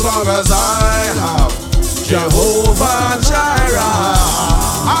say, as long as I have Jehovah Jireh,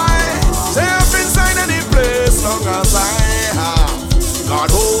 I safe inside any place, long as I have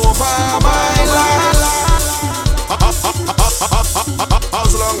God over my life.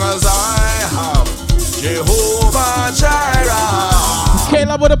 As long as I have Jehovah Jireh.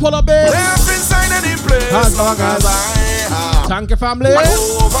 Caleb with the pull up bits. Safe inside any place, as long as I have thank you, family.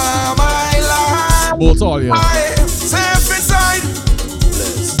 over my life. Both all you. I safe inside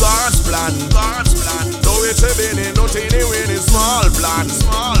God's plan. No it's a bit, no teeny weeny, small plan.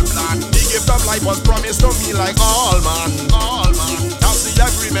 The gift of life was promised to me like all man. That's the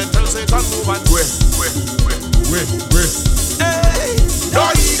agreement, tell Satan move and go. Hey, no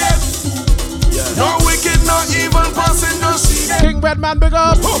Eden. No wicked, no evil person, no seed. King Redman, big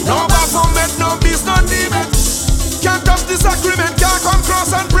up. No Baphomet, no beast, no demon. Can't touch this agreement, can't come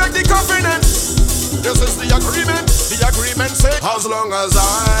cross and break the covenant. This is the agreement say, as long as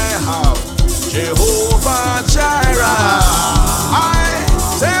I have Jehovah Jireh, I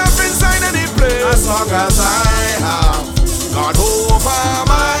safe inside any place, as long as I have God over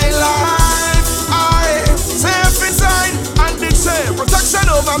my life. I safe inside, and it say protection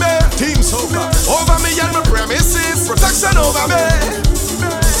over me. Team Soca over me and my premises, protection over me.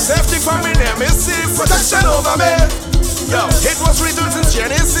 Safety for me nemesis, protection over me. Yo, it was written since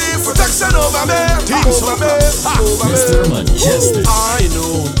Genesis, protection over me. Team Soca, Mr. Majestic. I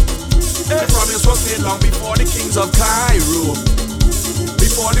know the promise was made long before the kings of Cairo,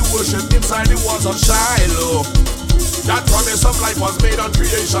 before the worship inside the walls of Shiloh. That promise of life was made on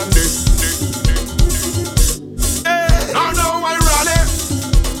creation day. Hey, I know I run it.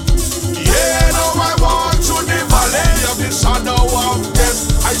 Yeah, now I walk through the valley of the shadow of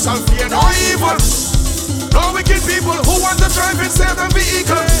death. I shall fear no evil. No wicked people who want to drive in certain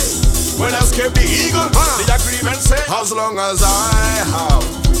vehicles will escape the eagle. The agreement says, as long as I have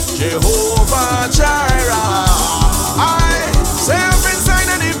Jehovah Jireh, I safe inside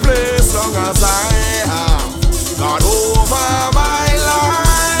any place, long as I have God over my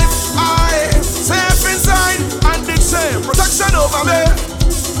life. I safe inside, and it say protection over me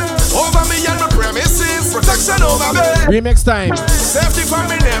and my premises, protection over me. Remix time. Safety for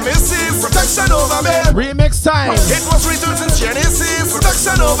me nemesis, protection over me. Remix time. It was written since Genesis,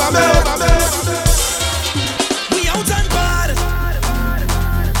 protection over me. We out and bad.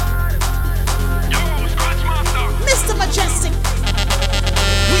 Mr. Majestic.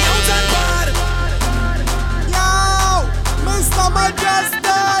 We out and bad. Yo, Mr. Majestic.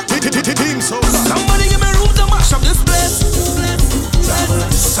 Team Soca. Somebody give me room to mash up this place.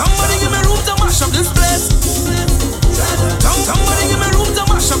 Somebody give me room to mash up this place. Somebody give me room to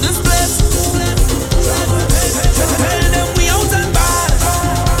mash up this place. Tell them we out and bad.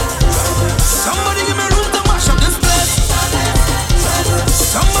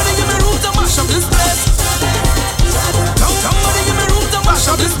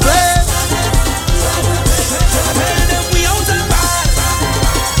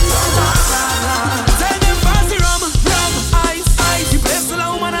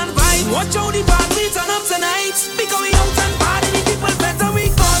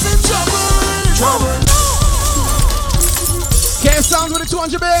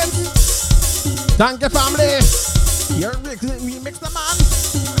 200 bits. Thank you, family. Here we mix the man.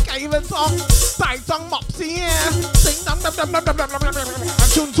 I can't even talk. Tight tongue mopsy here. Sing dum dum dum dum dum dum dum dum.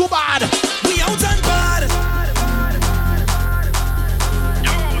 Tune too bad. We out and bad.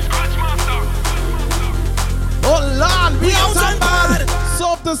 Oh Lord, we out and bad.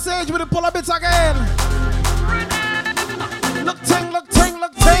 Soap the sage with the pull up bits again. Look ting, look ting,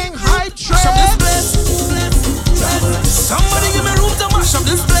 look ting. High trade. Somebody give me room to mash up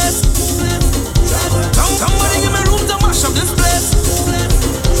this place. Somebody give me room to mash up this place.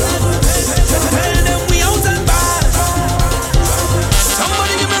 Tell them we out and bad.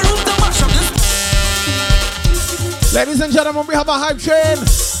 Somebody give me room to mash up this. Ladies and gentlemen, we have a hype train.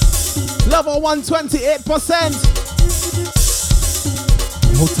 Level 128%.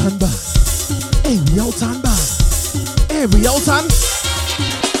 We out and bad. Hey, we out and bad. Hey, we out and.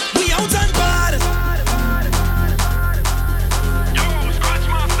 We out and bad.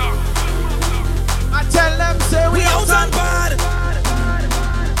 I tell them, say we out and bad.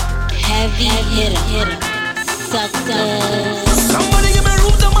 Heavy hitter. Soca. Somebody give me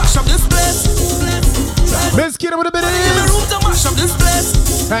room to mash up this place. Miss Kiddo with a bit of Give me room to mash up this place.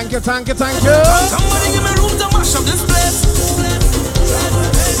 Thank you, thank you, thank you. Somebody give me room to mash up this place.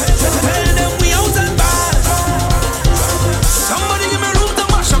 Tell them we out and bad. Somebody give me room to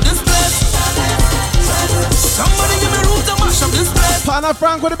mash up this place. Somebody give me room to mash up this place. Pana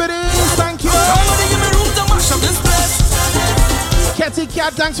Frank with a bit of thank you. Somebody give me room to mash up this place. Catty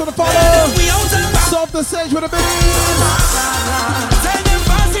Cat, thanks for the follow. We out and bad. Soft the sage with a bit of Tell them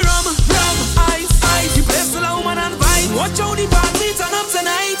party rum, ice. The place full of woman and vibe. Watch how the party turn up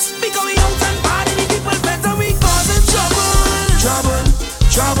tonight. Because we out and party, the people better we causing trouble.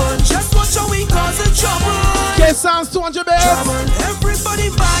 Just watch how we causing trouble. K Sounds 200 bits. Everybody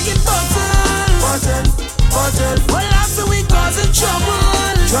buying bottle. Well, after we causing trouble.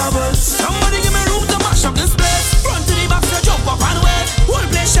 Somebody give me room to mash up this place. Front to the back, so jump up and wait. Whole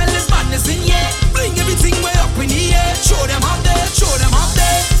place shell is madness in here. Bring everything way up in the air. Show them up there.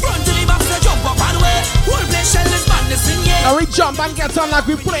 Front to the back, so jump up and wait. Whole place shell is madness in here. Now we jump and get on like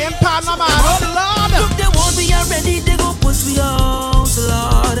we playing Panama, man. Oh Lord. Look, they won't be already. They go push me out,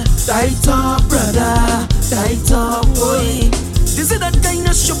 Lord. Tight up, brother. Tight up, boy. This is that kind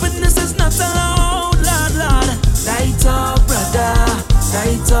of shopping. This is not allowed, Lord. Tight up, brother.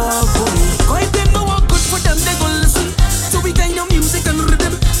 Tight up, boy. Quite them know what good for them. They go listen to we kind of music and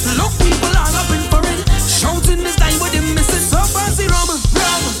rhythm. Look, people all up in for it. Shouting this time with them misses. So fancy rum,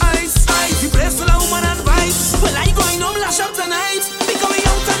 ice. The place full of woman and vibes. Well, I going home lash up tonight. Because we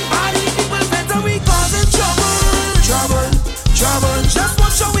out and party. People better we causing trouble. Just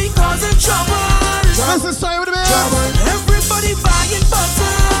watch how we causing trouble. Listen, sorry with a bit. Everybody buying bottle.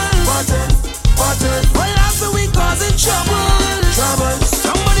 Well, after we causing trouble.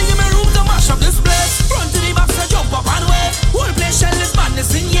 Somebody give me room to mash up this place. Front to the back, so jump up and wait. Whole place shell is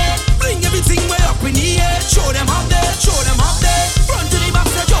madness in here. Bring everything way up in the air. Show them up there. Front to the back,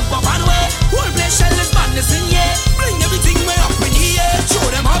 so jump up and wait. Whole place shell is madness in here. Bring everything way up in the air. Show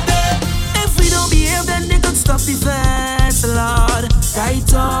them up there. If we don't behave, then they could stop the fence, Lord.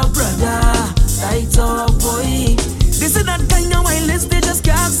 Tight up, brother. Tight up, boy. This is that kind of wireless they just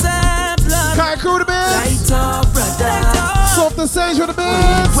can't accept, Lord. Kai crew the bits. Tight up, brother. Soft the sage with the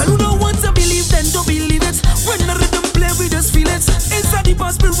bits. Well, who don't want to believe, then don't believe it. When the rhythm play, we just feel it. Inside the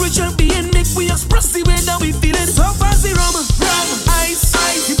past spiritual being, make we express the way that we feel it. So fancy rum, ice.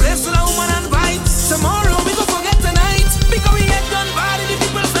 The place full of woman and vibes. Tomorrow we go forget tonight. Because we get done bad in the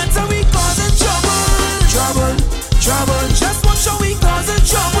people's friends and we causing trouble. Just watch how we causing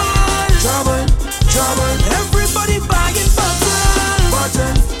trouble. Everybody buying bottle.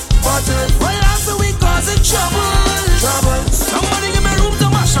 Well, after we causing trouble. Somebody give me room to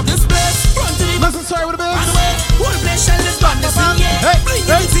mash up this place. Front to the back. Listen, sorry with a bit. Whole place shell is madness in here. Bring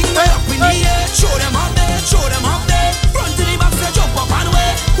everything way up in the air. Show them up there. Front to the back, so jump up and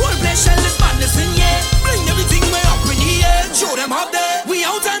wait. Whole place shell is madness in here. Bring everything way up in the air. Show them up there. We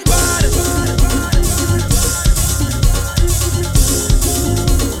out and bad.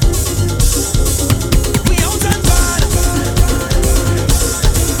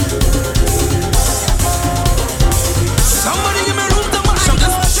 Somebody give me room to mash up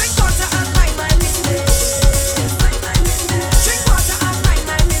this. Drink water and mind my business. Drink water and mind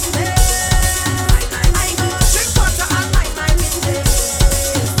my business. I go drink water and mind my business.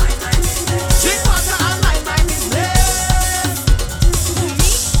 Drink water and mind my business. Me,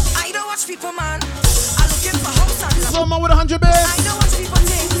 I don't watch people, man. I'm looking for house and love. Someone with 100 bits. I don't watch people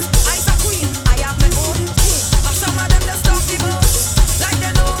think I's a queen. I have my own king. But some of them just talk people like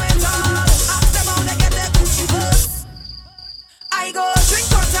they know it all. Ask them how they get their Gucci boots. I go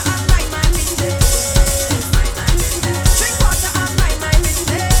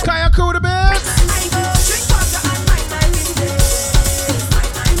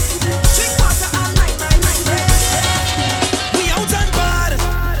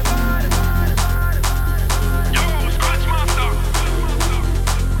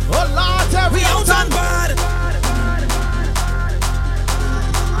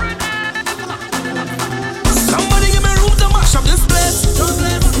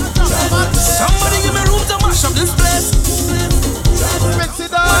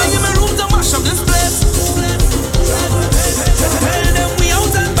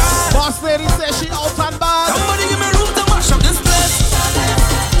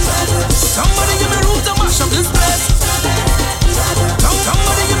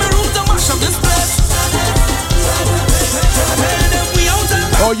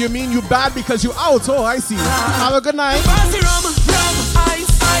treating you bad because you out. Oh, I see. Have a good night. Party rum,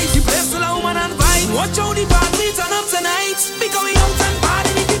 ice, ice. You bless the woman and vibe. Watch how the party turn up tonight. Because we out and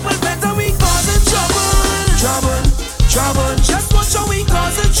party, the people better we causing trouble. Trouble, trouble. Just watch how we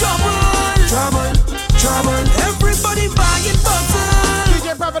causing trouble. Trouble, trouble. Everybody buying bottle.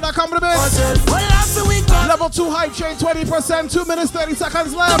 DJ Prophet, come to the base. Well, after we got Level 2 hype train, 20%, 2 minutes, 30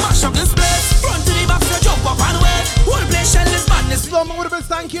 seconds left. mash up this place. Front to the back, so jump up and away. Whole place shell is madness. Slow mo with the bits,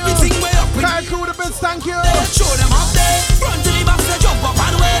 thank you. Everything way up with Kai crew with the bits, thank you. Show them up there. Front to the back, so jump up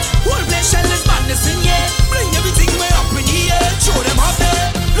and away. Whole place shell is madness in yeah. Bring everything way up in the air. Show them up there.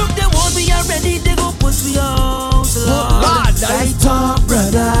 Look, they want we are ready. They go push we out. Lord, light up,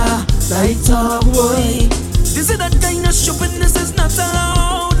 brother. Light up, boy. This is that kind of shopping. This is not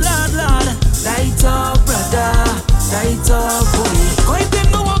allowed, lord, lord. Light up, brother. Light up, boy. Quite them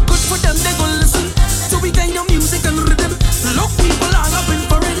know what good for them. They go listen to we kind of music and rhythm. Look, people all up in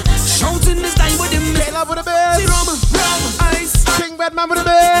for it. Shouting this time with them. Get love with the bits. Rum, ice. King Batman with the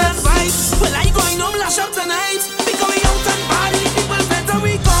bits. Vibes. Well, I going home lash up tonight. Because we out and party. People better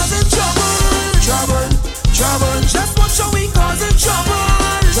we causing trouble. Trouble, trouble. Just watch how we causing trouble.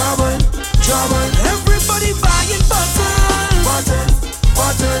 Trouble, trouble. Everybody buying bottle. Bottle,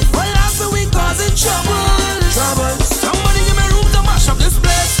 bottle. Well, after we causing trouble. Trouble. Somebody give me room to mash up this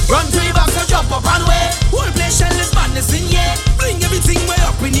place. Run to the back and jump up and way. Whole place shell is madness in yeah. Bring everything way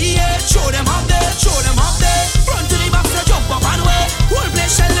up in the air. Show them up there, show them up there. Run to the back and jump up and way. Whole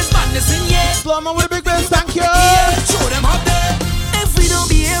place shell is madness in yeah. Slow mo with the big bits, thank you. Yeah, show them up there. If we don't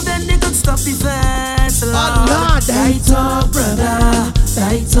behave, then they could stop the fest. Lord, light up, brother.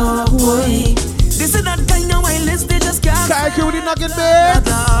 Light up, boy. This is that kind of wireless, they just can't. Kai crew with the nugget bits.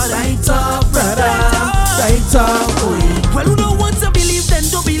 Light up, brother. Light up, boy. Well, who don't want to believe, then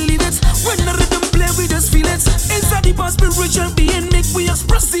don't believe it. When the rhythm play, we just feel it. Inside the past spiritual being, make we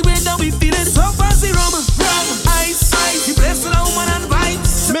express the way that we feel it. So fast the rum, ice, ice. You bless the woman and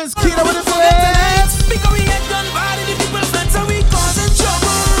vibes. Miss Keita with the bits. Because we ain't done bad in the people's friends, so we causing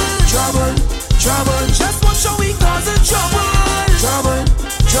trouble. Trouble, trouble. Just watch how we causing trouble. Trouble,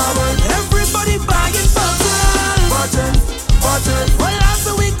 trouble. Everybody buying bottle. Bottle, bottle. Well,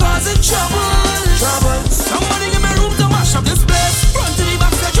 after we causing trouble. Trouble. Somebody give me room to mash up this place. Run to the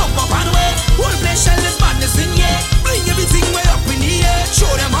back, so jump up and away. Whole place shell is madness in yeah. Bring everything way up in the air. Show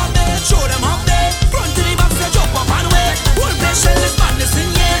them up there, show them up there. Run to the back, so jump up and away. Whole place shell is madness in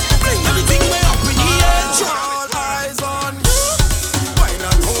yeah. Bring everything way up in the air. All eyes on you. Wine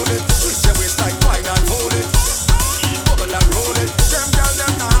and hold it. Twist your waist like wine and hold it. Bubble and roll it. Them girls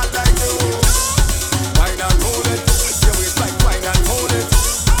them not hot like you. Wine and hold it. Twist your waist like wine and hold it.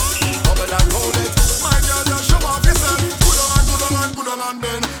 Bubble and roll it. My girl just show off yourself. Put on and put on and put on and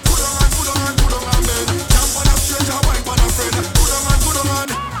bend. Put on and put on and put on and bend. Jump on a stranger, wine on a friend. Put on and put on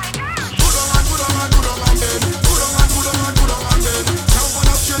and put on and put on and put on and bend. Put on and put on and put on and bend. Jump on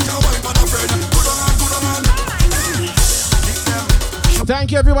a stranger, wine on a friend. Put on and put on and.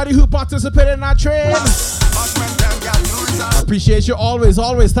 Thank you everybody who participated in that train. Appreciate you always,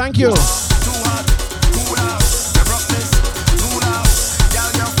 always. Thank you.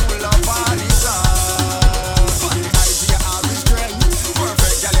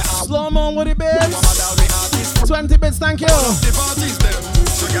 Slow mo with the bits. 20 bits, thank you.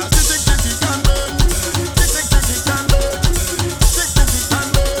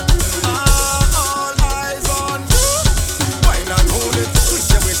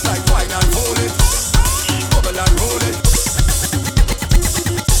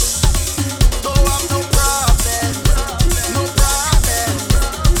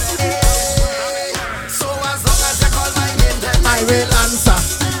 I will answer.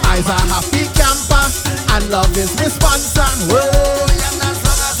 I's a happy camper, and love is my sponsor. Whoa. And as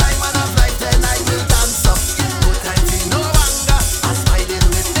long as I'm on a flight, then I will dance up. No time for no anger. I'm smiling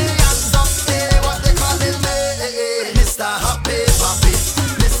with the hands up. Hey, what they calling me? Mr. Happy Papi,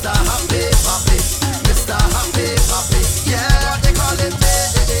 Mr. Happy Papi, Mr. Happy Papi. Yeah, what they calling me?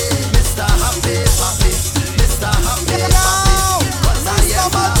 Mr. Happy Papi, Mr. Happy Papi. 'Cause I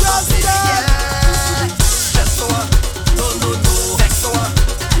am a happy. Yeah, stress so no, no, no, vex so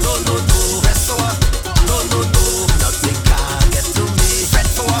no, no, no, rest so no, no, no, nothing can get to me. Fret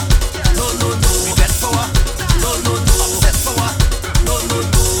for no, no, no, regret for no, no, no, upset for no, no,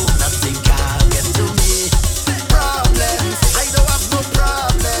 no, nothing can get to me. Problems, I don't have no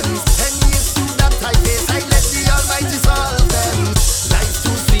problems. Any issue that I face, I let the Almighty solve them. Life's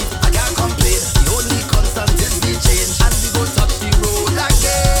too sweet, I can't complain. The only constant is the change, and we go touch the road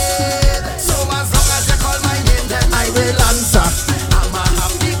again. So as long as you call my name, then I will answer. I'm a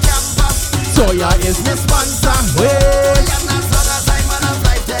happy camper. Soya is my sponsor. Wait. And as long as I'm on a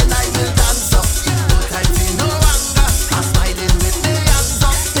flight, then I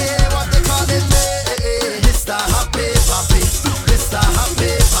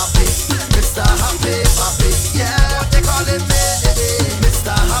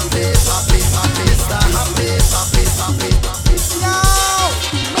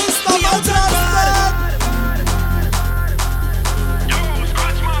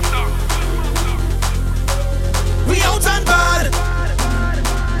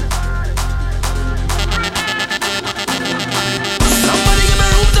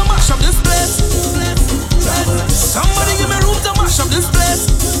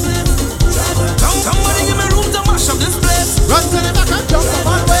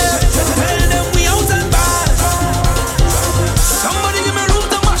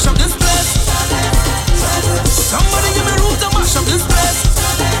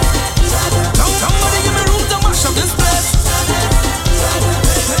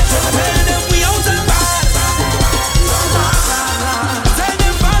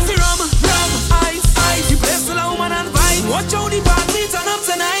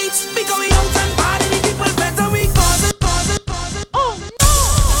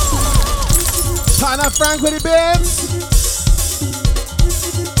Frank with the bits.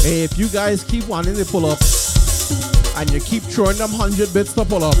 Hey, if you guys keep wanting to pull up and you keep throwing them 100 bits to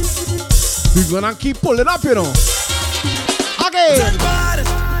pull up, we're gonna keep pulling up, you know. Okay.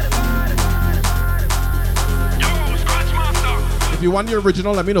 If you want the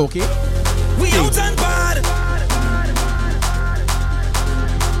original, let me know, okay? We out and bad.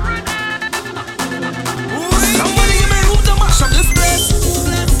 Somebody give me room to mash up this place.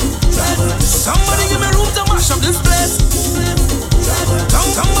 Somebody give me room to mash up this place.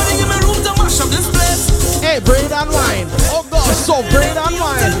 Somebody give me room to mash up this place. Hey, bread and wine. Oh God, so bread and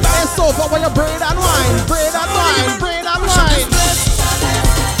wine. Hey, so for your bread and wine. Bread and wine. Bread and wine.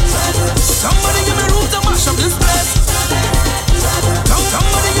 Somebody give me room to mash up this place.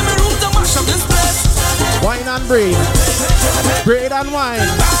 Somebody give me room to mash up this place. Wine and bread. Bread and wine.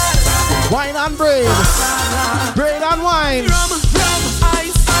 Wine and bread. Bread and wine. Rum,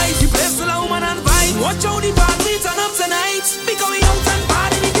 ice, ice. You bless the woman and vine. Watch how the party turn up tonight. Because we out and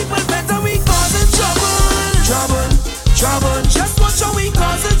party, the people better we causing trouble. Trouble, trouble. Just watch how we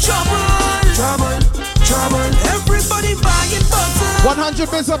causing trouble. Trouble, trouble. Everybody buying butter.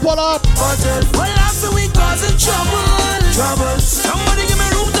 100 bits to pull up. Butter. Well, after we causing trouble. Trouble. Somebody give me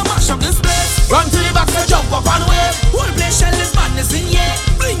room to mash up this place. Run to the back and jump up and wave. Whole place shell is madness in here.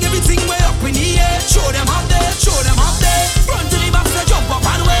 Bring everything way up in the air. Show them up there, show them up there. Run to the back and jump up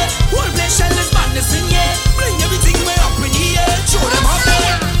and wave. Whole place shell is madness in here. Bring everything way up in the air. Show them up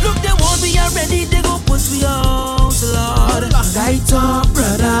there. Look, they won't be already. They go push we out, Lord. Light up,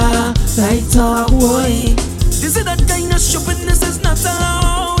 brother. Light up, boy. This is that kind of shopping. This is not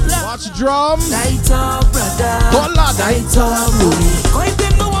allowed. Watch drum. Light up, brother. Hola, light up, boy. Going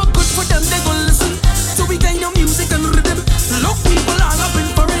them no work good for them. They go listen to we kind of music and rhythm. Look, people all up in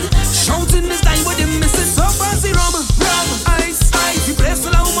for it. Shouting this time what they missing. So fancy rum, ice, ice. You play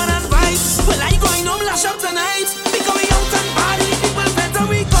slow woman and vibes. Well, I going home lash up tonight. Because we out and party. People better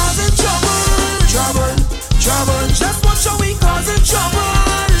we causing trouble. Trouble, trouble. Just watch how we causing trouble.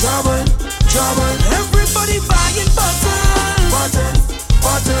 Trouble, trouble. Everybody buying butter. Butter,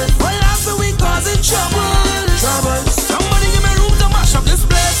 butter. Well, after we causing trouble. Trouble. Somebody give me room to mash up this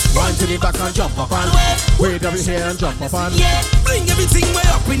place. Run to the back and jump up and wave every hair and jump up and yeah, bring everything way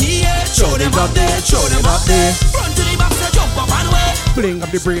up in the air. Show them up there, show them up there. Run to the back and jump up and wave. fling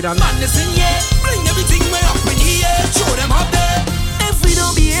up the bread and madness in yeah. Bring everything way up in the air. Show them up there. If we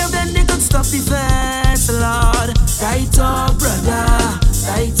don't behave, then they could stop the fest, Lord. Right up, brother.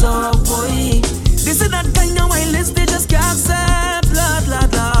 Right up, boy. This is that kind of wildness they just can't accept, Lord,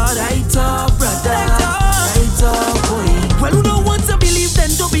 Lord, Lord. Right up, brother. Right up, boy. Well, who don't want to believe,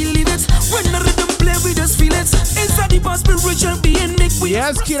 then don't believe it. When the rhythm play, we just feel it. Inside the past spiritual being make we.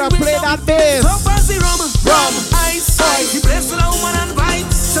 Yes, kiddo, play that bass. So fancy rum, ice, ice. You bless the woman and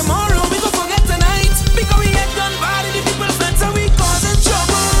vibes. Tomorrow we gon' forget tonight. Because we ain't done bad in the people's friends and we causing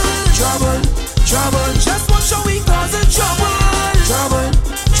trouble. Trouble, trouble. Just watch how we causing trouble. Trouble,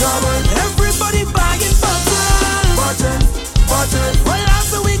 trouble. Everybody buying butter. Butter, butter. Well,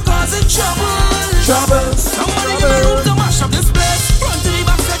 after we causing trouble. Trouble. Somebody give me room to mash up this place. Run to the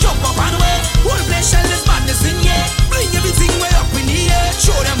back, say jump up and away. Whole place shell is madness in yeah. Bring everything way up in the air.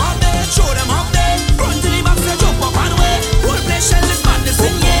 Show them up there, show them up there. Run to the back, say jump up and away. Whole place shell is madness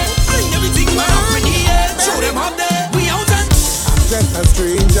in yeah. Bring everything way up in the air. Show them up there. We out and just a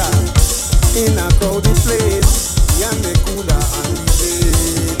stranger in a crowded place. Yeah, me cooler and we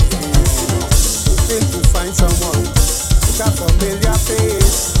hoping to find someone with a familiar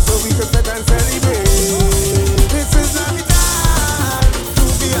face, so we could sit and celebrate. This is not the time to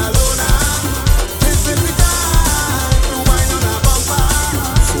be alone. This is the time to wine on a bumper.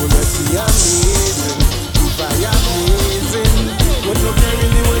 So let's be amazing, be amazing. What you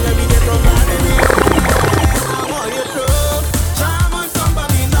carrying the way that we get up and I want you to charm on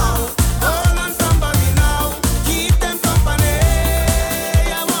somebody now, hold on somebody now, keep them company.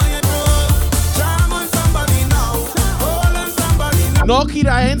 I want you to charm on somebody now, hold on somebody now. No, kid,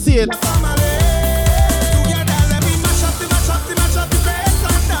 I ain't see it.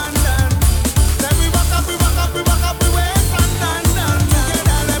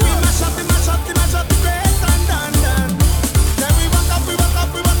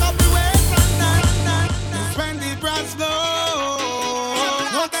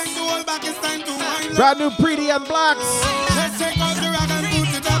 Brand new Pretty and Blacks. Let's take out the rag and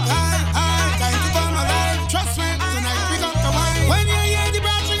put it up high, high. Time to come alive. Trust me, tonight we got to wine. When you hear the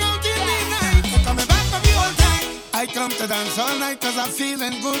branching out in the night, you're coming back from the old time. I come to dance all night cause I'm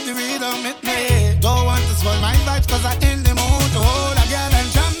feeling good, the rhythm it me. Don't want to spoil my vibes cause I'm in the mood to hold a girl and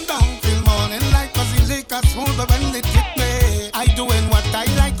jam down. Feel morning light cause the liquor smooth but when it hit me, I doing what I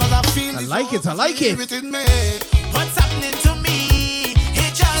like cause I feel the like it, I like it. What's happening to me?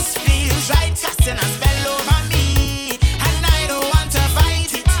 It just feels right, casting a spell over me, and I don't want to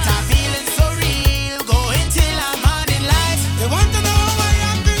fight it. I'm feeling so real, going till I'm morning light. They want to know why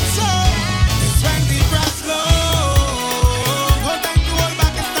I've been so. It's when the grass low. No time to hold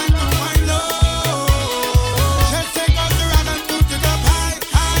back, it's time to wind low. Just take out the rag and put it up high,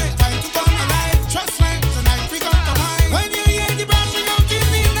 high. Time to come alive. Trust me, tonight we got to wine. When you hear the brass, you don't give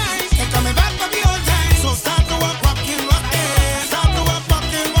me nice. They're coming back for the old time. So start to walk, rockin', rockin'. Start to walk,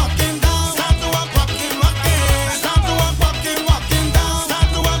 rockin', rockin' down. Start to walk, rockin', rockin'. Start to walk, rockin', rockin' down. Start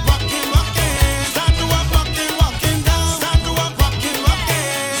to walk, rockin', rockin'. Start to walk, rockin', rockin' down. Start to walk, rockin',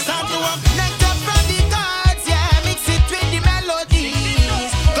 rockin'. Start to walk. Next up from the cards, yeah, mix it with the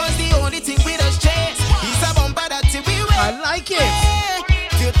melodies. 'Cause the only thing we just chase is a bumper that we wear. I like it.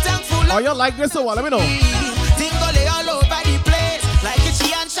 Feel thankful. Oh, you like this one? Let me know. Tingle all over the place, like it's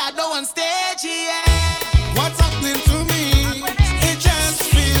she and Shadow on stage, yeah. What's happening to me? It just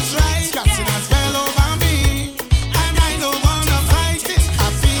feels right, casting a spell over me, and I don't wanna fight it. I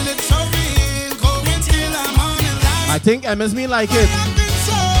feel it so real, going till I'm on the line. I think MSB like it.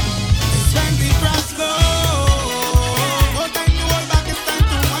 So, it's when the grass low. No time to hold back, it's time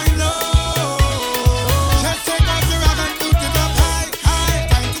to wind low. Just take out the rag and put it up high, high.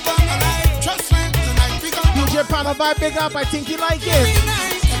 Time to come alive. Trust me, tonight we gon' DJ Panel vibe big up. I think you like it.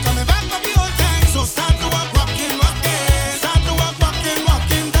 coming back for the old time. So start to walk, rockin', rockin'. Start to walk, rockin',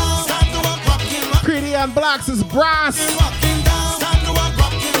 rockin' down. Start to walk, rockin', rockin'. Pretty and Blacks is brass. Rockin' down. Start to walk,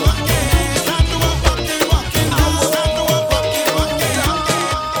 rockin', rockin'. Start to walk, rockin', rockin' down. Start to walk, rockin', rockin' down.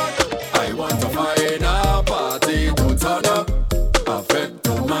 I want to find a party to turn up, a fete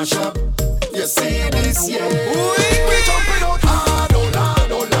to mash up. You see this, yeah. We jumping out hard, oh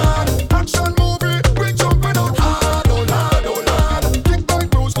lord, oh lord. Action movie, we jumping out hard, oh lord, oh lord. Kick by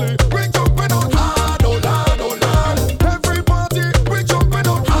Bruce Lee, we jumping out hard, oh lord, oh lord. Every party, we jumping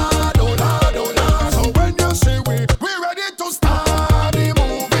out hard, oh lord, oh lord. So when you see we ready to start the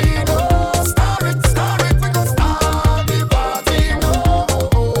movie, no. Start it, we gon' start the party, no.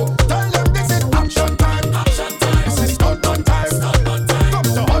 Tell them this is action time, this is stunt on time, come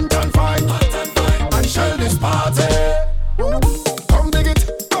to hunt and fight, and shell this party. Come dig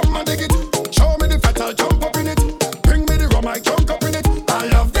it, come and dig it. Show me the fat, I'll jump up in it. Bring me the rum, I jump up in it. I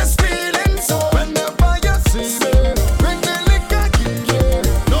love this feeling, so whenever you see me, bring the liquor, yeah.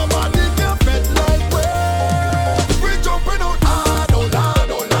 Nobody can fit like we. We jumping out hard, oh lord,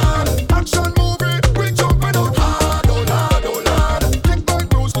 oh lord. Action movie, we jumping out hard, oh lord, oh lord. Kick by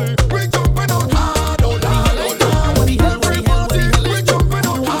Bruce Lee, we jumping out hard, oh lord, oh lord. Every party, we jumping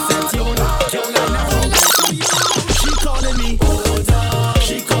out hard, oh lord, oh lord. She calling me older,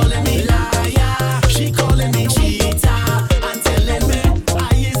 she calling me liar, she calling me cheater, and telling me I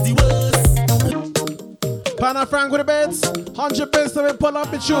is the worst. Pana Frank with the beds. 100 beds to pull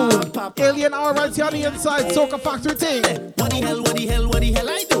up the tune. Alien R right here on the inside. Soca Factory thing. What the hell I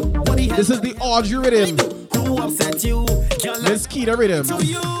do? What the hell? This is the Audrey rhythm. Who upset you? Girl, Miss Keita rhythm.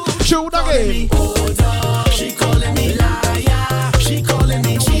 you. Tune again. Older, she calling me liar, she calling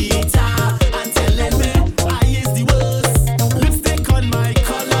me cheater, and telling me I is the worst. Lipstick on my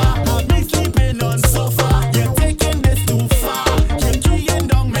collar, have me sleeping on sofa. You're taking this too far, you're keying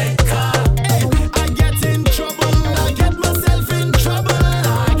down my car. Hey, I get in trouble, I get myself in trouble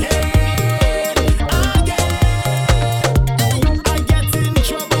again. Hey, I get in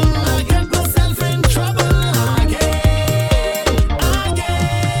trouble, I get myself in trouble again.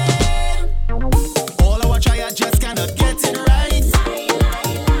 All I watch, I just cannot get it right.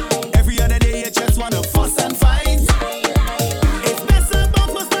 Every other day, you just wanna fuss and fight. It's best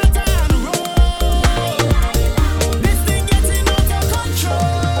about my start and roll. This thing getting out of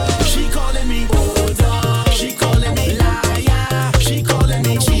control. She calling me older, she calling me liar, she calling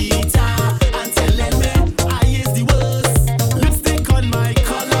me cheater, and telling me I is the worst. Lipstick on my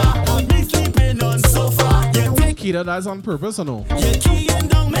collar, have me sleeping on sofa. You take Keita, that's on purpose or no? your key and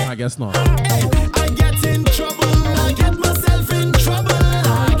down me. I guess not. Hey, I get in trouble, I get myself in trouble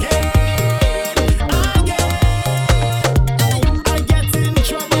again. Hey, I get in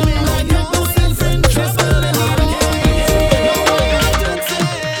trouble, I get myself in trouble again. I don't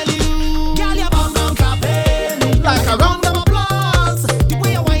tell you, girl, your bum bum clapping like a round of applause. The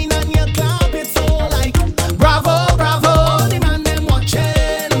way you whine and you clap, it's so like bravo, bravo. All the man them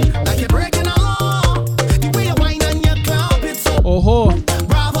watching, like you're breaking a law. The way you whine and you clap, it's so Oh,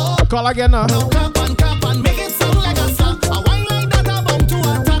 bravo. call again now. Now clap and make it sound like a slap. A wine like that, a bump to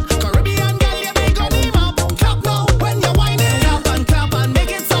attack. Caribbean girl, you big on the map. Clap now when you whine it. Clap and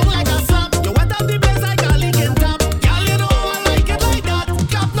make it sound like a slap. You wet up the place like a leaking tap. Girl, you know I like it like that.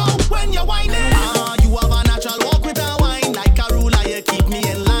 Clap now when you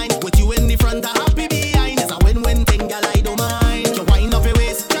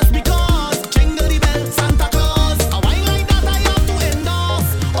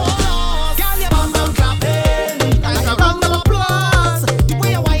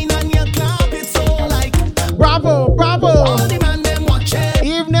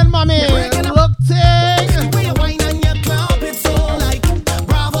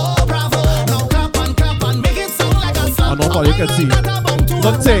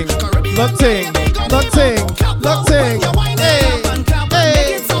Nothing, nothing, nothing, nothing. Hey,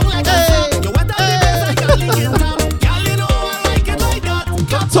 hey, hey.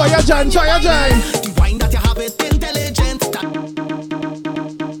 Toya Jan, Toya Jan.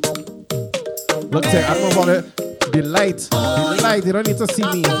 Look, I don't know about it. The light, you don't need to see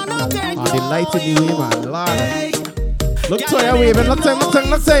me. The light in the way, man. Lord. Look, Toya waving,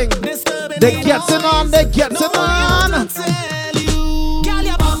 nothing. They getting on.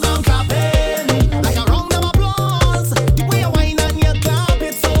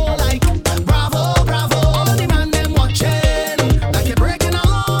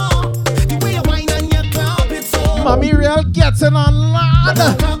 Mommy real getting on,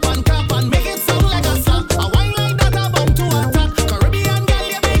 Lord.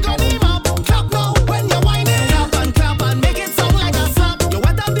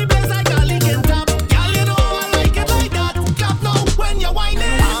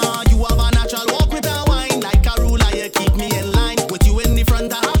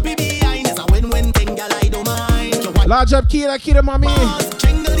 Large up, Kira, mommy.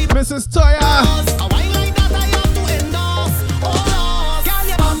 Mrs. Toya.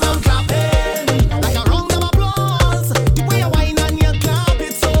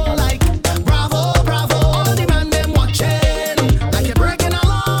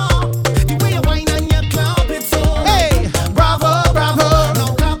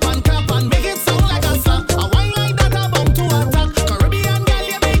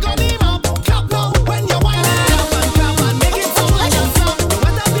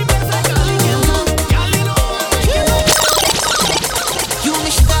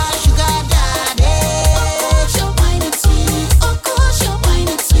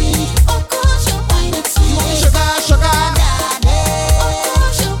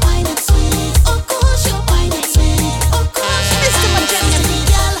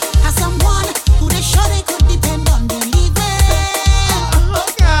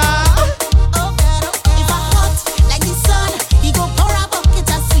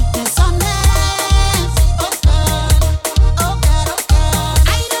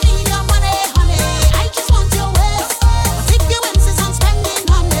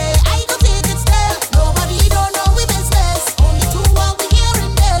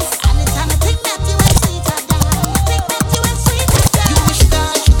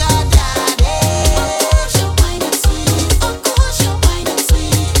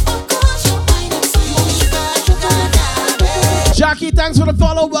 Jackie, thanks for the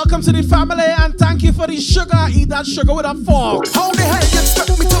follow. Welcome to the family, and thank you for the sugar. Eat that sugar with a fork. How the hell you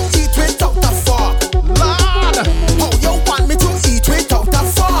expect me to eat without a fork? Lord! How you want me to eat without a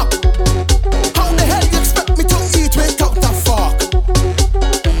fork? How the hell you expect me to eat without a fork?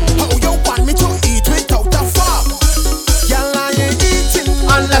 How you want me to eat without a fork? Girl, I ain't eating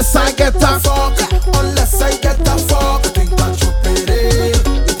unless I get a fork. Unless I get a fork. You think that you pay?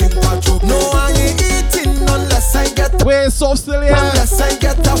 You think that you pay? No, I ain't eating unless I get a fork. Wait, so still here. Unless I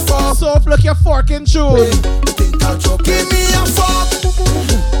get a fork. So look your fork in tune. You think that you give me a fork?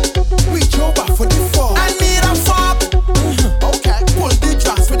 Reach over for the fork. I need a fork. Okay, pull the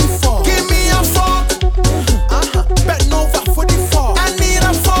glass for the fork. Give me a fork. Bend over for the fork. I need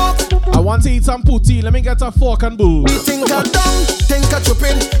a fork. I want to eat some pootie. Let me get a fork and bowl. We think I'm dumb, think I'm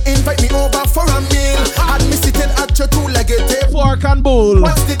tripping. Invite me over for a meal. I'd me sitting at your two-legged table. Fork and bowl.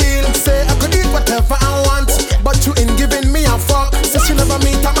 What's the deal? Say I could eat whatever I want, but you ain't giving me a fork. Says she never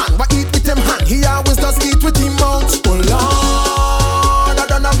meet a man, but eat with him hand. He always does eat with him mouth. Oh Lord, I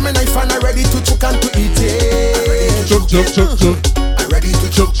don't have my knife and I'm ready to choke and to eat it. Choke. I'm ready to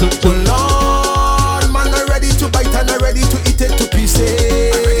choke. Oh Lord, man, I'm ready to bite and I'm ready to eat it to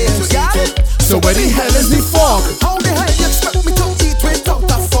pieces. So where the hell is the fork? How the hell you expect me to eat without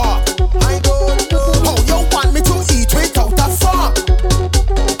a fork? I don't know. How you want me to eat without a fork?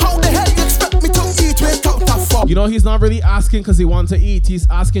 How the hell you expect me to eat without a fork? You know, he's not really asking because he wants to eat. He's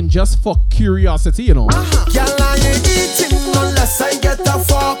asking just for curiosity, you know. Girl, I ain't eating unless I get a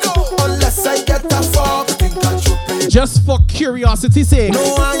fork. Unless I get a fork. Just for curiosity's sake.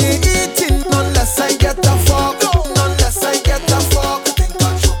 No, I ain't eating unless I get a fork. Unless I get a fork.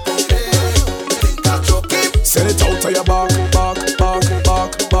 Send it out of your back.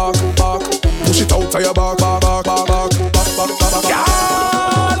 Push it out of your back.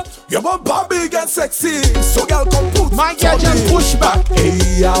 Girl, your bumper big and sexy, so girl come put my girl just push back.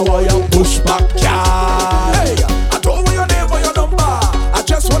 Hey, I want you push back, girl. Hey, I don't want your name or your number. I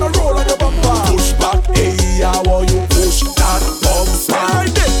just wanna roll on your bumper. Push back, hey, I want you push that bumper.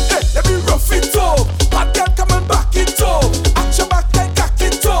 Right there, hey, let me rough it up. Bad girl coming back it up. At your back like cock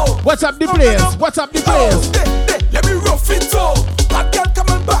it up. What's up the place? What's up the place? Let me rough it up. Bad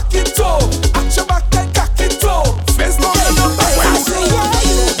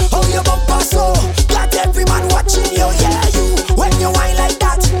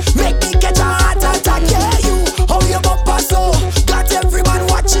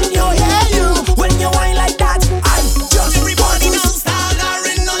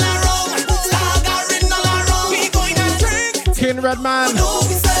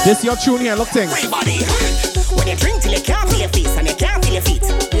This your tune here, look thing. Everybody, when you drink till you can't feel your face and you can't feel your feet.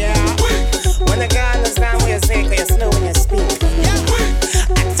 Yeah. When the girl understand what you say, cause you're slow when you speak.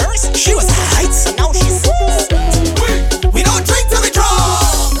 Yeah. At first, she was hot, so now she's sweet. We don't drink till we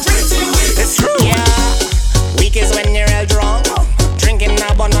drunk. Drink till we weak. It's true. Yeah. Weak is when you're all drunk. Drinking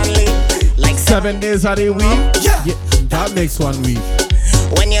abundantly. Like 7 days of the week. Yeah. That makes 1 week.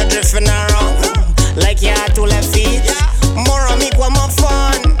 When you're drifting around, like you had 2 left feet. More on make one more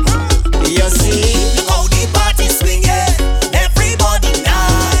fun. You see, look how the party swinging. Everybody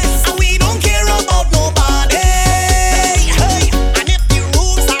nice, and we don't care about nobody. Hey, and if the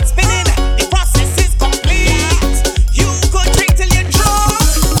rules start spinning, the process is complete. You could drink till you're drunk.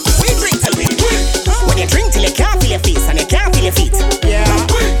 We drink till we drink. When you drink till you can't feel your face and you can't feel your feet. Yeah.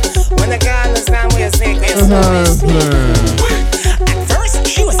 When the girl understand what you're saying, it's at first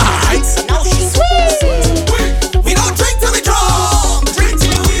she was hot, so now she's sweet. We don't drink till we drunk. Drink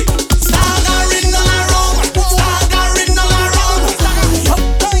till we staggering all around. Staggering all around.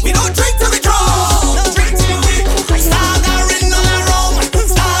 We don't drink till we drunk. Drink till we staggering all around.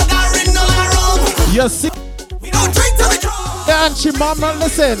 Staggering all around. You see? We don't drink till we drunk. And she mama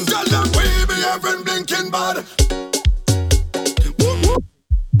listen. Tell them we be having blinking bad.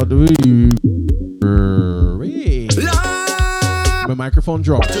 My microphone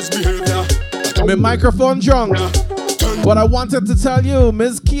drunk. Just behavior. My microphone drunk. But I wanted to tell you,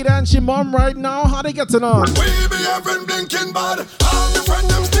 Miss Keita and she mom right now, how they getting on? We be having blinking bad. All the friend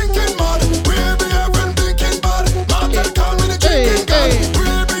them stinking mad. We be having blinking bad. Martel call me the drinking god. We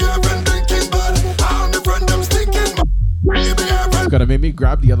be having blinking bad. All the friend them stinking mad. We be having. Gotta make me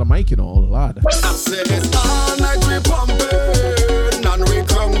grab the other mic, you know, lad. I said it's all night we pumping and we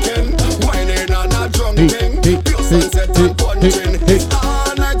crunking, whining and a drunking. Pure sunset and punching. It's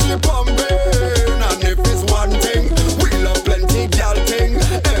all night we pumping, and if it's one thing, we love plenty gal thing.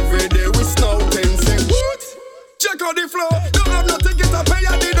 Every day we snouting, sing what? Check out the flow. Don't have nothing, get a pay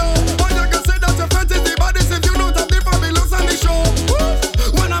at the door. Or you can say that your friend is the baddest if you don't have the fabulous on the show.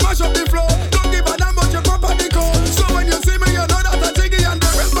 When I mash up the flow, don't give a damn about your property code. So when you see me, you know that I'm jiggy and the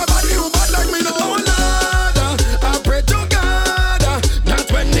rest my body who bad like me know. Oh Lord, I pray to God that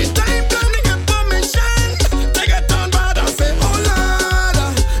when the time comes to get permission, they get on bad. I say, oh Lord,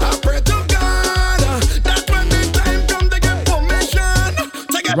 I pray to God that when the time comes to get permission,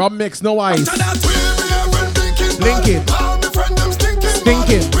 they get Rum mix, no ice. blinking.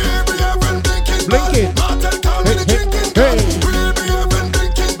 Stinking. Blinking. Hey, hey.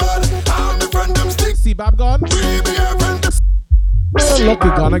 See Bob gone? Oh, look, he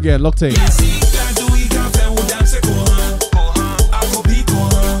gone again. Look, take.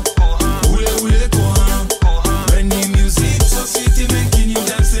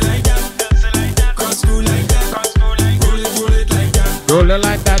 Roll it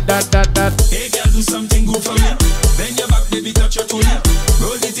like that. Hey girl, do something good for me. Bend your back, baby, touch your toe.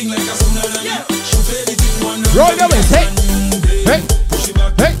 Roll the thing like a tsunami. Shoot everything one. Roll your waist, hey, hey, push it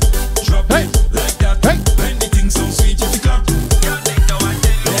back, hey, drop hey, it like that. hey. Bend the thing so sweet, you pick up.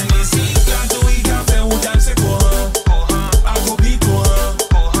 Let me see, can't do it, can't fail, who dance it, go I go beat, go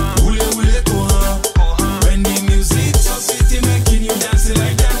Ule, go when the music so sweet, it making you dance it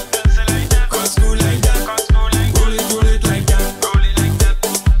like that. Cross go like that. Roll it like that.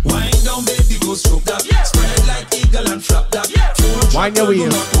 Wind down, baby, go stroke that. Spread like eagle and flap that. Wind your wheel.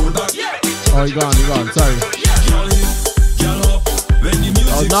 Oh, you gone, sorry.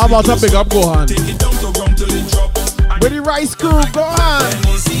 Oh, now about to pick up Gohan. With the rice crew, Gohan.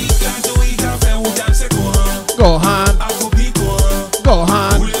 Gohan.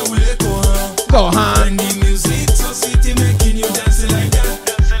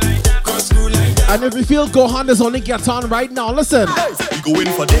 And if you feel Gohan is only get on right now, listen. We go in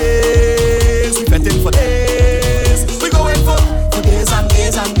for days, we betting for days. We go in for days and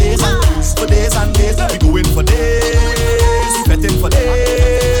days and days and days. For days and days, we go in for days, we betting for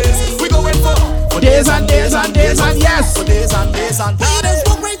days. We go in for days and days and days and yes. For days and days and days. We just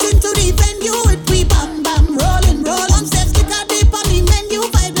walk right into the venue with we bam bam rolling. One step stick a dip on the menu,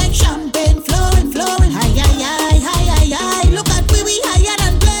 vibe like champagne flowing. Hi. Look at we higher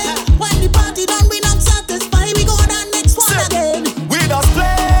than play. When the party done, we not satisfied. We go down next one again. We just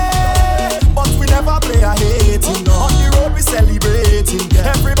play, but we never play a hating. On the road we celebrating,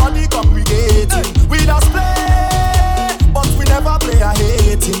 everybody congregating. We just play, but we never play a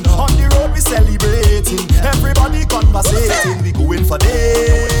hating. On the road we celebrating, everybody conversating. We going for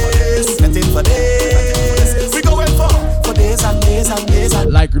days, betting for days. We going for days and days and days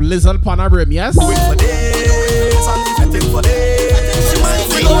and like lizard pan a brim, yes? going for days and betting for days.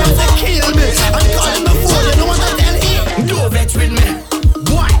 We going to kill me and call me phone. You know what I tell him? Do it with me.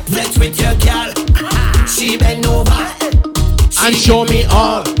 Boy, and show me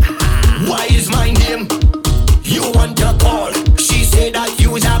all. Why is my name? You want to call? She said that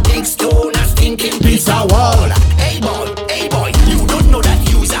you's a big stone, a stinking piece of wall. Hey boy, you don't know that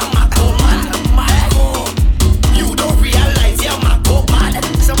you's a Mako man. You don't realize you're Mako man.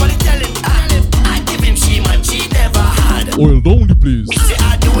 Somebody tell him, I give him she man she never had. Oil down the place. Say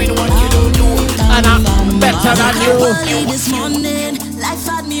I'm doing what you don't do, and I'm better than you. This morning, life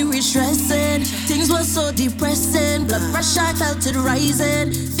had me re-stressing. Things were so depressing. Blood pressure, I felt it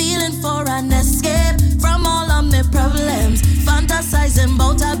rising. Feeling for an escape from all of my problems. Fantasizing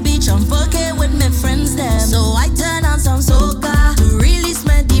about a beach and fucking with my friends them. So I turn on some soca to release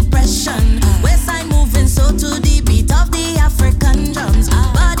my depression. Westside moving so to the beat of the African drums.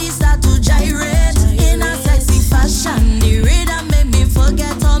 Body start to gyrate in a sexy fashion. The rhythm made me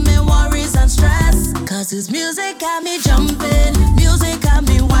forget all my worries and stress. Cause this music got me jumping, music got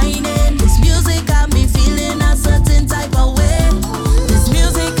me whining. This music got me feeling a certain type of way. This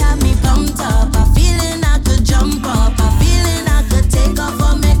music got me pumped up, a feeling I could jump up, a feeling I could take off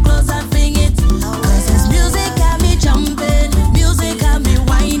all my clothes and fling it. Cause this music got me jumping, music got me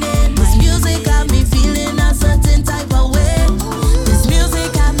whining. This music got me feeling a certain type of way. This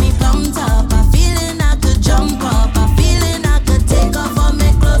music got me pumped up, a feeling I could jump up, a feeling I could take off all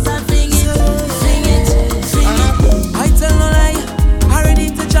my clothes and fling it, fling it, fling it. I tell no lie, I ready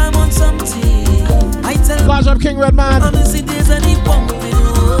to jam on something. I tell Flash up King Redman. I'm busy days and it pumping,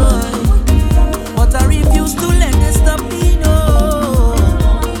 but I refuse to let this stop me, no.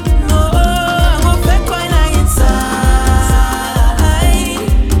 I'm a fake while I inside.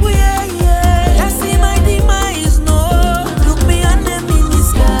 Yeah. I see my demise, no. Look me and them in the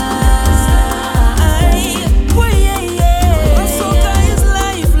sky. Yeah. Soca is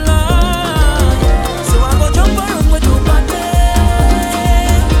lifelong. So I go jump around with nobody.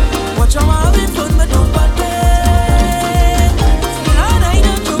 Watch how I'm having fun with nobody. And I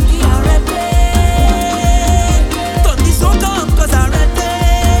don't joke, I ready. Turn this soca up 'cause I ready.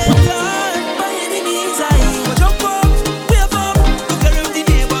 By any means I go jump up, wave up. Look around the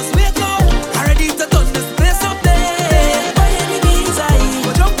neighbors, wake up. I ready to turn this place up there. By any means I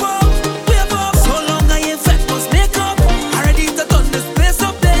go jump up, wave up. So long I ain't fat, must make up. I ready to turn this place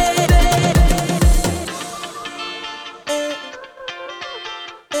up there.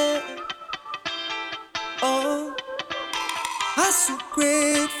 Oh, I'm so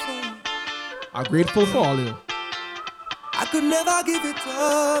grateful. I'm grateful for all you. I could never give it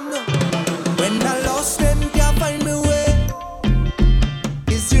up, no. When I lost them, can't find my way.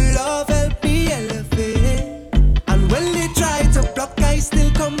 Is your love help me elevate? And when they try to block, I still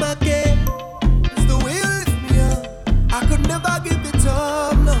come again. It's the way you lift me up. I could never give it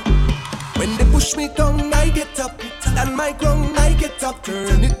up, no. When they push me down, I get up. Stand my ground, I get up.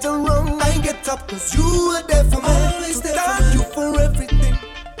 Turn it around, I get up. 'Cause you are there for me. Thank you for everything.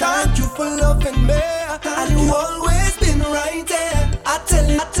 Thank you for loving me. And you always been right there. I tell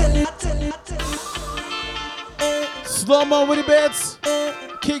you. Slow mo with the bits.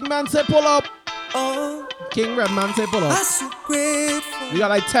 King man say pull up. King Redman say pull up. I'm so grateful. We got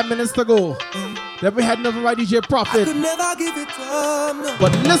like 10 minutes to go. Then we heading over right DJ I Profit. could never give it up, no.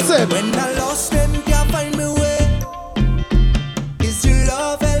 But listen. When I lost them, can't find my way. Is your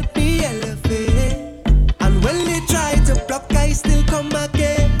love help me elevate? And when they try to block, I still come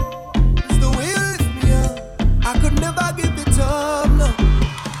again. It's the way you lift me up. I could never give it up, no.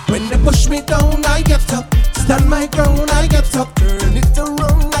 When they push me down, I get up. Stand my ground, I get up. Turn it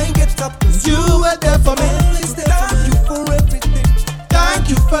around, I get up. 'Cause you were there for me. Thank you for everything. Thank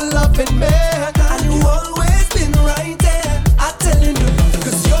you for loving me. And you always been right there. I telling you,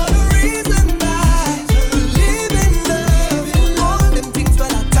 'cause you're the reason I believe in love. All them things,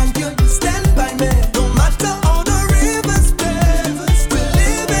 but I thank you. You stand by me. No matter all the rivers bend, we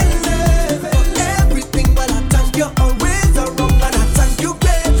live in love. Everything, but I thank you. Always around, and I thank you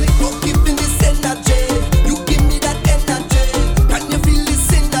greatly for giving this energy. You give me that energy. Can you feel this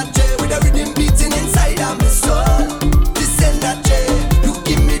energy with the rhythm beating inside of my soul? This energy, you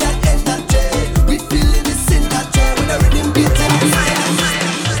give me that energy. We feeling this energy with the rhythm beating inside of me.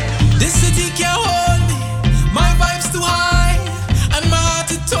 This city can't hold me, my vibe's too high. And my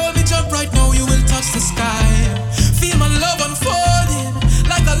heart it told me jump right now, you will touch the sky. Feel my love unfolding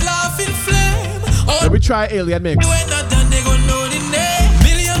like a laughing flame. Oh, Let me try Alien Mix. when not done, they gon' know the name.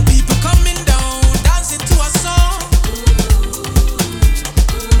 Million people coming down, dancing to a song.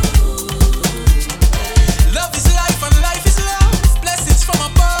 Love is life and life is love. Blessings from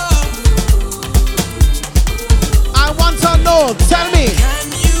above. I want to know. Tell me. Can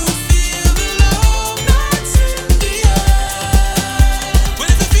you feel the love that's in the air? When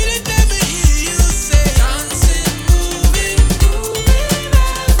if you feel it, let me hear you say, dancing, moving,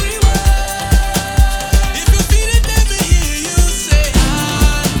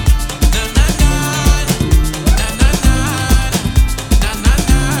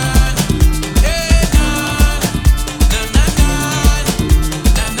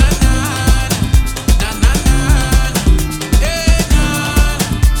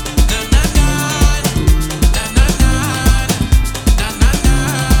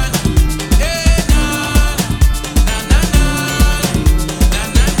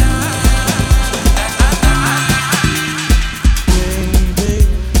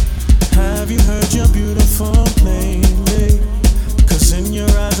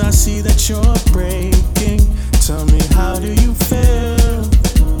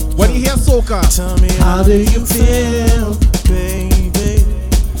 Soca. Tell me how do you feel, baby?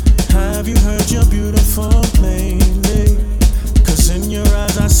 Have you heard you're beautiful lately? Cause in your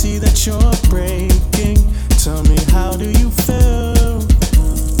eyes I see that you're breaking. Tell me how do you feel?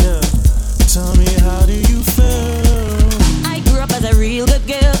 Yeah. Tell me how do you feel? I grew up as a real good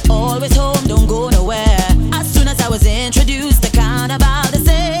girl, always home, don't go nowhere. As soon as I was introduced to carnival, they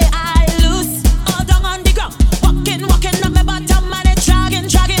say I loose, all down on the ground, walking up my bottom and it's dragging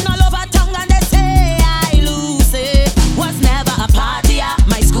all over tongue, and they say I lose it. Was never a party at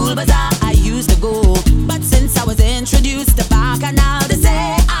my school bazaar I used to go, but since I was introduced to Bacchanal, they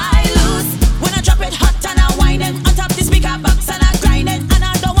say I lose. When I drop it hot and I whine it on top the speaker box and I grind it, and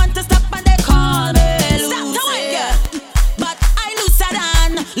I don't want to stop and they call me loose. But I looser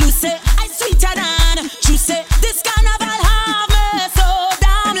than loose it, I sweeter than juice it. This carnival have me so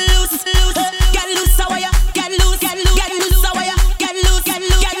damn loose. Get loose how you get loose, get loose how you get loose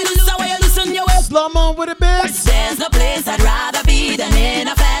how you loosen your waist. Slow on with the bass. There's no place I'd rather be than in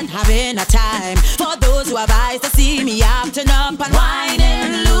a fan, having a time. For those who have eyes to see me acting up and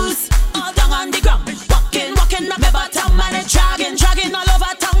whining loose, all down on the ground, walking up my bottom and it's dragging all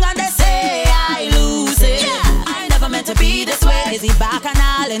over tongue, and they say I lose it. I never meant to be this way. Is he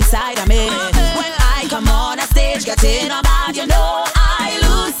Bacchanal inside of me? When I come on a stage, getting on bad, you know I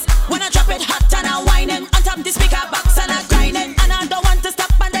lose. When I drop it hot and I whine it on top the speaker box and I grind it, and I don't want to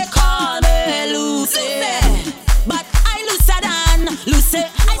stop and they call me loose. But I looser than loose it,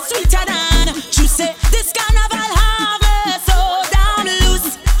 I sweeter than juice it. This carnival have me so damn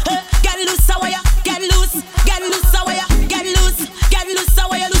loose. Get loose how you get loose how you get loose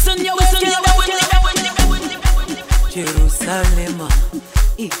how you loosen your waist. Jerusalem,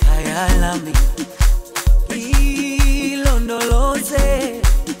 ikayalami, ilondoloze,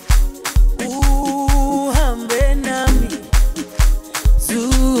 uhambe nami,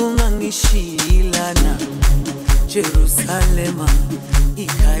 zungangishilana. Jerusalem,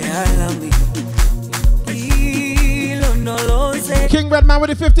 ikayalami, ilondoloze. King Redman with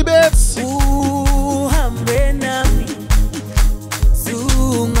the 50 bits. Uhambe nami,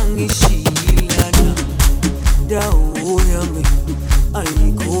 zungangishilana. Dawo yami,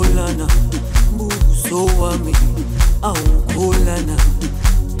 ayikholana, buso wami, awukholana.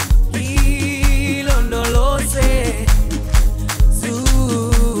 Ilondoloze,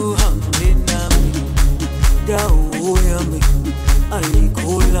 zuhambe nami. Dawo yami,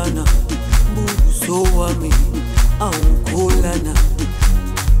 ayikholana, buso wami, awukholana.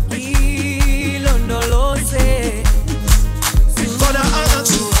 Ilondoloze.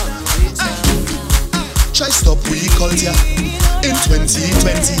 Try stop we culture in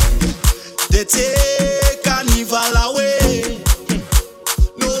 2020. They take carnival away.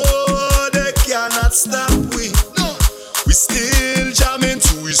 No, they cannot stop we. No, we still jamming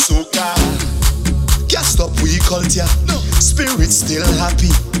to we soca. Can't stop we culture. No, spirit still happy.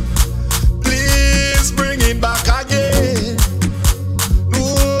 Please bring it back again.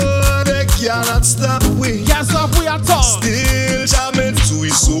 No, they cannot stop we. Can't stop we at all. Still jamming to we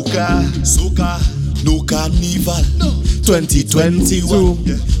soca. Soca. No carnival, no. 2021.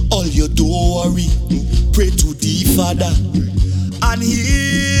 Yeah. All you do worry, pray to the Father, and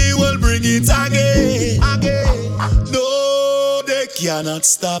He will bring it again. No, they cannot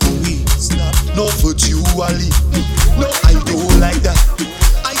stop me. No virtually. No, I don't like that.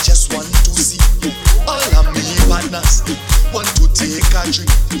 I just want to see all of me partners want to take a trip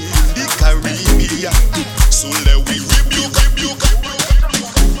in the Caribbean. So let we rebuke.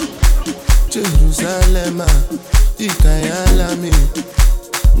 Jerusalem, ikayalami,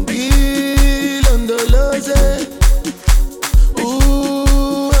 ilondoloze,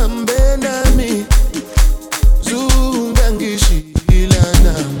 uhambe nami,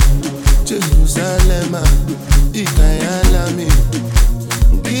 zungangishilana. Jerusalem, ikayalami,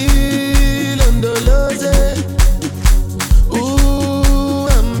 ilondoloze,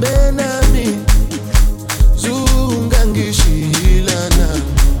 uhambe nami, zungangishilana.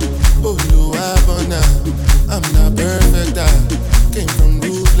 I'm not perfect, I came from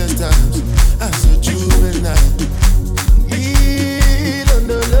ruthless times as a juvenile.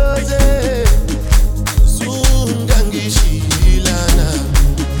 Ilondoloze, zungangishilana.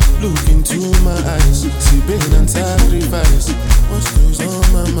 Look into my eyes, see pain and sacrifice. What's goes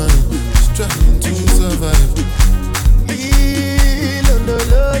on my mind, just trying to survive.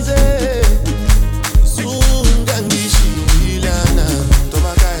 Ilondoloze, zungangishilana.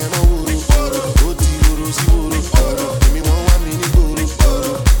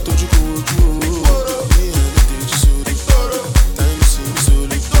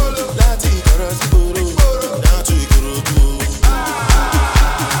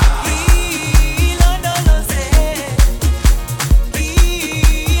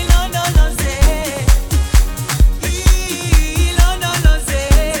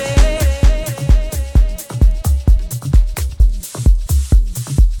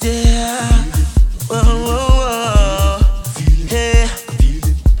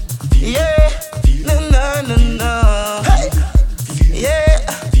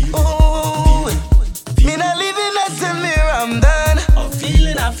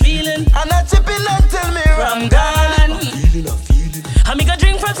 feeling. And a chipping until me rum gone. I make a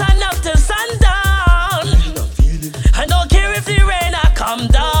drink from sun up till sundown. I don't care if the rain I come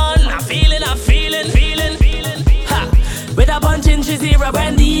down. I'm feeling. Ha. With a bunch in Shizira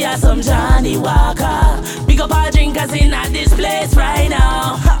Brandy or some Johnny Walker. Big up our drinkers in at this place right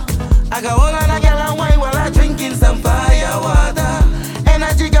now. Ha. I got one and a girl and wine while I'm drinking some fire water.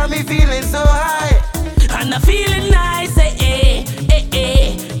 Energy got me feeling so high. And I'm feeling nice, eh, eh, eh,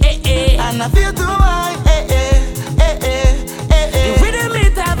 eh, eh, eh. And I feel too high, eh, eh, eh, eh, eh, eh. The rhythm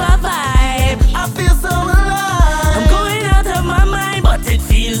it have a vibe. I feel so alive. I'm going out of my mind, but it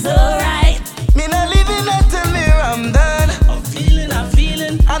feels alright. Me not living until me rum done. I'm feeling.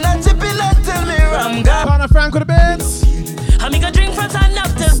 And I'm chipping until me rum gone. Connor Frank with the bits. I make a drink from sun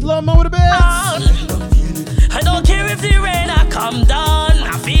up till slow-mo with the bits. I don't care if the rain I come down.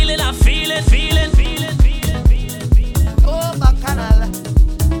 I'm feeling. Oh, bacchanal.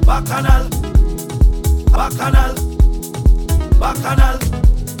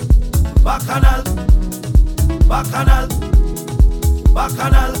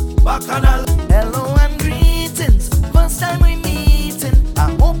 Hello and greetings. First time we meeting.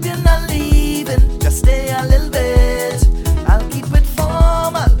 I hope you're not leaving. Just stay a little bit. I'll keep it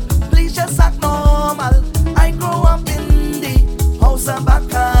formal. Please just act normal. I grew up in the house of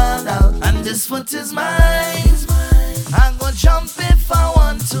Bacchanal, and this foot is mine. I'm gonna jump if I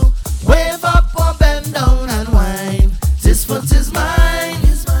want to. Wave up or bend down and whine. This foot is mine.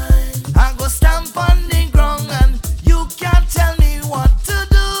 I'm gonna stamp on the ground and you can't tell me what to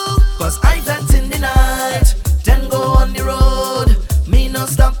do. Cause I felt in the night, then go on the road. Me no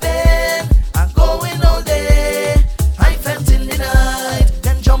stopping, I'm going all day. I felt in the night,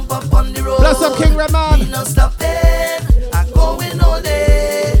 then jump up on the road. Bless up King Redman. Me no stopping, I'm going all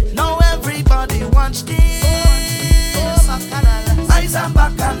day. Now everybody watch this. Eyes and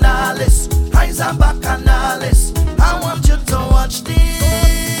Bacchanales, eyes and Bacchanales. I want you to watch this.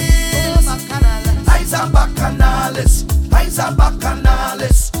 Eyes and Bacchanales, eyes and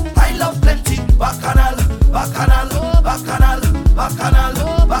Bacchanales. I love plenty Bacchanal.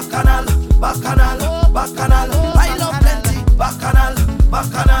 I love plenty Bacchanal.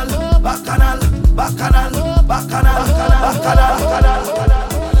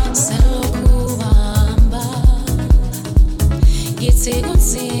 Selokuhamba yithi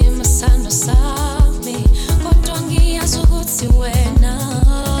kunzima sando sami kodwa ngiyazi ukuthi wena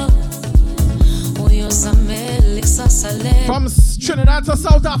uyozamela ikusasa le From Trinidad to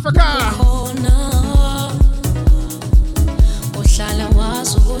South Africa. Uhlala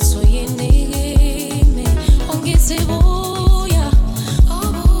wazi ukuthi uyinimi ungithi buya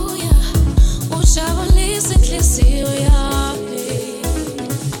ujabulisa inhliziyo yami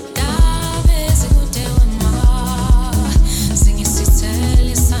Dave zikude wema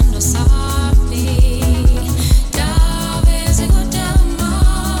singisithele isando sami Dave zikude wema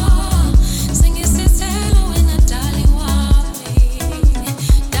singisithele wena dali wami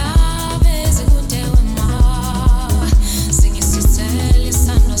Dave zikude wema singisithele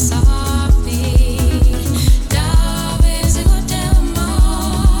isando sami Dave zikude wema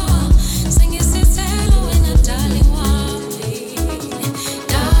singisithele wena dali wami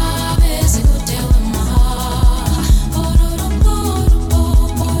Dave zikude wema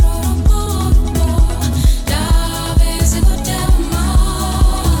Dave zikude wema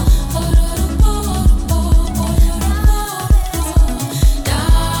Dave zikude wema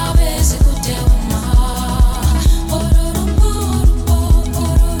Dave zikude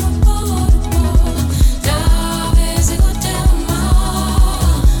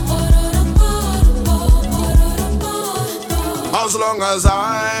As long as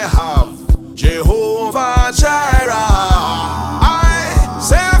I have Jehovah Jireh, I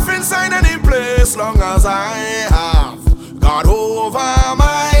safe inside any place. Long as I have God over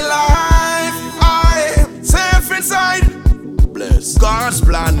my life, I safe inside. Bless God's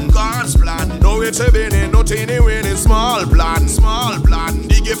plan. No it's a winning, no teeny winning. Small plan.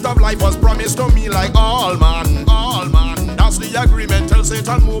 The gift of life was promised to me like all man. That's the agreement. Tell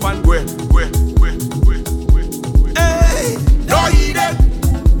Satan move and go. Hey, no heathen,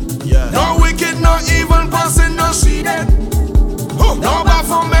 no wicked, no evil person, no seeded. No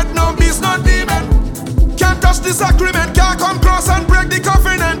Baphomet, no beast, no demon. Can't touch this agreement, can't come cross and break the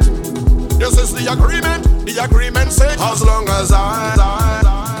covenant. This is the agreement says as long as I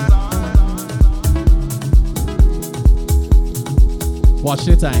Watch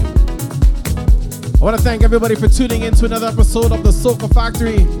your time. I want to thank everybody for tuning in to another episode of the Soca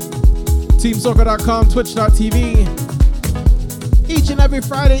Factory. TeamSoca.com, Twitch.tv. Each and every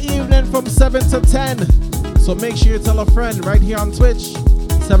Friday evening from 7 to 10. So make sure you tell a friend right here on Twitch.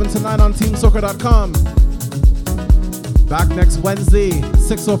 7 to 9 on TeamSoca.com. Back next Wednesday,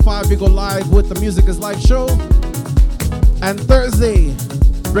 6:05, we go live with the Music is Live show. And Thursday,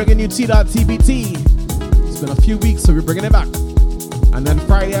 bringing you T.TBT. It's been a few weeks, so we're bringing it back. And then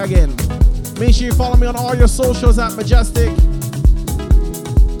Friday again. Make sure you follow me on all your socials at Mejustik,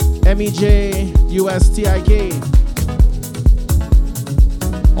 MEJUSTIK.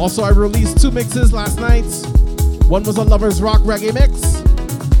 Also, I released 2 mixes last night. One was a Lovers Rock Reggae mix.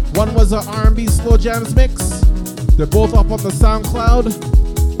 One was a R&B Slow Jams mix. They're both up on the SoundCloud.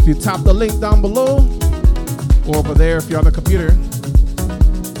 If you tap the link down below, or over there if you're on the computer,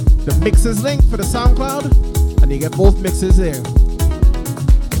 the mixes link for the SoundCloud, and you get both mixes there.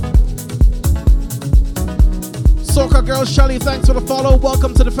 Soca girl Shelly, thanks for the follow.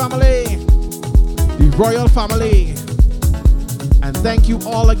 Welcome to the family, the royal family. And thank you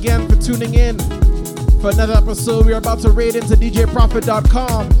all again for tuning in for another episode. We're about to raid into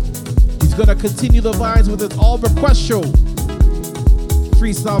DJProfit.com. He's going to continue the vibes with his all request show,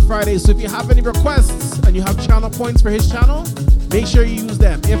 Freestyle Friday. So if you have any requests and you have channel points for his channel, make sure you use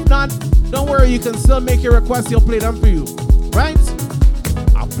them. If not, don't worry, you can still make your requests. He'll play them for you, right?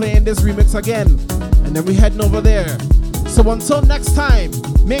 I'll play in this remix again, and then we're heading over there. So until next time,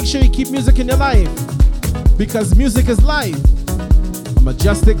 make sure you keep music in your life, because music is life. A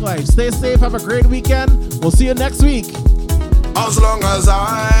Mejustik life. Stay safe, have a great weekend. We'll see you next week. As long as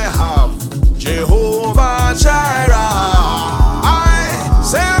I have Jehovah Jireh, I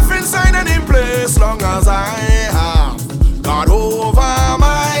safe inside and in place. Long as I have God over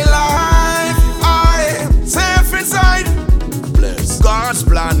my life, I safe inside. Bless God's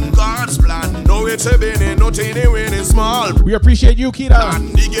plan, God's plan. No it's a big, no teeny winning small. We appreciate you, Kita.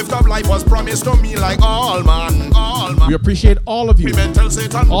 And the gift of life was promised to me like all man, all man. We appreciate all of you,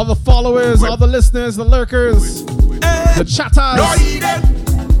 all the followers, all the listeners, the lurkers, the chatters. No hidden,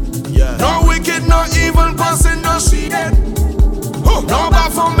 yeah. No wicked, no evil person, no cheated. No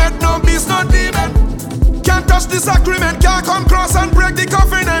Baphomet, no beast, no demon. Can't touch this agreement, can't come cross and break the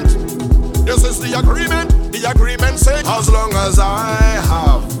covenant. This is the agreement says, as long as I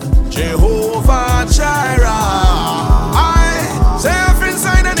have Jehovah Jireh, I safe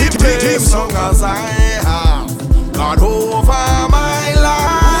inside and in place. As long as I have God over my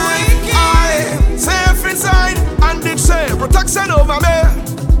life, I safe inside. And it say protection over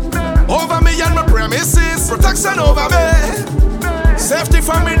me and my premises. Protection over me, safety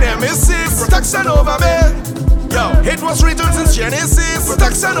for me nemesis. Protection over me. Yo, it was written since Genesis.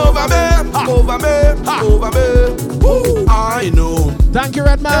 Protection over me, over me, over me. Woo, I know. Thank you,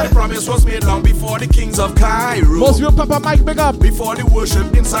 Redman. That promise was made long before the kings of Cairo. Most of you, Papa Mike, big up. Before the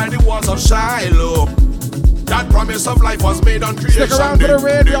worship inside the walls of Shiloh. That promise of life was made on creation. Stick around for the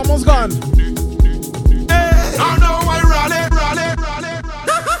raid, we almost gone. Hey, I know I rally.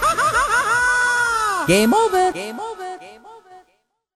 Game over. Game over.